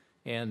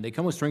 and they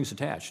come with strings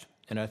attached.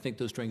 And I think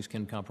those strings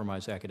can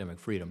compromise academic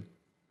freedom.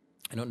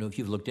 I don't know if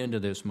you've looked into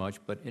this much,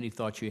 but any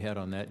thoughts you had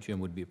on that, Jim,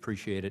 would be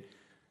appreciated.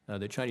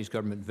 The Chinese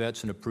government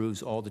vets and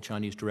approves all the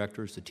Chinese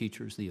directors, the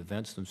teachers, the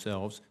events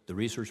themselves, the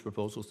research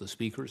proposals, the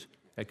speakers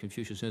at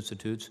Confucius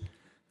Institutes.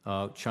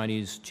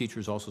 Chinese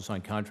teachers also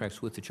sign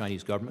contracts with the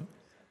Chinese government,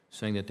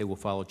 saying that they will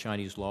follow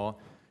Chinese law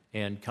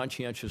and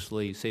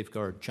conscientiously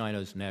safeguard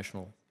China's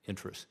national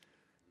interests.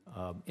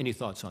 Any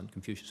thoughts on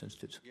Confucius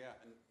Institutes? Yeah,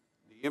 and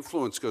the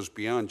influence goes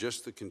beyond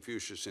just the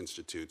Confucius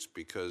Institutes,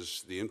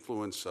 because the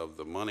influence of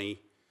the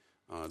money,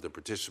 the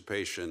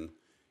participation,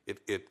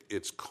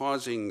 it's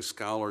causing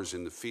scholars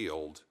in the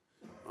field,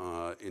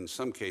 in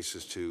some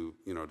cases, to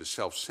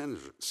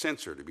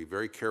self-censor, to be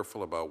very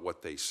careful about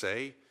what they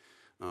say,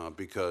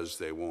 because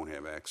they won't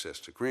have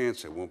access to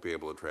grants, they won't be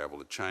able to travel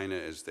to China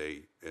as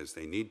they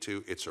need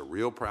to. It's a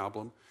real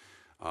problem.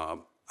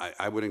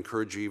 I would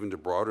encourage you even to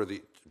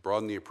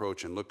broaden the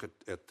approach and look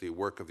at the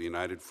work of the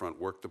United Front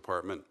Work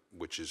Department,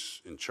 which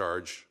is in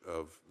charge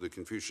of the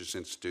Confucius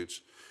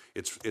Institutes.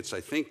 It's I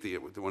think,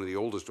 one of the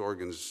oldest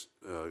organs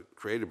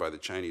created by the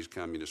Chinese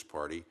Communist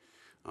Party.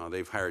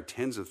 They've hired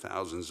tens of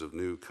thousands of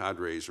new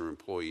cadres or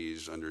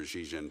employees under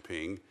Xi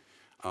Jinping.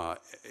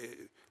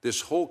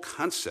 This whole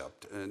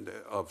concept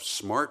of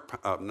sharp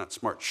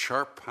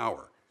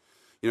power.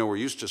 We're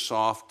used to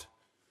soft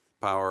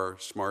power,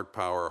 smart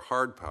power,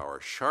 hard power.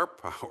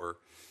 Sharp power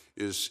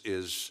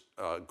is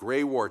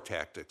gray war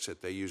tactics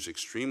that they use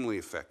extremely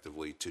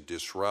effectively to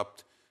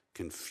disrupt,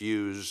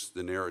 confuse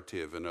the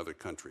narrative in other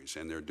countries,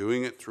 and they're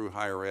doing it through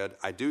higher ed.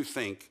 I do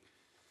think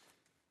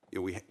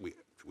we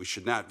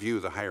should not view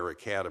the higher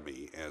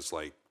academy as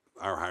like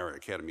our higher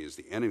academy is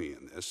the enemy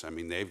in this. I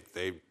mean, they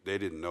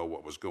didn't know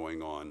what was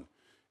going on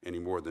any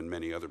more than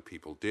many other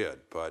people did.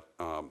 But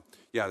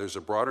yeah, there's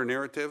a broader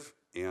narrative,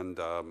 and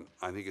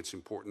I think it's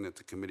important that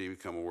the committee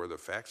become aware of the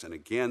facts. And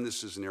again,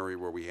 this is an area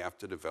where we have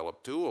to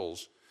develop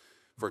tools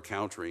for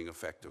countering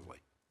effectively.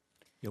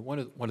 Yeah, one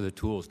of the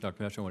tools,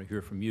 Dr. Master, I want to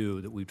hear from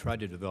you, that we've tried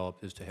to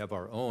develop is to have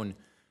our own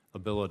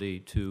ability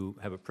to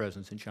have a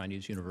presence in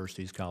Chinese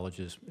universities,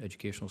 colleges,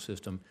 educational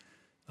system.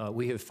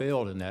 We have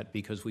failed in that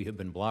because we have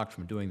been blocked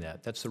from doing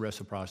that. That's the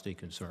reciprocity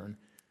concern.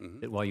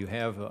 Mm-hmm. That while you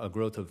have a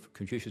growth of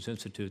Confucius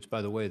Institutes,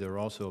 by the way, there are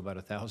also about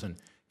 1,000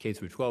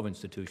 K-12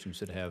 institutions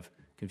that have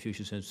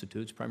Confucius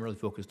Institutes, primarily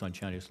focused on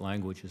Chinese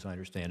language, as I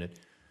understand it.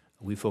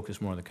 We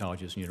focus more on the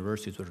colleges and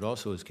universities, but it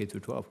also is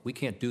K-12. We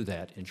can't do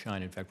that in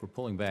China. In fact, we're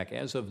pulling back.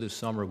 As of this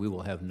summer, we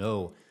will have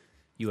no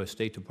U.S.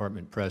 State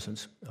Department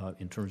presence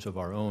in terms of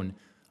our own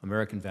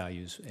American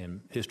values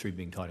and history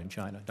being taught in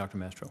China. Dr.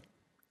 Mastro.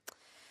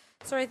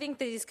 So I think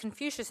these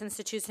Confucius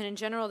Institutes, and in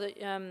general,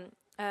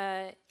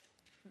 the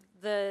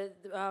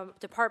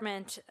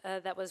department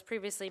that was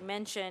previously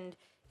mentioned,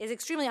 is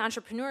extremely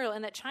entrepreneurial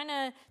in that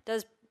China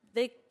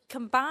they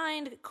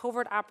combined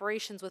covert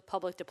operations with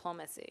public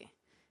diplomacy,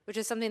 which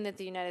is something that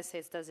the United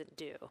States doesn't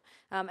do.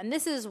 And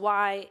this is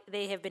why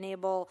they have been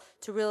able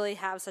to really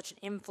have such an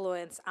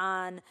influence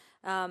on,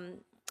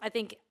 I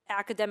think,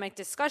 academic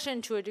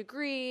discussion to a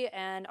degree,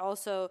 and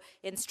also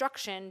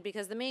instruction,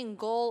 because the main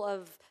goal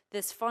of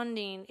this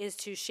funding is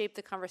to shape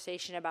the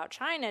conversation about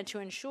China, to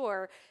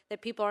ensure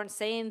that people aren't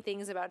saying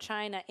things about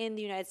China in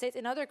the United States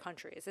and other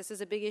countries. This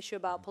is a big issue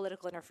about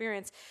political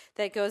interference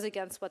that goes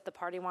against what the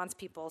party wants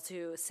people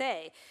to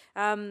say.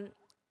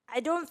 I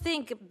don't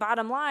think,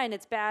 bottom line,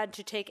 it's bad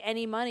to take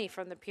any money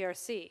from the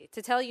PRC.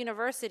 To tell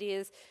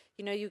universities,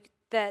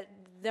 that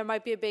there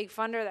might be a big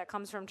funder that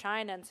comes from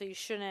China, and so you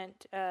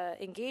shouldn't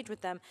engage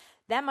with them,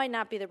 that might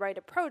not be the right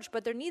approach,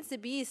 but there needs to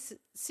be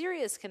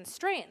serious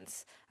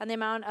constraints on the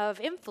amount of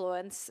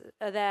influence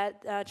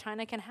that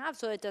China can have,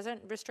 so it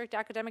doesn't restrict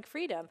academic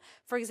freedom.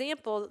 For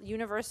example,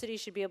 universities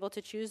should be able to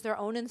choose their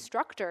own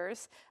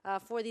instructors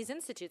for these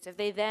institutes. If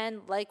they then,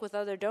 like with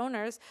other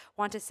donors,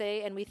 want to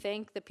say, and we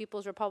thank the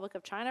People's Republic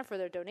of China for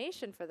their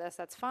donation for this,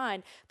 that's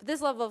fine. But this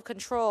level of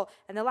control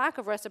and the lack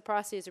of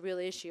reciprocity is a real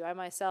issue. I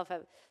myself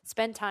have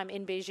spent time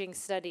in Beijing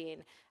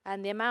studying,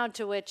 and the amount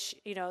to which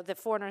the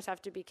foreigners have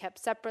to be kept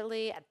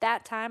separately. At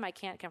that time, I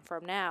can't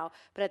confirm now,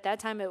 but at that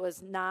time it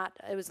was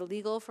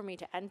illegal for me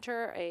to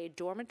enter a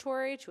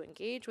dormitory to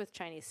engage with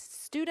Chinese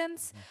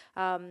students.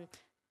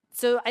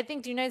 So I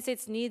think the United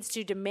States needs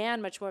to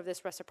demand much more of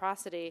this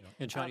reciprocity.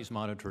 And Chinese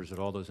monitors at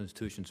all those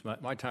institutions.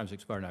 My time's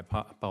expired, and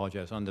I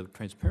apologize. On the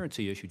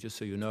transparency issue, just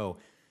so you know,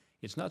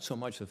 it's not so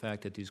much the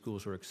fact that these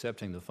schools are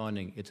accepting the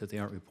funding, it's that they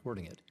aren't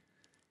reporting it.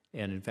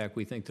 And in fact,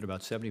 we think that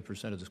about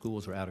 70% of the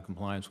schools are out of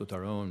compliance with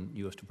our own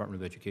U.S.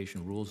 Department of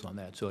Education rules on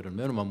that. So at a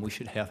minimum, we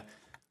should have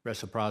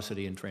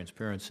reciprocity and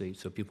transparency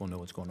so people know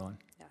what's going on.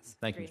 Yes.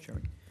 Thank you, Mr.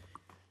 Chairman.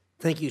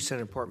 Thank you,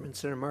 Senator Portman.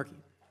 Senator Markey.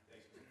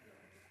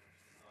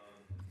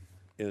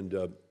 And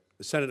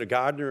Senator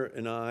Gardner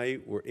and I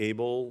were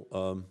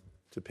able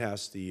to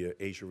pass the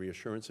Asia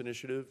Reassurance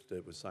Initiative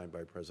that was signed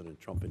by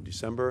President Trump in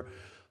December.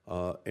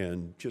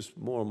 And just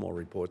more and more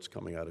reports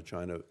coming out of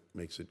China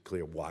makes it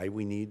clear why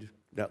we need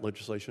that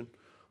legislation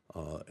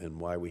and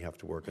why we have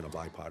to work on a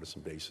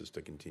bipartisan basis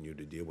to continue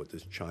to deal with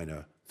this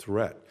China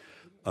threat.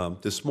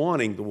 This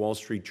morning, the Wall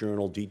Street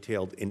Journal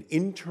detailed an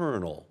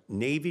internal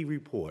Navy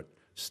report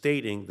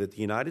stating that the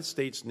United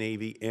States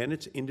Navy and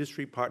its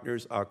industry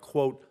partners are,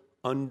 quote,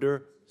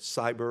 under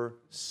cyber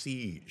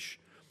siege.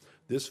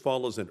 This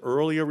follows an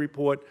earlier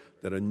report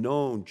that a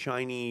known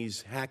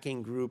Chinese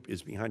hacking group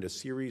is behind a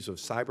series of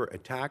cyber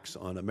attacks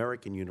on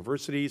American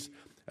universities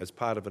as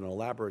part of an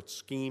elaborate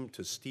scheme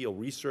to steal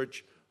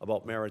research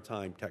about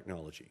maritime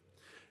technology.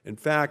 In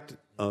fact,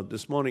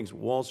 this morning's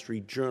Wall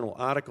Street Journal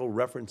article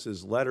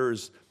references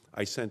letters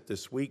I sent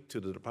this week to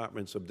the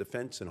Departments of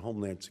Defense and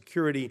Homeland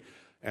Security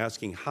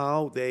asking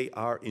how they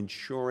are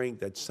ensuring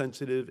that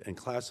sensitive and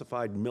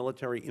classified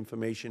military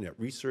information at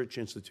research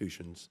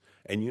institutions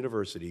and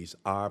universities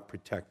are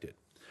protected.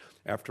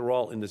 After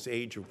all, in this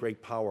age of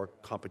great power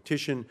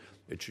competition,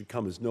 it should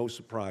come as no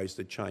surprise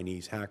that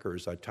Chinese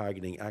hackers are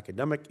targeting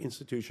academic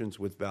institutions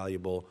with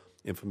valuable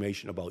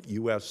information about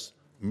U.S.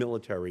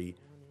 military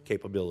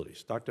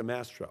capabilities. Dr.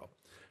 Mastro,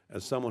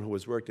 as someone who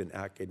has worked in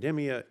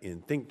academia,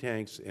 in think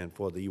tanks, and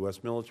for the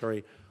U.S.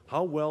 military,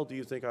 how well do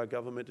you think our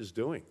government is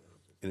doing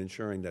in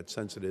ensuring that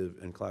sensitive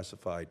and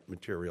classified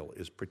material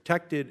is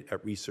protected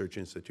at research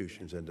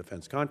institutions and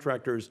defense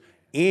contractors?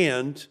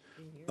 And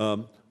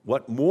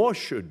what more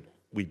should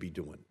we be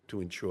doing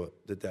to ensure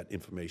that that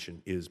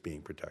information is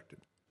being protected?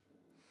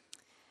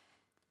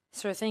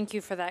 Sir, thank you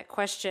for that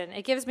question.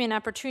 It gives me an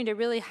opportunity to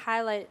really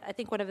highlight, I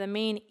think, one of the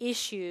main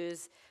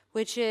issues,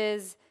 which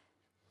is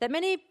that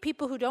many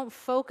people who don't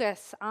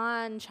focus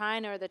on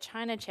China or the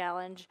China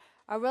challenge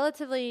are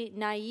relatively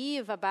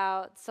naive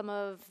about some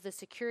of the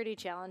security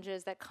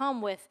challenges that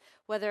come with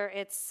whether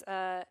it's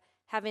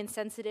having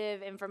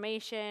sensitive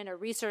information or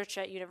research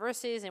at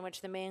universities in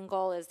which the main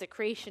goal is the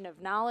creation of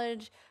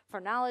knowledge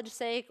for knowledge's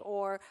sake,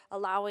 or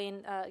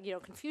allowing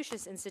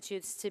Confucius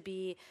Institutes to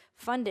be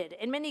funded.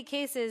 In many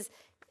cases,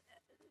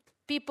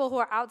 people who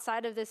are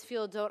outside of this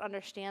field don't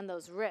understand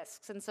those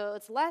risks. And so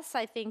it's less,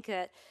 I think,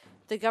 that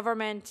the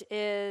government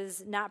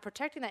is not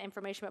protecting that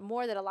information, but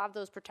more that a lot of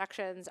those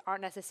protections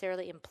aren't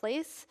necessarily in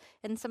place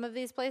in some of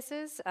these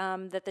places,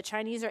 that the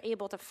Chinese are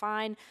able to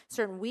find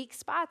certain weak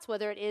spots,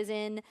 whether it is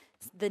in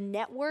the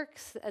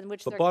networks in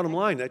which But bottom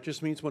line, that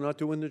just means we're not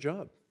doing the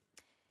job.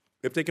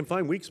 If they can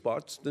find weak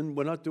spots, then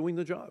we're not doing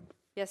the job.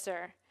 Yes,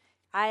 sir.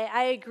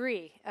 I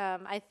agree.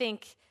 I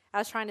think I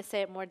was trying to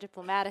say it more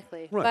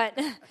diplomatically, right.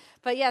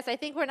 but yes, I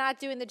think we're not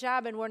doing the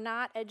job, and we're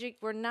not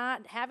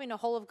having a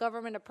whole of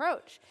government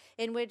approach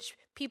in which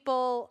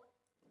people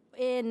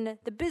in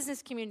the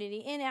business community,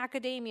 in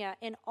academia,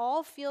 in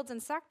all fields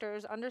and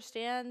sectors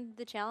understand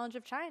the challenge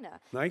of China.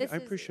 I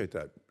appreciate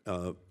that.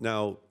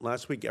 Now,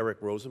 last week, Eric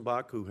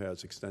Rosenbach, who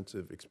has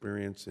extensive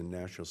experience in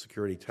national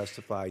security,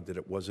 testified that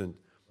it wasn't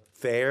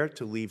fair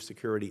to leave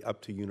security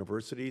up to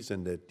universities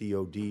and that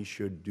DOD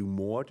should do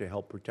more to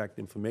help protect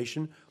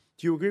information.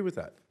 Do you agree with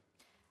that?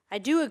 I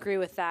do agree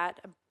with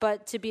that,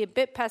 but to be a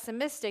bit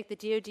pessimistic, the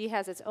DoD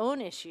has its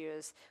own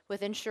issues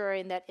with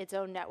ensuring that its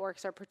own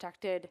networks are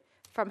protected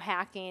from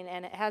hacking,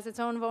 and it has its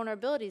own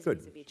vulnerabilities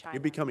vis-a-vis China.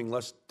 You're becoming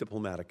less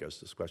diplomatic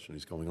as this question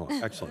is going on.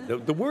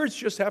 Excellent. The words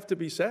just have to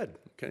be said.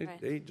 Okay, right.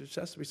 They just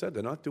has to be said.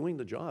 They're not doing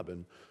the job,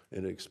 and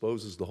it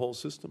exposes the whole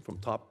system from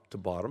top to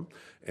bottom.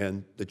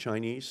 And the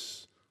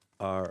Chinese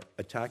are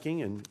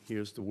attacking, and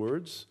here's the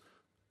words.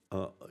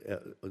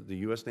 The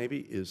U.S. Navy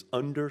is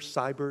under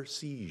cyber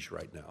siege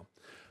right now.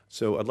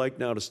 So I'd like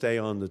now to stay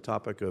on the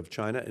topic of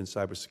China and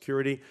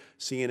cybersecurity.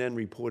 CNN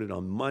reported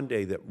on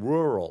Monday that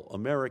rural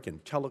American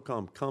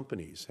telecom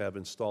companies have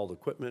installed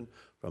equipment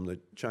from the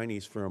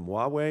Chinese firm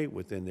Huawei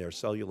within their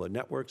cellular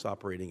networks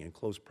operating in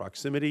close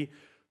proximity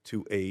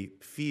to a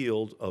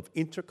field of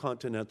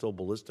intercontinental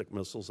ballistic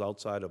missiles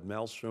outside of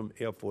Malmstrom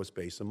Air Force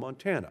Base in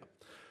Montana.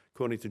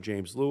 According to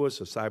James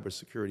Lewis, a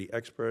cybersecurity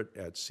expert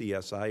at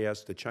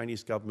CSIS, the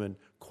Chinese government,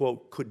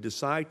 quote, could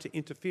decide to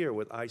interfere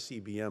with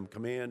ICBM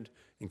command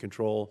and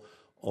control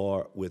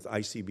or with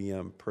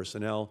ICBM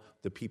personnel,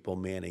 the people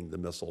manning the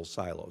missile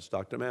silos.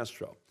 Dr.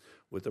 Mastro,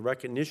 with the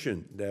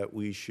recognition that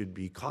we should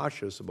be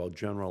cautious about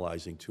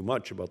generalizing too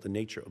much about the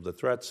nature of the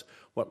threats,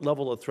 what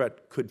level of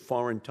threat could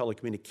foreign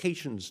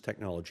telecommunications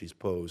technologies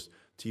pose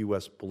to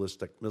U.S.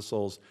 ballistic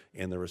missiles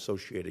and their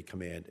associated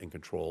command and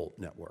control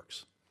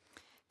networks?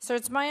 So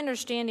it's my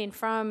understanding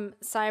from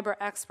cyber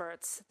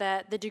experts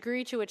that the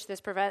degree to which this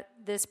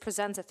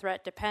presents a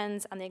threat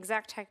depends on the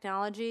exact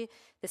technology,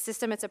 the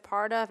system it's a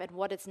part of, and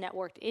what it's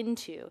networked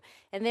into.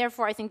 And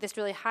therefore, I think this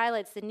really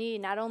highlights the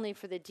need not only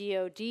for the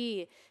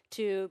DoD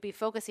to be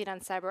focusing on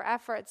cyber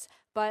efforts,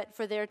 but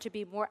for there to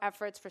be more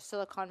efforts for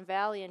Silicon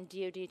Valley and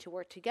DoD to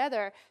work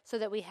together so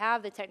that we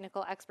have the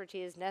technical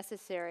expertise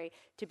necessary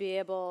to be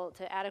able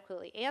to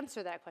adequately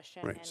answer that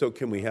question. Right. And So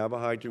can we have a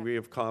high degree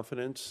of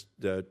confidence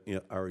that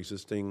our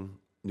existing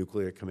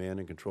nuclear command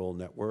and control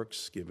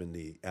networks, given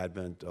the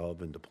advent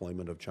of and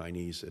deployment of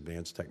Chinese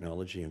advanced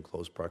technology in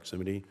close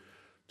proximity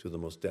to the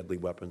most deadly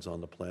weapons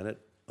on the planet,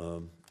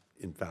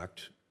 in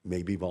fact,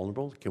 may be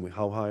vulnerable?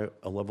 How high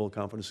a level of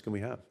confidence can we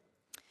have?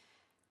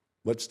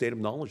 What state of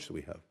knowledge do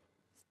we have?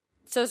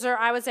 So, sir,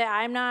 I would say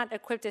I'm not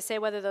equipped to say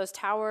whether those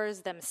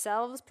towers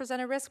themselves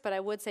present a risk, but I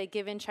would say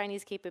given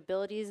Chinese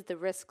capabilities, the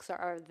risks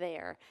are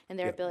there in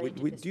their ability to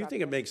disrupt. Do you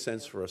think it makes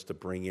sense for us to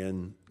bring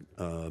in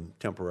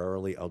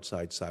temporarily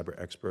outside cyber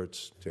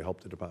experts to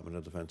help the Department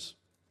of Defense?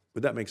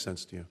 Would that make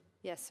sense to you?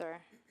 Yes, sir.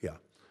 Yeah.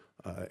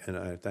 And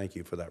I thank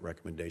you for that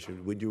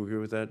recommendation. Would you agree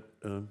with that,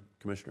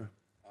 Commissioner?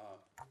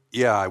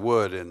 Yeah, I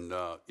would. And,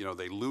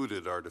 they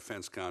looted our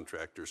defense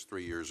contractors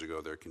 3 years ago.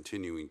 They're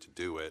continuing to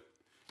do it.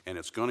 And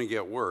it's going to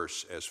get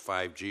worse as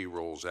 5G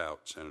rolls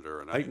out,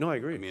 Senator. And I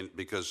agree. I mean,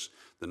 because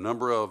the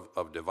number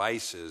of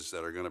devices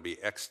that are going to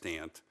be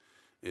extant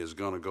is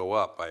going to go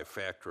up by a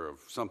factor of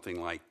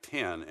something like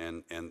 10.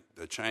 And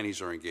the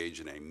Chinese are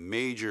engaged in a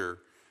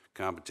major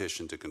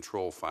competition to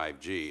control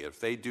 5G.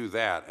 If they do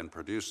that and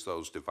produce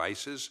those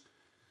devices,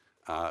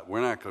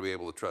 we're not going to be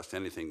able to trust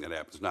anything that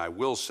happens. Now, I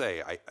will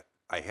say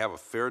I have a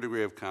fair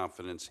degree of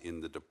confidence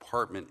in the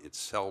department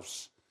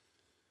itself's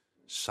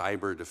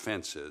cyber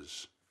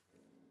defenses,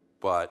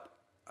 but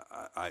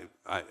I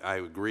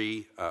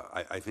agree.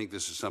 I think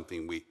this is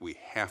something we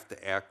have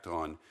to act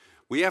on.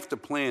 We have to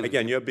plan.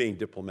 Again, you're being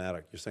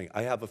diplomatic. You're saying,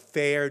 I have a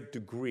fair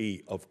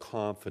degree of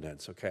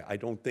confidence, okay? I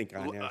don't think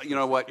our national You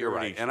know what? You're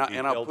security right. should be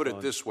And I'll built put it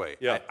on- this way.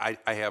 Yeah.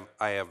 I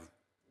have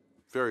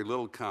very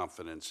little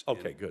confidence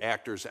Okay, in good.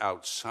 actors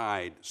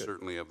outside,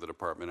 certainly, of the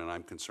department, and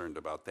I'm concerned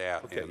about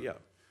that. Okay, And yeah.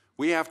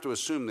 we have to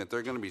assume that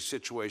they're going to be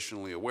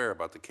situationally aware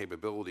about the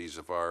capabilities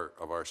of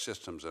our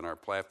systems and our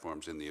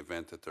platforms in the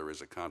event that there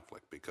is a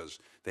conflict, because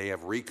they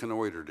have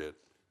reconnoitered it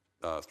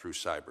through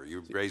cyber.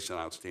 You raised an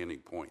outstanding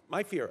point.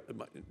 My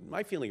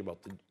feeling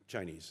about the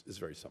Chinese is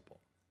very simple.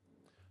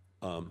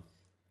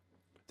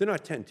 They're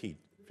not 10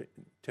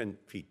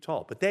 feet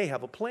tall, but they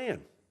have a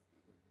plan.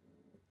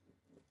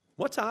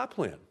 What's our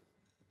plan?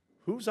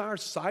 Who's our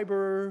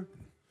cyber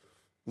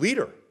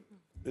leader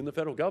in the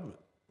federal government?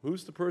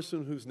 Who's the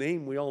person whose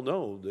name we all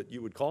know that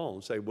you would call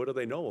and say, what do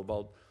they know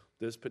about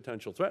this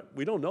potential threat?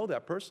 We don't know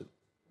that person.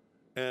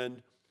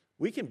 And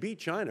we can beat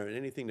China in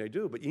anything they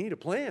do, but you need a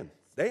plan.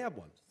 They have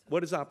one.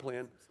 What is our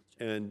plan?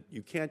 And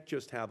you can't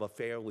just have a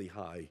fairly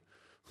high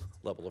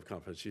level of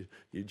confidence.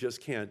 You just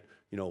can't,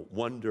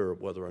 wonder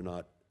whether or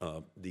not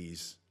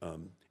these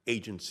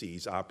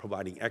agencies are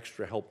providing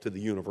extra help to the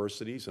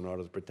universities in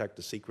order to protect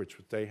the secrets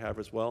that they have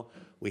as well.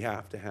 We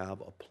have to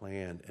have a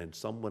plan, and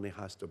someone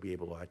has to be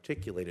able to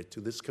articulate it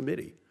to this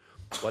committee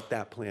what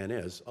that plan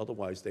is.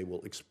 Otherwise, they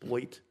will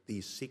exploit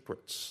these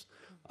secrets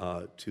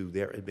to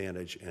their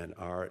advantage and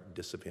our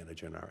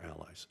disadvantage and our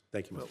allies.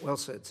 Thank you, Mr. Well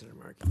said, Senator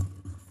Markey.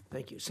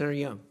 Thank you. Senator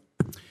Young.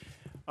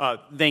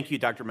 Thank you,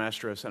 Dr.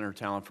 Mastro, Senator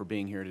Talent, for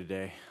being here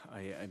today.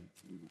 I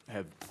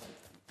have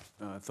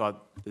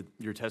thought that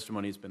your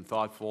testimony has been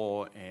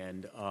thoughtful,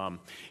 and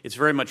it's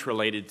very much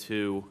related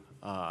to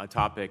a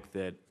topic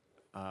that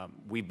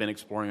we've been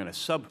exploring on a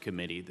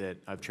subcommittee that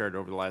I've chaired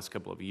over the last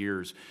couple of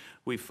years.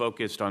 We've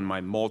focused on my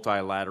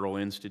multilateral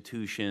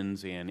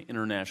institutions and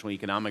international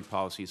economic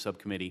policy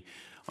subcommittee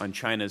on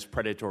China's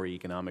predatory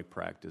economic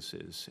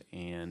practices.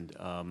 And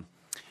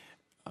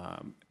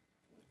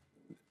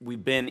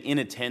we've been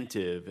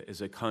inattentive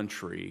as a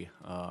country,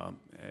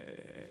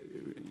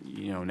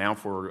 now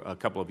for a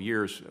couple of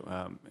years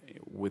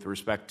with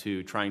respect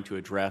to trying to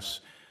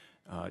address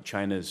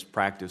China's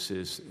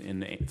practices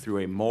through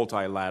a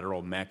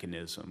multilateral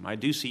mechanism. I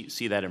do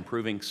see that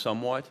improving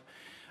somewhat,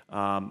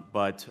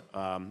 but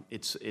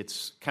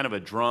it's kind of a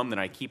drum that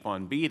I keep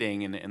on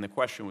beating, and the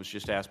question was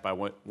just asked by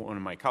one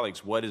of my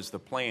colleagues, what is the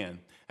plan?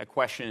 That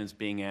question is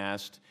being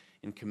asked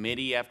in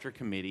committee after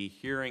committee,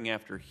 hearing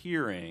after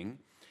hearing.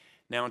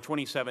 Now, in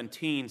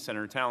 2017,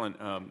 Senator Talent,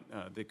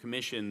 the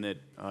commission that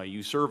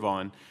you serve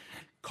on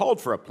called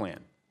for a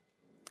plan.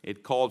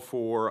 It called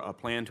for a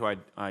plan to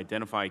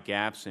identify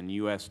gaps in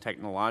U.S.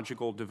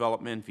 technological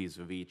development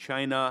vis-a-vis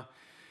China,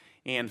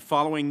 and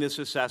following this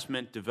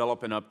assessment,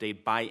 develop and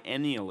update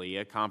biennially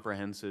a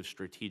comprehensive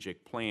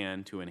strategic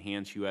plan to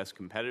enhance U.S.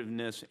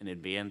 competitiveness in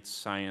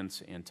advanced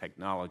science and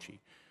technology.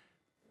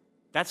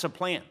 That's a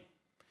plan.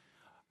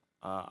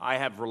 I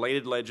have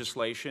related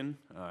legislation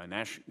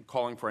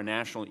calling for a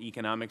national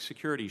economic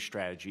security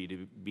strategy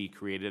to be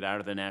created out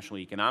of the National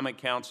Economic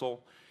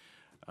Council.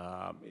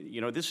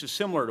 This is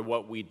similar to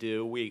what we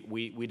do.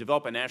 We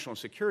develop a national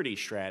security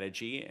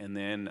strategy and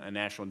then a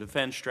national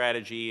defense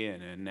strategy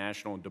and a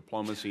national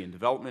diplomacy and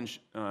development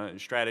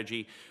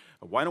strategy.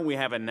 Why don't we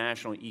have a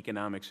national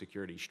economic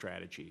security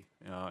strategy?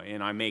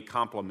 And I may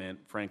complement,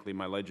 frankly,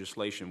 my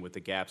legislation with the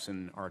gaps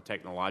in our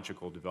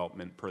technological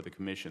development per the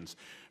Commission's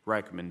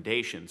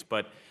recommendations.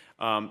 But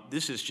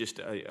this is just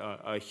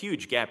a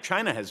huge gap.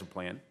 China has a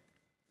plan.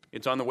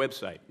 It's on the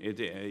website.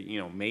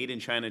 Made in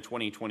China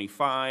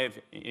 2025.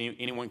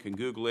 Anyone can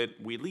Google it.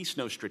 We at least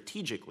know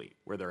strategically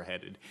where they're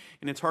headed.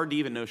 And it's hard to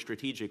even know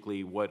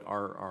strategically what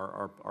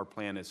our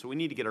plan is. So we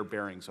need to get our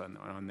bearings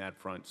on that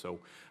front. So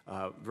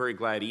very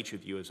glad each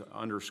of you has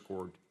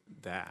underscored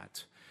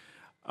that.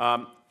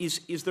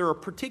 Is there a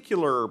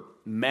particular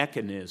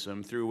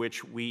mechanism through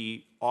which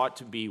we ought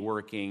to be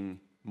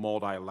working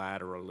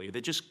multilaterally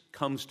that just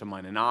comes to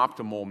mind, an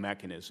optimal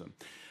mechanism?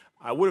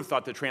 I would have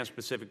thought the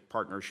Trans-Pacific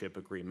Partnership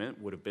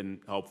Agreement would have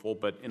been helpful,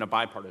 but in a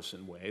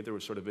bipartisan way. There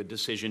was sort of a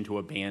decision to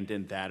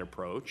abandon that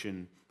approach,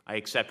 and I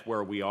accept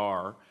where we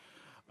are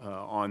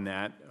on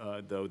that,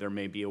 though there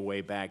may be a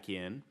way back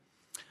in.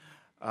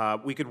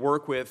 We could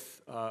work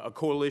with a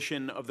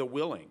coalition of the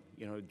willing,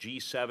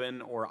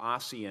 G7 or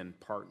ASEAN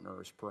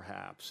partners,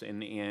 perhaps,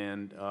 and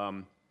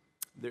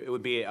it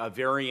would be a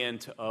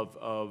variant of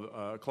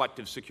a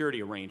collective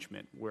security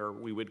arrangement where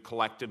we would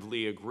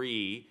collectively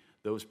agree,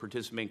 those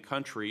participant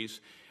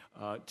countries,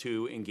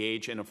 to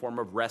engage in a form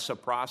of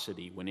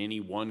reciprocity. When any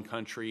one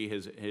country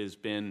has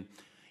been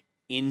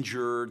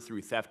injured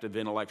through theft of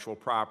intellectual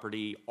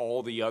property,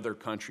 all the other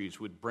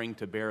countries would bring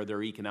to bear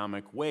their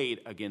economic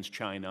weight against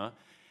China,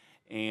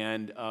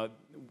 and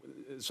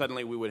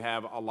suddenly we would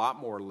have a lot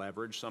more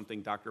leverage,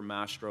 something Dr.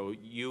 Mastro,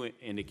 you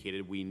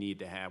indicated we need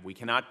to have. We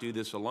cannot do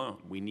this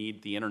alone. We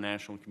need the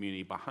international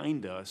community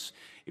behind us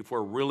if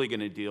we're really going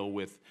to deal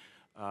with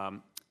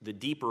the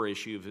deeper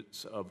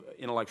issues of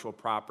intellectual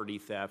property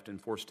theft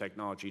and forced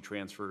technology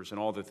transfers and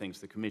all the things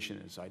the Commission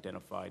has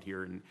identified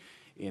here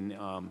in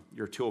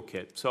your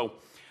toolkit. So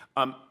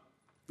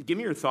give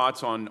me your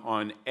thoughts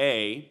on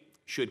A,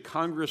 should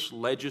Congress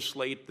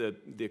legislate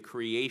the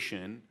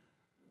creation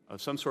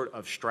of some sort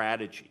of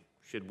strategy?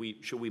 Should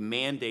we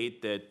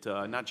mandate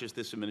that not just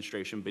this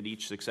administration, but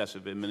each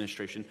successive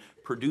administration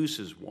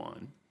produces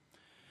one?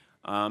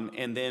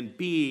 And then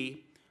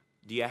B,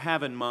 do you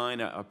have in mind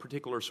a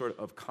particular sort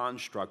of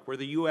construct where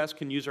the U.S.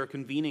 can use our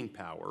convening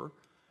power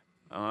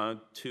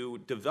to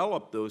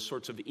develop those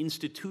sorts of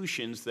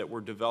institutions that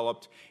were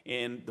developed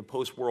in the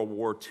post-World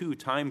War II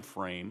time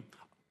frame,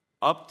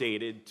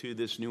 updated to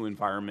this new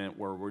environment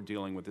where we're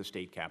dealing with the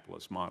state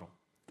capitalist model?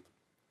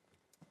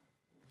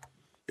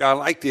 Yeah, I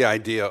like the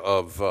idea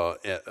of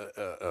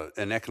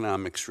an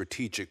economic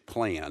strategic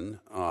plan.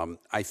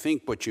 I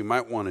think what you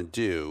might want to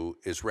do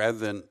is, rather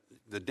than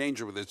the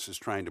danger with this is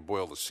trying to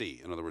boil the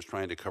sea. In other words,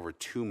 trying to cover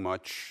too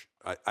much.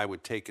 I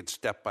would take it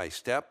step by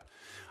step.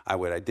 I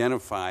would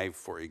identify,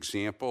 for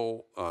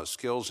example,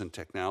 skills and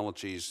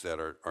technologies that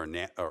are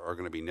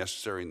going to be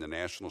necessary in the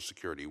national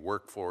security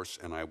workforce,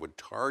 and I would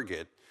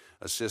target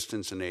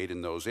assistance and aid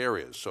in those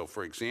areas. So,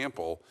 for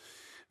example,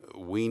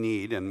 we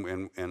need,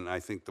 and I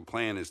think the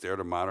plan is there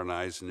to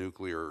modernize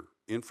nuclear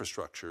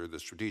infrastructure, the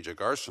strategic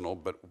arsenal,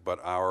 but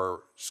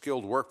our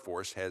skilled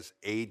workforce has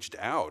aged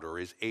out or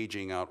is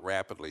aging out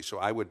rapidly. So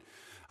I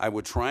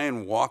would try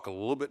and walk a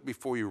little bit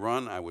before you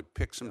run. I would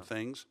pick some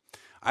things.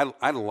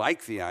 I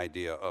like the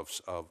idea of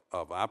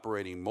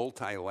operating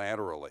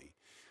multilaterally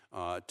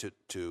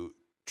to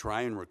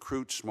try and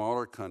recruit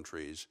smaller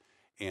countries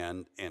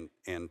and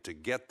to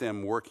get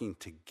them working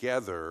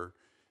together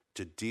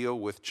to deal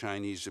with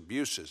Chinese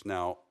abuses.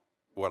 Now,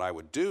 what I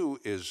would do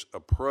is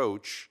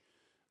approach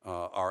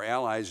our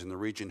allies in the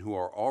region who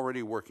are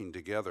already working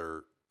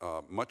together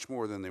much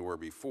more than they were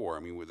before. I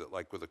mean, with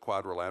the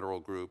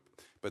Quadrilateral Group,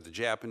 but the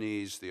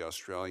Japanese, the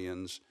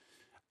Australians,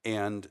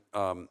 and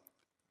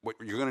what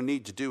you're going to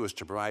need to do is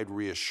to provide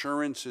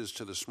reassurances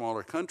to the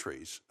smaller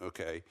countries,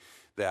 okay,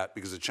 that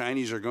because the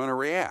Chinese are going to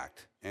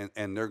react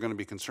and they're going to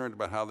be concerned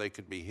about how they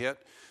could be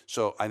hit.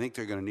 So I think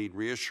they're going to need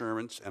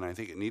reassurance, and I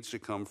think it needs to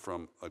come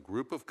from a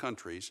group of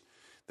countries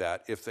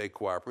that if they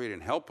cooperate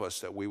and help us,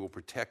 that we will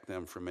protect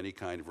them from any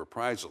kind of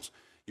reprisals.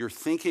 You're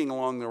thinking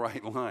along the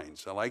right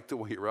lines. I like the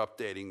way you're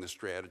updating the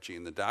strategy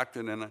and the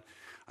doctrine, and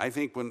I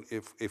think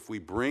if we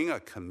bring a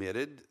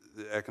committed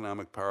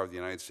economic power of the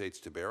United States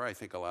to bear, I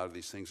think a lot of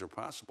these things are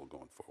possible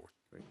going forward.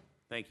 Great.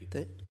 Thank you.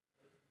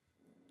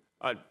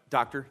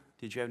 Doctor,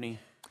 did you have any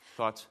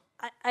thoughts?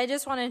 I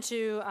just wanted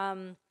to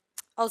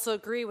also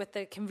agree with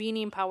the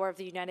convening power of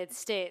the United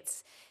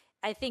States.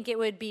 I think it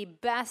would be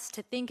best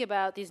to think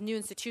about these new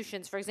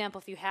institutions. For example,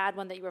 if you had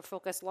one that you were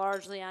focused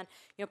largely on,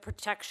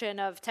 protection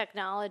of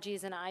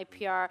technologies and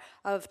IPR,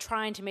 of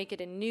trying to make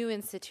it a new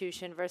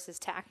institution versus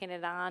tacking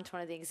it on to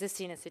one of the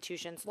existing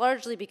institutions,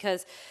 largely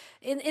because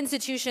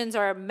institutions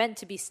are meant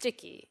to be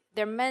sticky.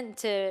 They're meant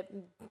to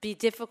be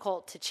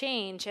difficult to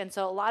change, and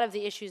so a lot of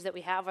the issues that we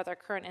have with our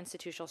current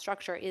institutional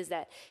structure is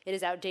that it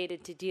is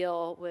outdated to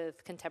deal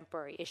with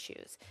contemporary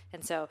issues.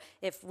 And so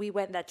if we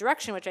went that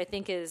direction, which I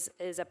think is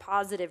a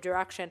positive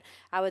direction,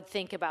 I would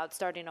think about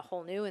starting a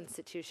whole new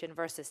institution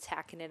versus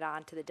tacking it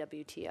on to the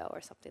WTO or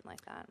something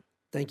like that.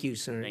 Thank you,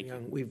 Senator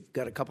Young. We've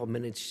got a couple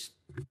minutes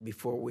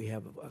before we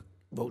have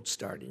vote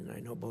starting. I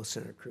know both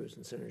Senator Cruz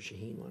and Senator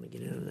Shaheen want to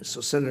get in on this.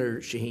 So, Senator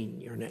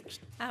Shaheen, you're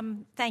next.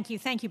 Thank you.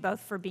 Thank you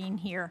both for being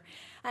here.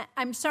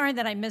 I'm sorry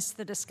that I missed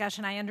the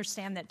discussion. I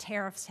understand that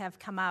tariffs have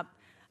come up,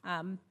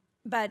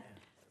 but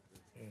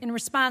in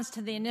response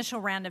to the initial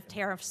round of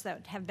tariffs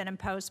that have been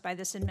imposed by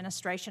this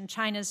administration,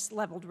 China's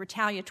leveled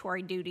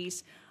retaliatory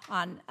duties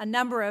on a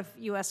number of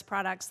U.S.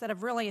 products that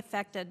have really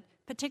affected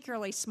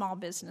particularly small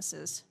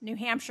businesses. New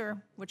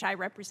Hampshire, which I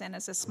represent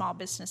as a small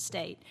business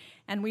state,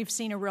 and we've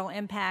seen a real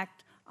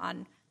impact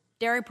on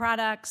dairy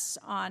products,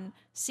 on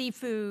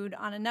seafood,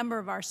 on a number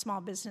of our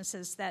small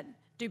businesses that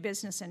do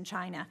business in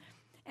China.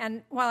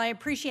 And while I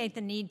appreciate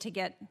the need to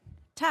get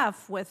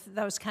tough with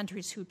those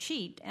countries who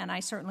cheat, and I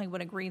certainly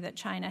would agree that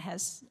China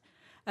has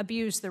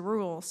abused the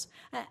rules,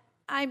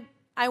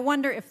 I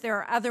wonder if there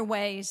are other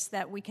ways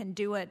that we can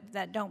do it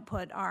that don't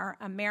put our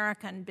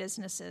American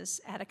businesses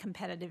at a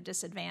competitive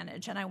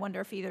disadvantage, and I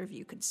wonder if either of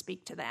you could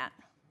speak to that.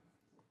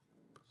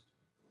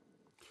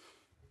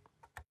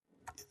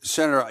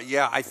 Senator,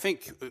 yeah, I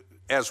think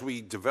as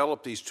we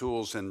develop these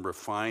tools and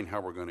refine how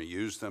we're going to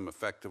use them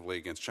effectively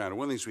against China,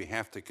 one of the things we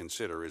have to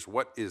consider is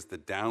what is the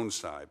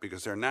downside,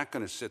 because they're not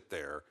going to sit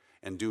there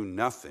and do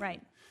nothing.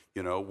 Right.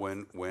 You know,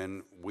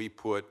 when we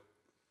put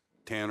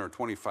 10 or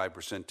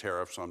 25%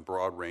 tariffs on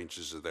broad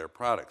ranges of their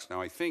products.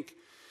 Now, I think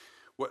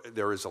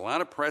there is a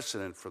lot of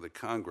precedent for the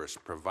Congress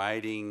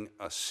providing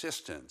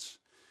assistance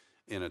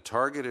in a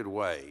targeted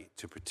way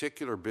to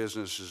particular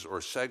businesses or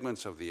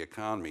segments of the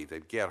economy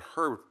that get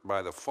hurt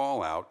by the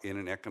fallout in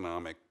an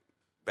economic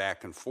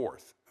back and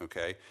forth,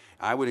 okay?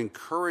 I would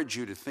encourage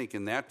you to think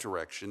in that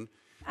direction.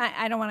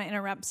 I don't want to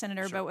interrupt,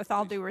 Senator, but with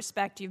all due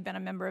respect, you've been a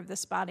member of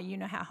this body. You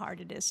know how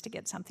hard it is to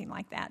get something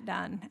like that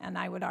done, and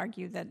I would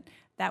argue that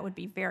that would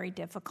be very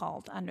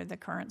difficult under the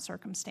current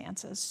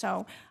circumstances.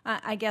 So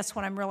I guess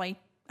what I'm really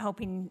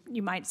hoping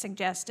you might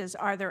suggest is,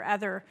 are there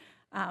other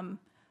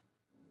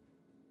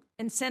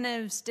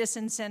incentives,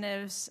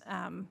 disincentives,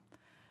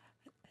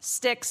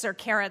 sticks or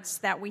carrots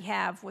that we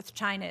have with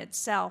China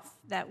itself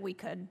that we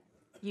could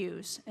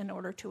use in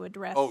order to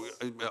address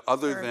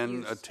other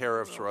than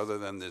tariffs or other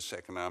than this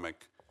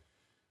economic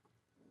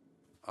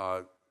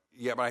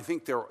yeah, but I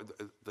think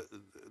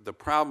the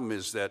problem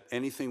is that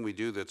anything we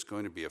do that's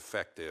going to be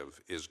effective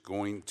is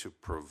going to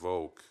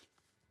provoke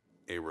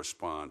a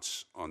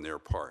response on their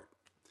part.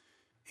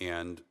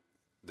 And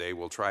they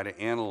will try to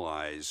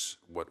analyze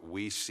what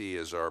we see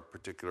as our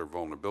particular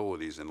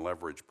vulnerabilities and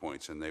leverage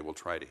points, and they will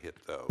try to hit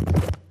those.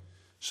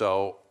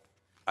 So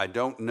I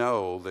don't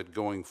know that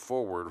going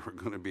forward we're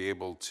going to be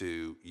able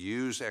to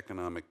use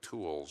economic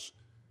tools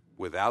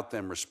without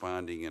them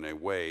responding in a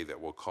way that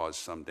will cause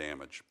some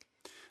damage.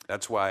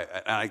 That's why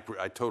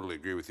I totally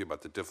agree with you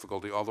about the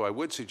difficulty, although I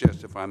would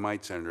suggest, if I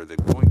might, Senator,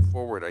 that going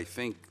forward I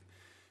think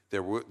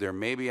there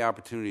may be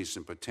opportunities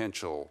and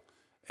potential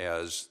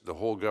as the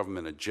whole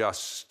government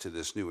adjusts to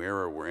this new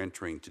era we're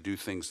entering to do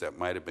things that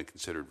might have been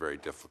considered very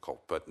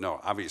difficult. But no,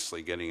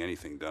 obviously getting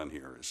anything done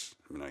here is,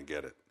 I mean, I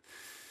get it.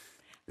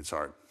 It's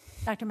hard.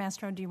 Dr.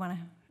 Mastro, do you want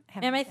to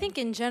have And I think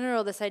in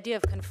general, this idea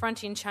of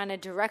confronting China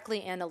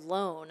directly and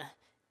alone,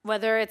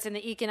 whether it's in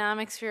the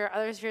economic sphere or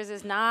other spheres,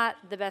 is not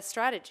the best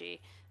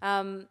strategy.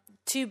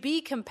 To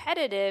be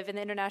competitive in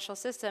the international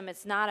system,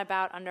 it's not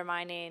about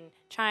undermining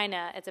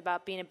China. It's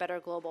about being a better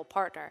global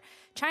partner.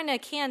 China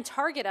can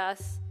target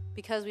us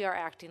because we are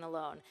acting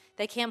alone.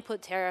 They can't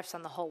put tariffs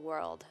on the whole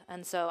world.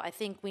 And so I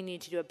think we need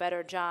to do a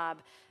better job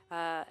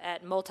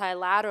at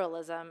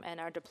multilateralism and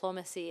our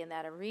diplomacy in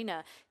that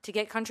arena to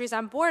get countries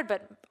on board.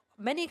 But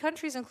many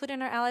countries,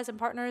 including our allies and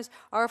partners,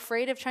 are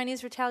afraid of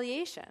Chinese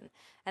retaliation.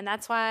 And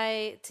that's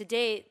why, to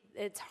date,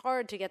 it's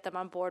hard to get them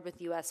on board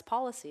with U.S.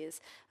 policies.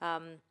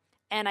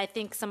 And I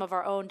think some of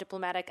our own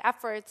diplomatic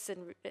efforts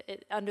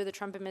under the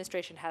Trump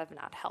administration have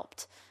not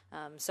helped.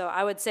 So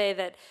I would say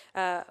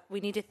that we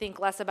need to think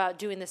less about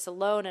doing this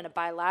alone in a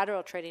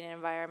bilateral trading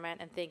environment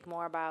and think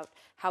more about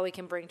how we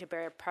can bring to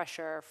bear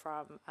pressure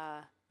from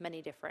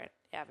many different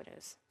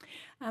avenues.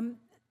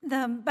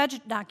 The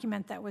budget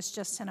document that was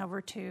just sent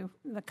over to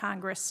the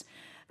Congress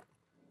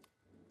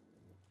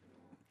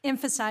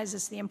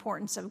emphasizes the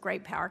importance of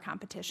great power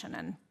competition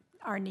and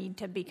our need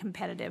to be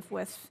competitive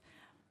with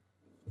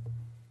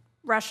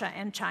Russia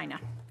and China.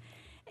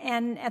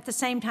 And at the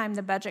same time,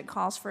 the budget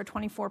calls for a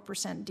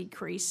 24%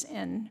 decrease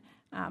in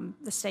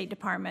the State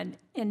Department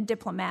in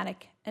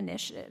diplomatic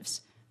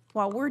initiatives.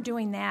 While we're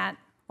doing that,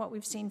 what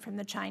we've seen from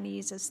the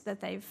Chinese is that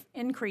they've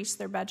increased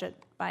their budget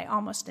by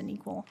almost an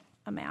equal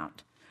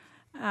amount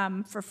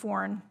for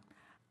foreign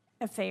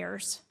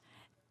affairs.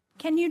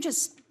 Can you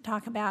just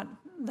talk about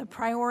the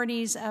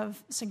priorities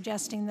of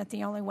suggesting that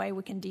the only way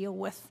we can deal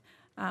with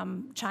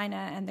China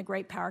and the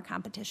great power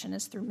competition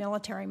is through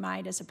military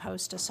might as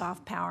opposed to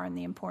soft power, and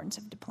the importance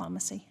of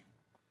diplomacy?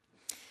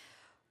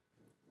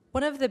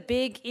 One of the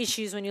big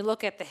issues when you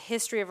look at the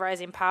history of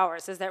rising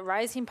powers is that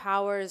rising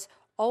powers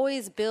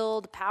always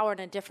build power in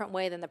a different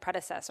way than the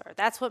predecessor.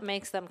 That's what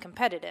makes them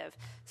competitive.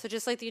 So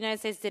just like the United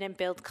States didn't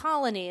build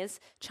colonies,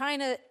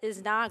 China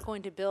is not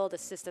going to build a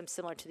system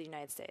similar to the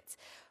United States.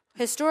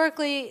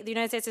 Historically, the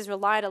United States has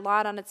relied a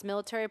lot on its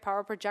military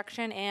power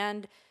projection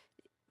and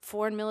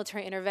foreign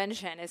military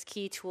intervention as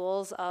key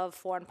tools of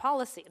foreign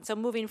policy. And so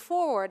moving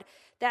forward,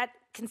 that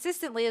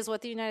consistently is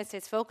what the United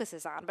States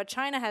focuses on. But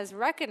China has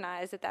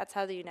recognized that that's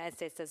how the United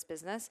States does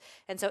business.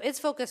 And so it's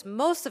focused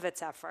most of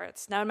its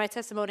efforts. Now, in my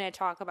testimony, I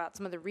talk about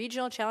some of the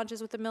regional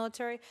challenges with the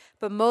military,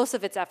 but most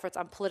of its efforts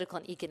on political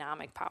and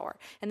economic power.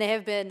 And they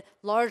have been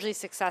largely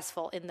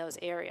successful in those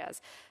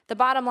areas. The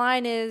bottom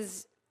line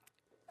is,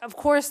 of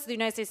course, the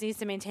United States needs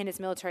to maintain its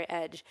military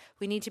edge.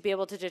 We need to be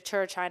able to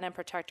deter China and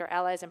protect our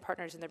allies and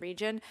partners in the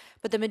region.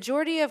 But the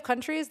majority of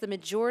countries, the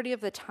majority of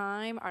the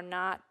time, are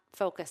not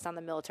focused on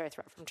the military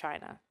threat from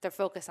China. They're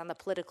focused on the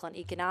political and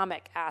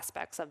economic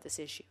aspects of this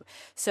issue.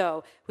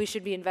 So we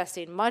should be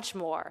investing much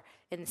more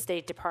in the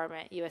State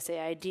Department,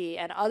 USAID,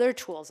 and other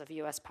tools of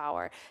U.S.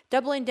 power.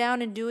 Doubling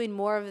down and doing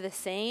more of the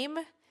same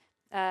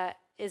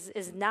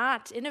is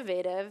not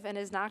innovative and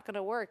is not going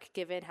to work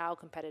given how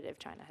competitive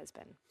China has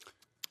been.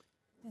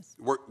 Yes.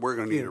 We're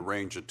going to need a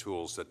range of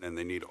tools, and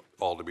they need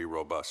all to be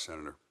robust,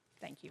 Senator.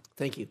 Thank you.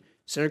 Thank you.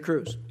 Senator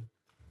Cruz.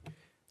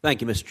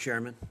 Thank you, Mr.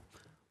 Chairman.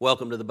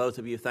 Welcome to the both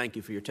of you. Thank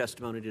you for your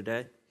testimony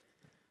today.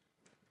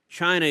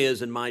 China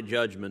is, in my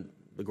judgment,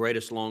 the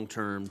greatest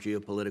long-term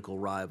geopolitical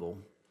rival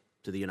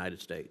to the United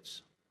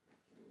States.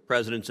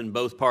 Presidents in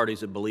both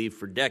parties have believed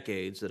for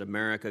decades that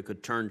America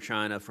could turn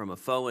China from a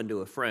foe into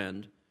a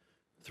friend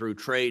through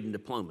trade and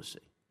diplomacy,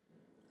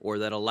 or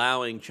that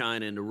allowing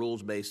China into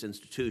rules-based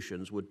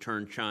institutions would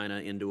turn China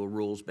into a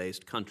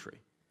rules-based country.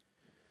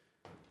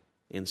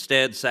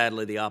 Instead,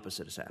 sadly, the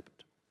opposite has happened.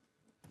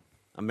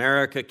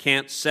 America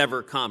can't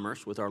sever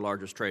commerce with our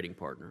largest trading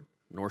partner,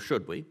 nor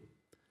should we,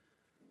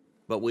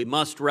 but we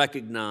must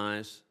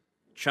recognize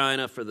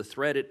China for the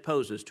threat it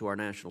poses to our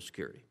national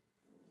security.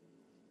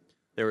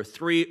 There are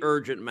three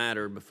urgent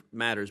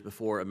matters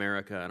before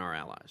America and our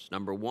allies.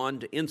 Number one,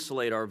 to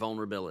insulate our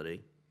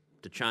vulnerability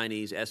to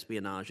Chinese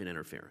espionage and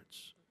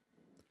interference.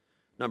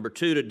 Number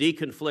two, to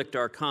deconflict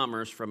our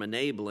commerce from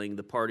enabling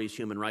the party's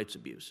human rights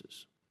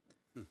abuses.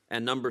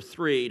 And number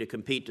three, to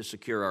compete to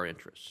secure our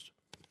interests.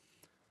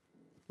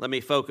 Let me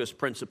focus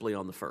principally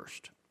on the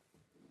first.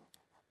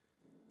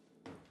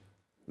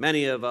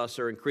 Many of us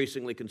are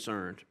increasingly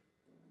concerned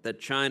that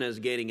China is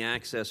gaining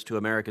access to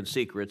American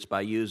secrets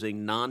by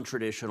using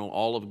non-traditional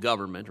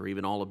all-of-government or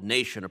even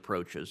all-of-nation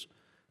approaches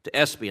to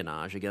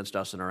espionage against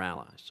us and our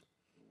allies.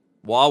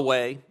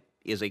 Huawei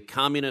is a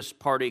Communist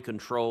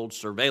Party-controlled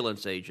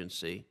surveillance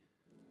agency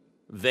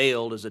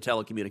veiled as a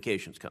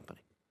telecommunications company.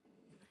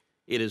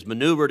 It has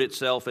maneuvered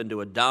itself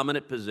into a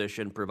dominant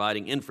position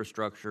providing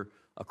infrastructure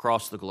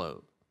across the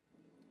globe,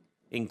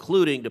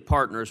 including to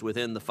partners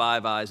within the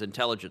Five Eyes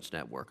intelligence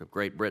network of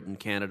Great Britain,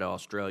 Canada,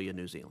 Australia,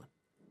 New Zealand.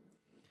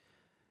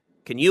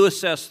 Can you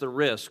assess the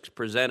risks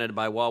presented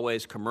by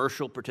Huawei's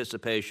commercial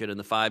participation in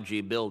the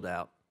 5G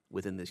build-out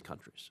within these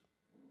countries?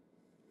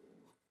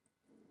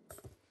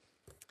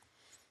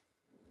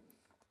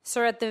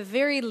 So at the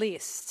very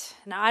least,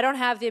 now I don't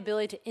have the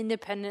ability to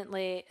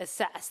independently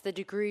assess the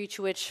degree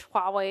to which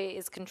Huawei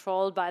is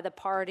controlled by the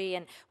party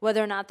and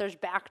whether or not there's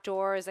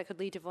backdoors that could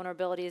lead to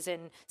vulnerabilities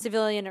in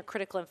civilian or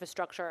critical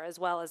infrastructure as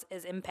well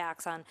as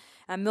impacts on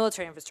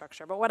military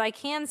infrastructure. But what I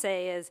can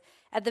say is,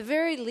 at the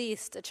very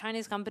least, a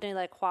Chinese company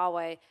like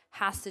Huawei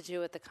has to do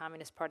what the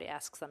Communist Party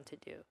asks them to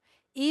do.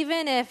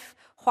 Even if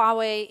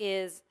Huawei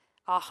is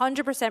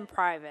 100%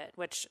 private,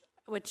 which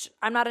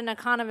I'm not an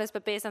economist,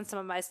 but based on some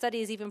of my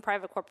studies, even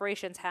private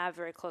corporations have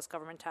very close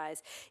government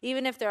ties.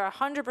 Even if they're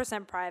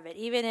 100% private,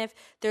 even if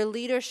their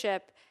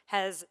leadership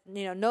has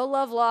no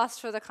love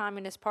lost for the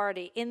Communist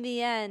Party, in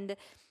the end,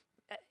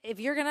 if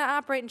you're going to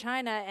operate in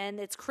China and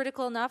it's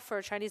critical enough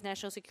for Chinese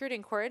national security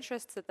and core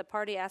interests that the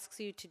party asks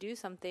you to do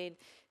something,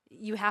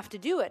 you have to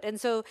do it. And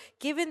so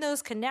given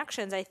those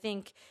connections, I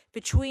think,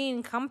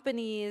 between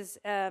companies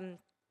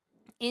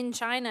in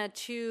China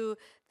to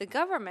the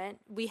government,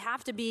 we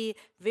have to be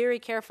very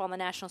careful on the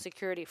national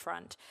security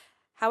front.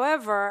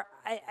 However,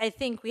 I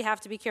think we have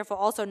to be careful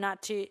also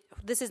not to,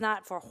 this is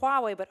not for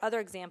Huawei, but other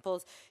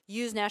examples,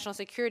 use national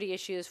security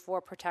issues for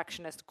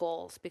protectionist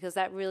goals, because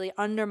that really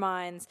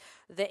undermines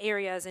the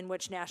areas in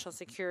which national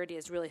security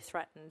is really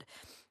threatened.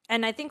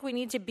 And I think we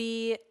need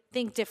to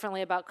think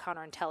differently about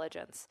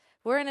counterintelligence.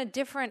 We're in a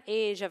different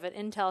age of an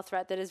intel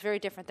threat that is very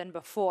different than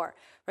before,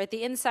 right?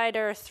 The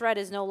insider threat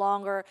is no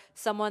longer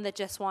someone that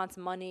just wants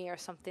money or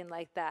something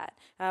like that.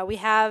 We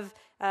have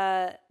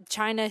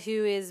China,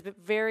 who is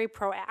very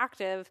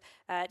proactive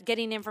at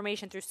getting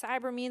information through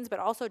cyber means, but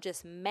also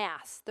just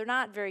mass. They're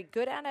not very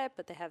good at it,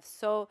 but they have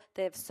so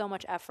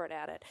much effort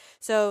at it.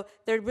 So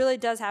there really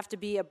does have to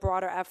be a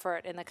broader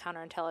effort in the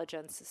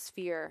counterintelligence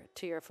sphere,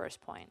 to your first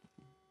point.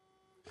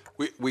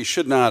 We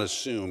should not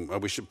assume,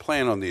 we should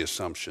plan on the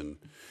assumption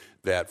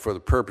that for the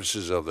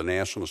purposes of the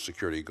national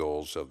security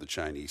goals of the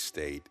Chinese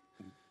state,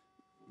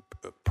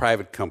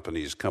 private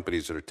companies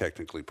that are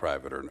technically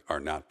private are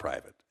not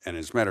private. And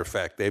as a matter of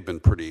fact, they've been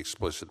pretty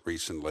explicit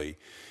recently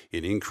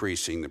in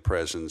increasing the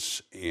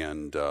presence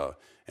and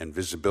and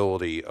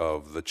visibility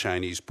of the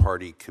Chinese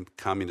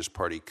Communist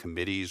Party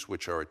committees,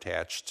 which are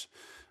attached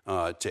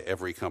to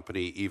every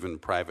company, even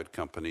private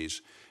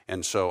companies.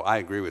 And so I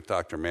agree with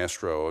Dr.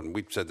 Mastro, and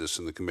we've said this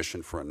in the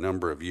Commission for a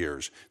number of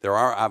years. There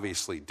are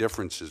obviously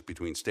differences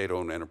between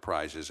state-owned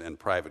enterprises and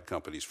private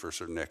companies for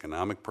certain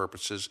economic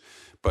purposes,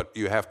 but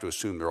you have to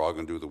assume they're all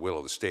going to do the will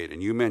of the state.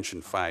 And you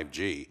mentioned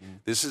 5G.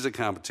 This is a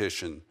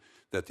competition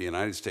that the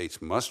United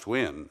States must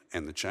win,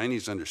 and the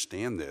Chinese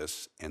understand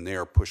this, and they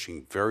are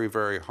pushing very,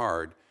 very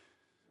hard.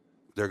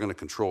 They're going to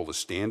control the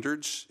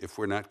standards if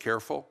we're not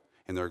careful,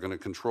 and they're going to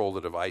control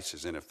the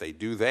devices. And if they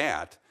do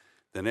that,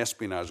 then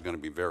espionage is going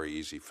to be very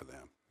easy for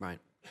them. Right.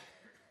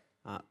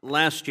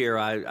 Last year,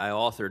 I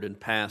authored and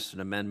passed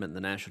an amendment in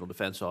the National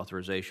Defense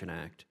Authorization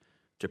Act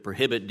to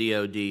prohibit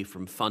DoD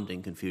from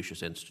funding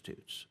Confucius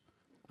Institutes,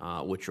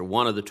 which are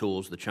one of the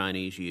tools the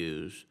Chinese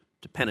use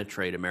to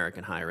penetrate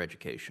American higher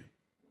education.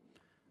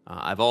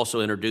 I've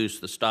also introduced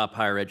the Stop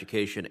Higher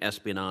Education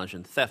Espionage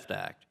and Theft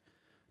Act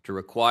to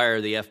require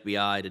the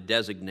FBI to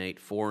designate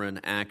foreign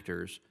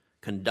actors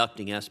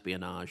conducting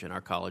espionage in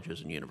our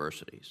colleges and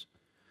universities.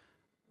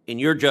 In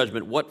your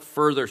judgment, what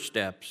further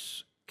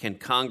steps can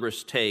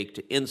Congress take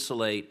to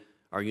insulate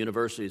our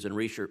universities and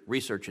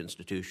research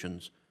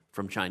institutions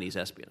from Chinese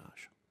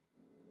espionage?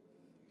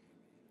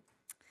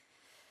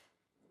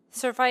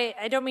 So if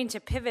I don't mean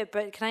to pivot,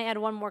 but can I add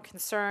one more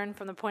concern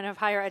from the point of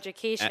higher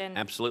education?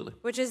 Absolutely.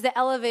 Which is to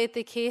elevate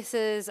the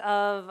cases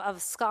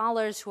of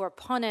scholars who are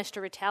punished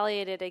or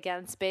retaliated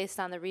against based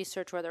on the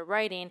research where they're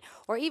writing,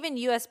 or even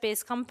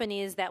U.S.-based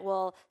companies that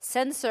will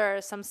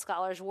censor some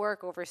scholars'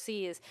 work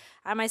overseas.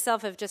 I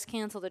myself have just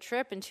canceled a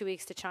trip in 2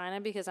 weeks to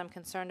China because I'm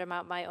concerned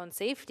about my own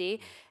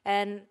safety.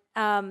 And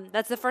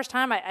that's the first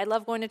time. I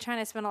love going to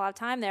China. I spend a lot of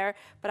time there,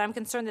 but I'm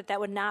concerned that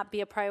would not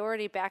be a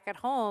priority back at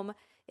home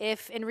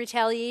if, in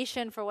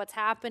retaliation for what's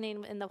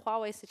happening in the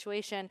Huawei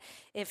situation,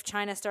 if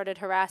China started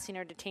harassing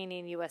or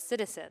detaining U.S.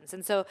 citizens.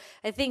 And so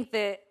I think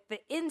the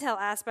intel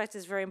aspect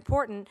is very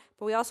important,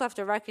 but we also have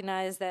to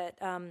recognize that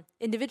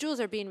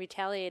individuals are being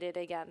retaliated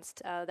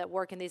against that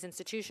work in these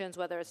institutions,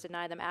 whether it's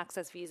deny them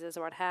access visas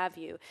or what have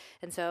you.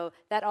 And so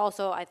that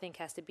also, I think,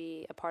 has to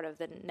be a part of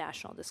the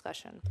national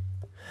discussion.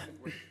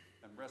 And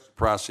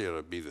reciprocity ought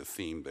to be the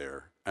theme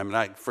there. I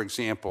mean, for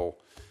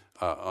example,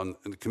 on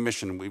the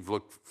Commission, we've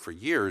looked for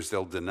years,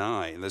 they'll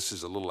deny, and this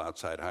is a little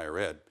outside higher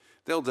ed,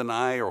 they'll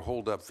deny or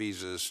hold up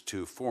visas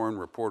to foreign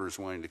reporters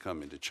wanting to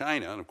come into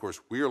China. And of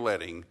course, we're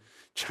letting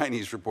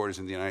Chinese reporters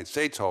in the United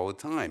States all the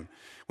time.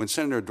 When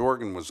Senator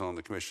Dorgan was on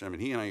the Commission, I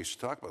mean, he and I used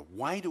to talk about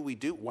why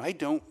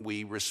don't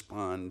we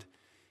respond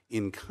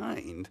in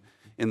kind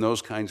in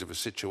those kinds of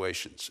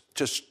situations?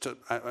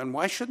 And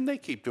why shouldn't they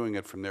keep doing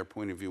it from their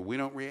point of view? We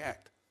don't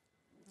react.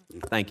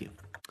 Thank you.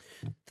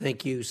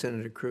 Thank you,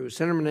 Senator Cruz.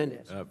 Senator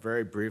Menendez.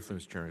 Very briefly,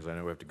 Mr. Chairman, because I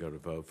know we have to go to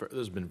vote. This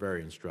has been very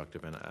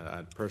instructive, and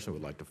I personally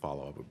would like to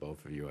follow up with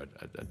both of you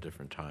at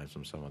different times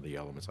on some of the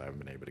elements I haven't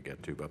been able to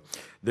get to. But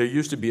there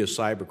used to be a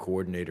cyber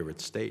coordinator at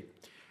State.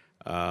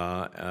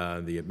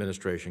 The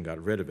administration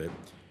got rid of it,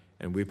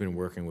 and we've been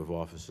working with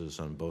offices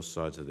on both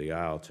sides of the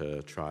aisle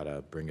to try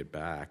to bring it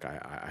back.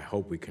 I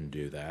hope we can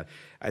do that.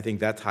 I think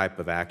that type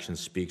of action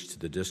speaks to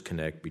the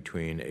disconnect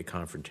between a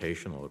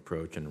confrontational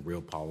approach and a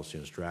real policy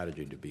and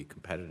strategy to be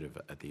competitive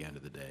at the end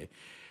of the day.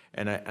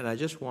 And I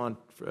just want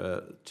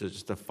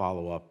to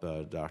follow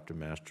up, Dr.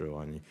 Mastro,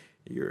 on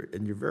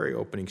in your very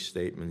opening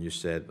statement, you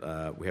said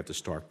we have to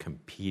start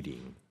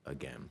competing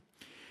again.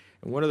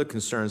 And one of the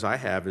concerns I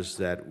have is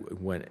that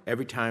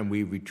every time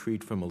we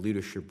retreat from a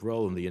leadership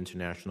role in the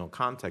international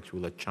context, we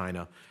let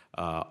China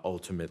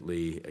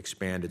ultimately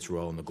expand its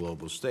role in the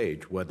global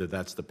stage, whether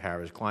that's the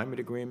Paris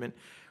Climate Agreement,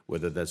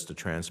 whether that's the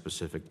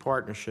Trans-Pacific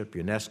Partnership,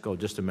 UNESCO,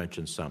 just to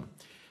mention some.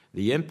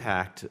 The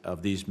impact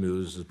of these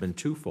moves has been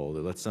twofold.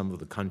 It lets some of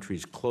the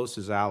country's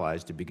closest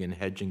allies to begin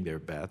hedging their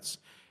bets,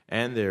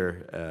 and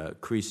they're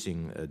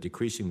decreasing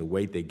the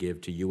weight they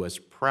give to U.S.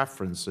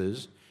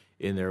 preferences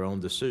in their own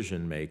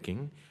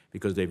decision-making,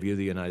 because they view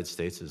the United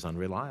States as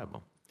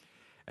unreliable.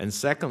 And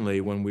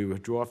secondly, when we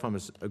withdraw from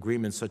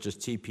agreements such as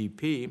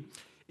TPP,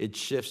 it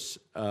shifts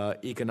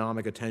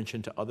economic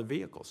attention to other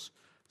vehicles.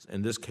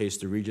 In this case,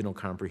 the Regional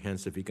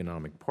Comprehensive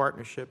Economic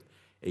Partnership,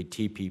 a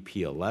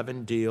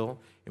TPP-11 deal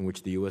in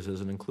which the U.S.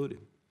 isn't included.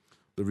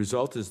 The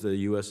result is the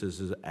U.S.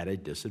 is at a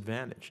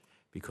disadvantage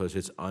because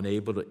it's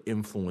unable to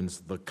influence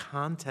the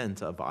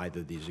content of either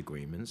of these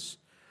agreements,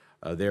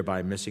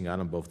 thereby missing out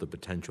on both the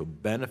potential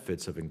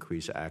benefits of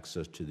increased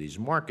access to these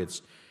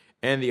markets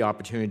and the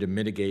opportunity to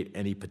mitigate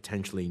any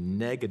potentially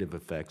negative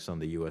effects on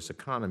the U.S.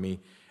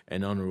 economy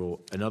and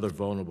other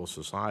vulnerable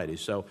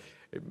societies. So,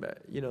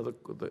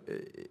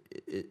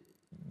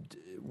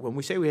 when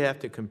we say we have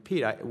to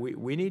compete,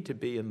 we need to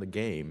be in the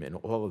game in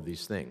all of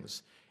these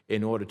things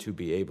in order to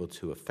be able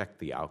to affect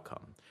the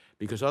outcome.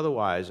 Because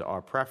otherwise,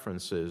 our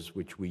preferences,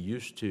 which we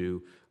used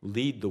to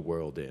lead the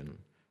world in,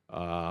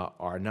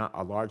 are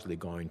largely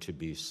going to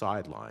be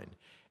sidelined.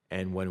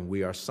 And when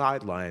we are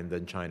sidelined,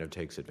 then China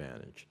takes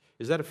advantage.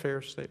 Is that a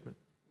fair statement?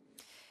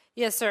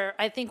 Yes, sir.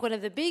 I think one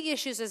of the big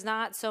issues is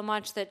not so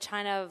much that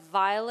China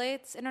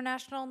violates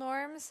international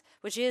norms,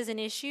 which is an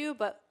issue,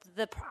 but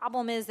the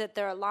problem is that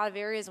there are a lot of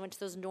areas in which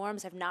those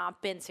norms have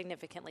not been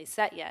significantly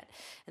set yet.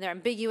 And they're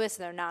ambiguous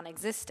and they're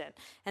non-existent.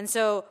 And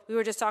so we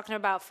were just talking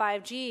about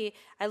 5G.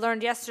 I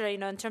learned yesterday,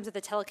 in terms of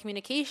the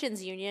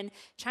Telecommunications Union,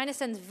 China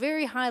sends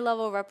very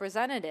high-level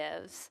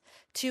representatives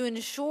to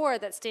ensure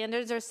that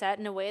standards are set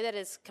in a way that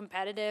is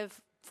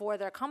competitive for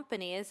their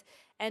companies,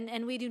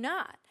 and we do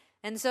not.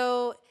 And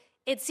so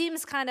it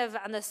seems kind of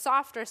on the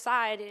softer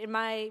side. In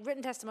my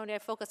written testimony, I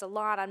focus a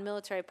lot on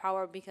military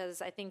power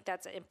because I think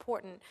that's an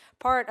important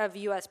part of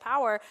U.S.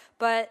 power.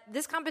 But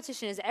this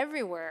competition is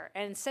everywhere,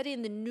 and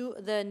setting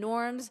the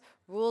norms,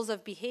 rules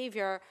of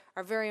behavior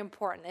are very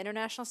important. The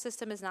international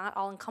system is not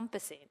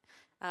all-encompassing.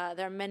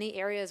 There are many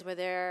areas where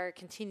there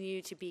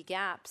continue to be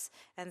gaps,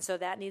 and so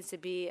that needs to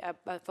be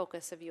a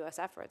focus of U.S.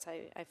 efforts.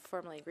 I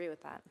firmly agree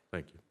with that.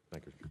 Thank you.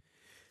 Thank you.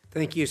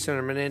 Thank you,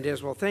 Senator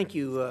Menendez. Well, thank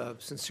you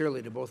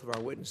sincerely to both of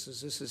our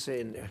witnesses. This is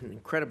an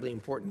incredibly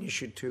important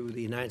issue to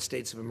the United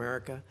States of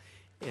America,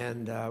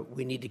 and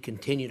we need to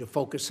continue to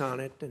focus on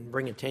it and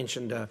bring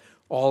attention to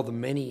all the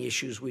many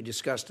issues we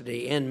discussed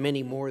today and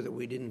many more that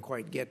we didn't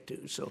quite get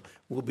to. So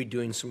we'll be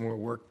doing some more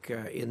work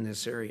in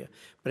this area.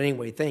 But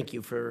anyway, thank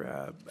you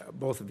for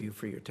both of you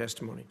for your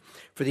testimony.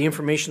 For the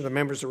information of the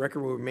members, the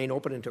record will remain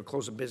open until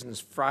close of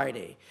business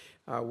Friday.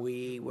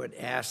 We would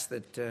ask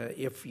that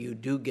if you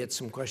do get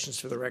some questions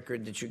for the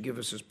record, that you give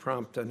us as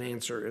prompt an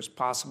answer as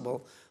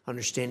possible,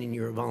 understanding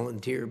you're a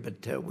volunteer,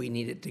 but we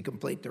need it to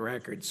complete the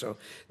record. So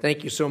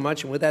thank you so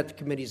much. And with that, the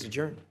committee is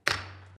adjourned.